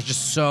because they're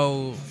just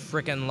so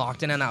freaking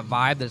locked in on that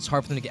vibe that it's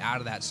hard for them to get out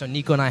of that. So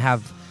Nico and I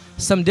have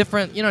some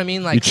different, you know what I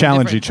mean? Like you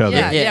challenge each other.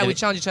 Yeah, we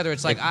challenge each other.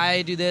 It's like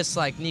I do this,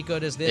 like Nico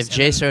does this. If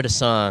Jace wrote a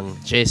song,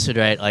 Jace would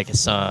write like a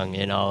song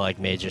in all like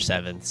major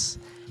sevenths.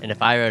 And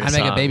if I wrote a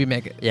song, I'd make a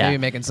baby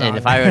making song. And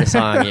if I wrote a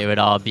song, it would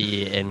all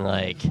be in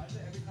like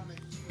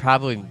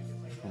probably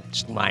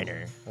just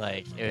minor.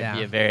 Like it would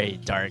be a very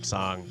dark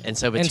song. And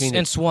so between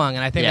and swung,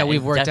 and I think that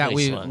we've worked out.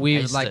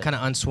 We've like kind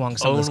of unswung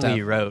some of the stuff.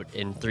 Only wrote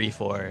in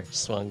 3/4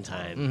 swung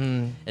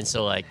time. And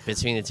so like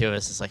between the two of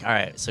us, it's like, all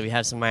right, so we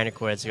have some minor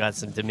chords, we got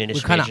some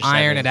diminished. We kind of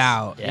iron it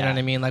out. Yeah. You know what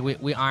I mean? Like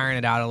we iron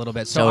it out a little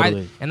bit. So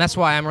totally. And that's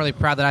why I'm really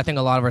proud that I think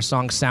a lot of our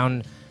songs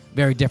sound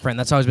very different.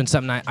 That's always been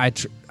something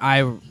I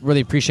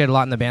really appreciate a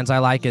lot in the bands I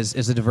like is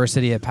the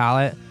diversity of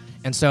palette.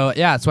 And so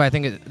that's why I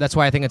think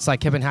it's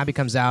like Hip and Happy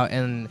comes out,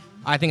 and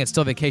I think it's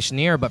still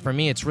Vacationeer, but for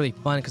me it's really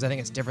fun because I think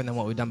it's different than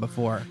what we've done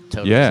before.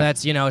 Totally. Yeah. So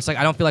that's it's like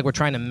I don't feel like we're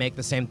trying to make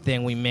the same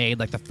thing we made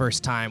like the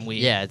first time we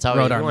it's always,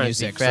 wrote our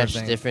music. To be fresh,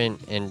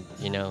 different, and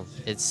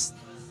it's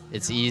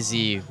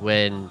easy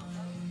when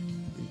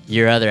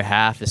your other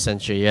half,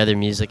 essentially your other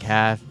music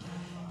half,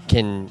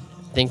 can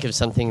think of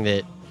something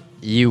that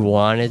you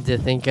wanted to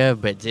think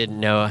of but didn't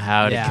know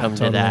how to come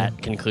to that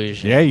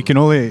conclusion. Yeah, you can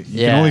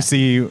only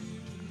see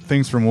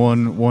things from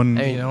one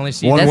you can only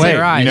see one way.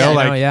 Eyes,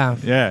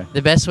 yeah.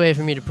 The best way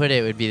for me to put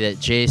it would be that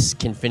Jace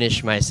can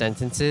finish my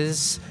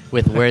sentences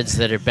with words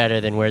that are better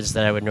than words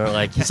that I would normally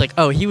like. He's like,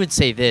 oh, he would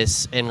say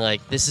this, and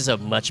like this is a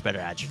much better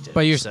adjective.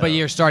 But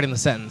you're starting the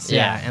sentence,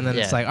 and then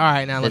it's like, all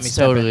right, now let me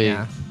step totally,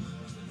 in.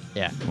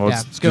 Yeah. Well,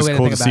 it's just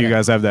cool to see you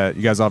guys have that.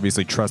 You guys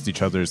obviously trust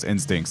each other's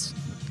instincts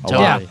a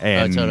lot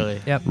and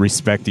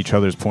respect each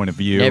other's point of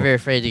view. Never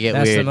afraid to get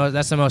weird.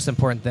 That's the most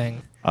important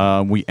thing.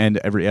 We end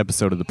every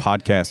episode of the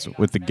podcast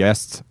with the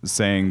guest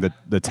saying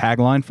the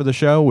tagline for the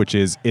show, which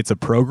is "It's a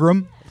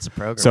program." It's a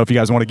program. So if you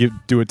guys want to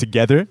do it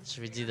together,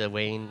 should we do the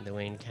Wayne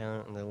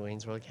count and the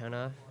Wayne's World count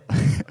off?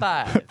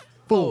 5,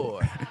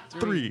 4,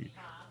 3.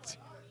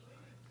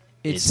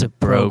 It's a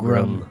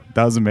program.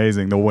 That was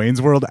amazing. The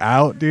Wayne's World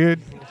out,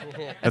 dude.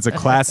 That's a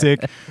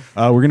classic.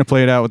 We're gonna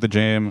play it out with the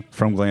jam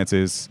from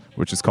Glances,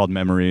 which is called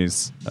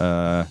Memories.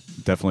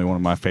 Definitely one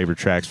of my favorite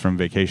tracks from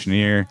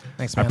Vacationeer.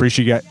 Thanks, man. I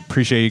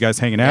appreciate you guys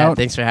hanging out.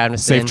 Thanks for having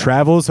us. Safe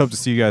travels. Hope to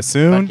see you guys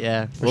soon. Fuck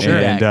yeah, for sure.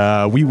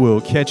 And we will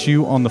catch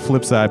you on the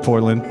flip side,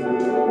 Portland.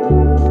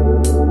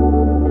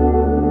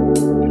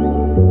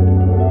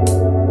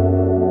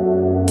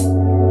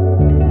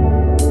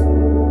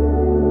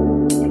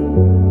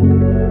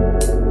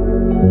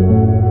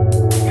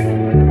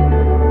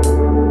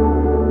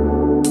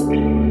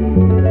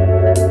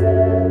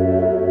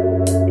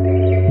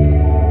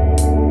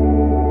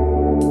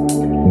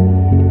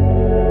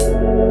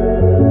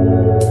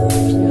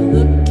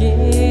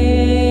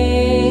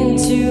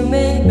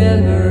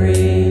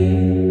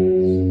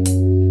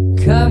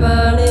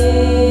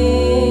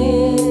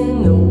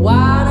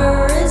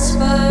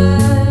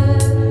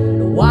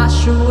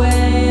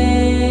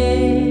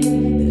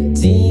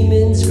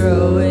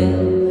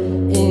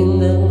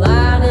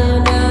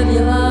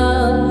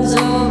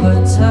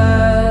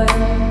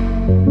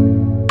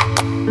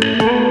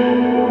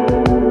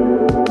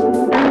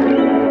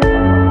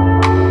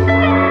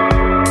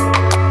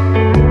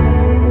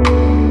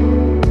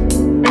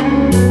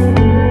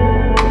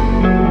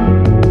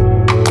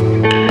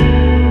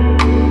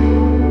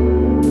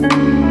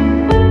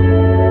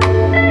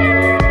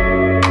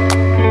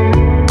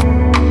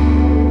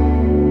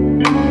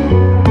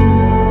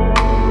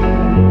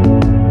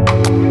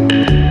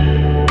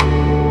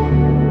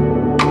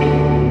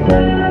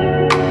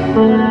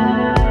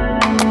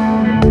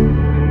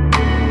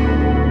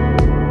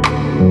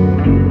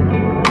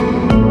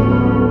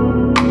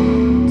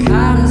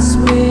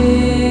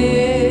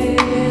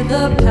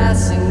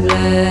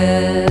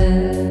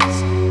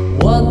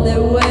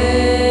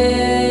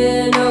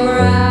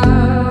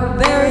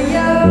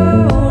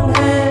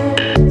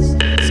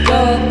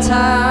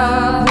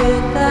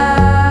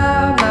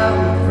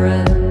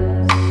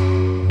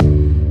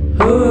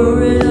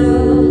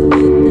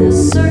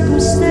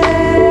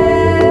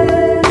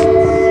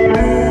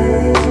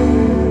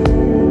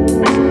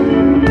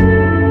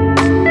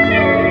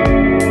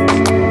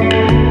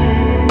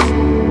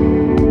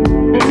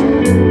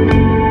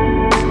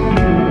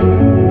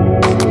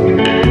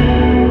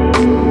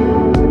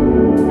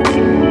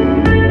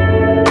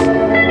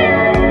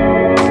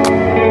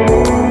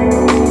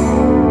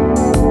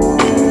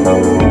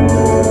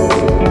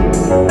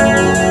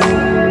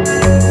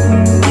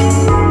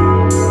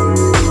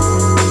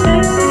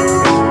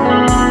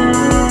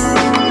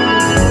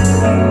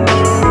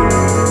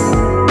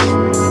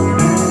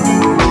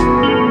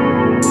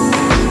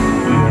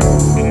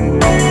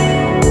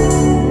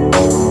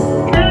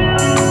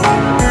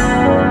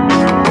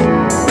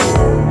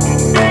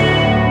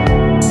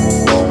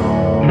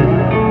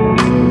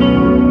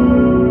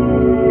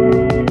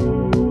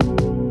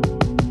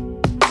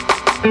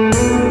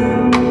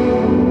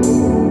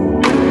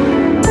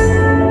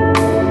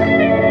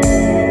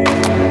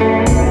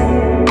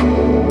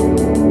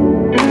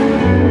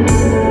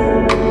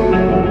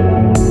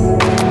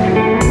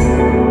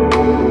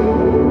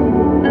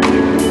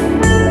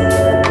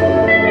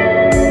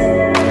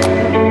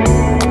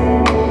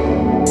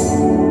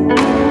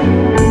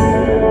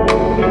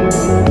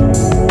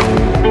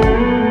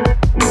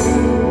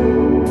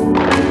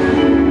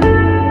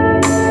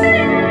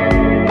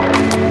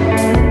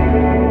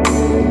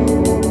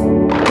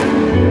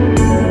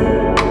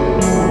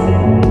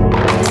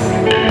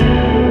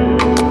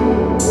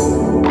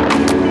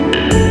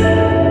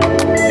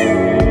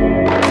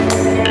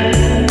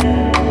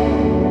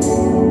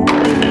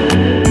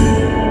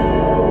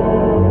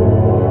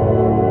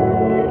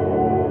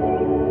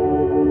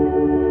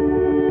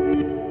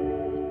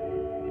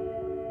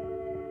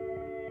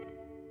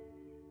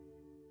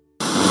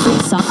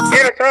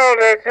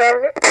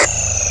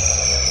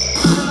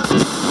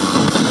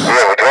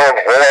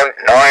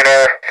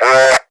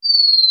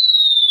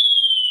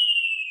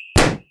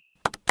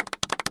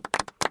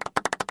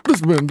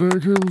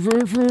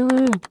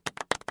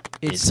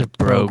 It's a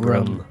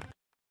program.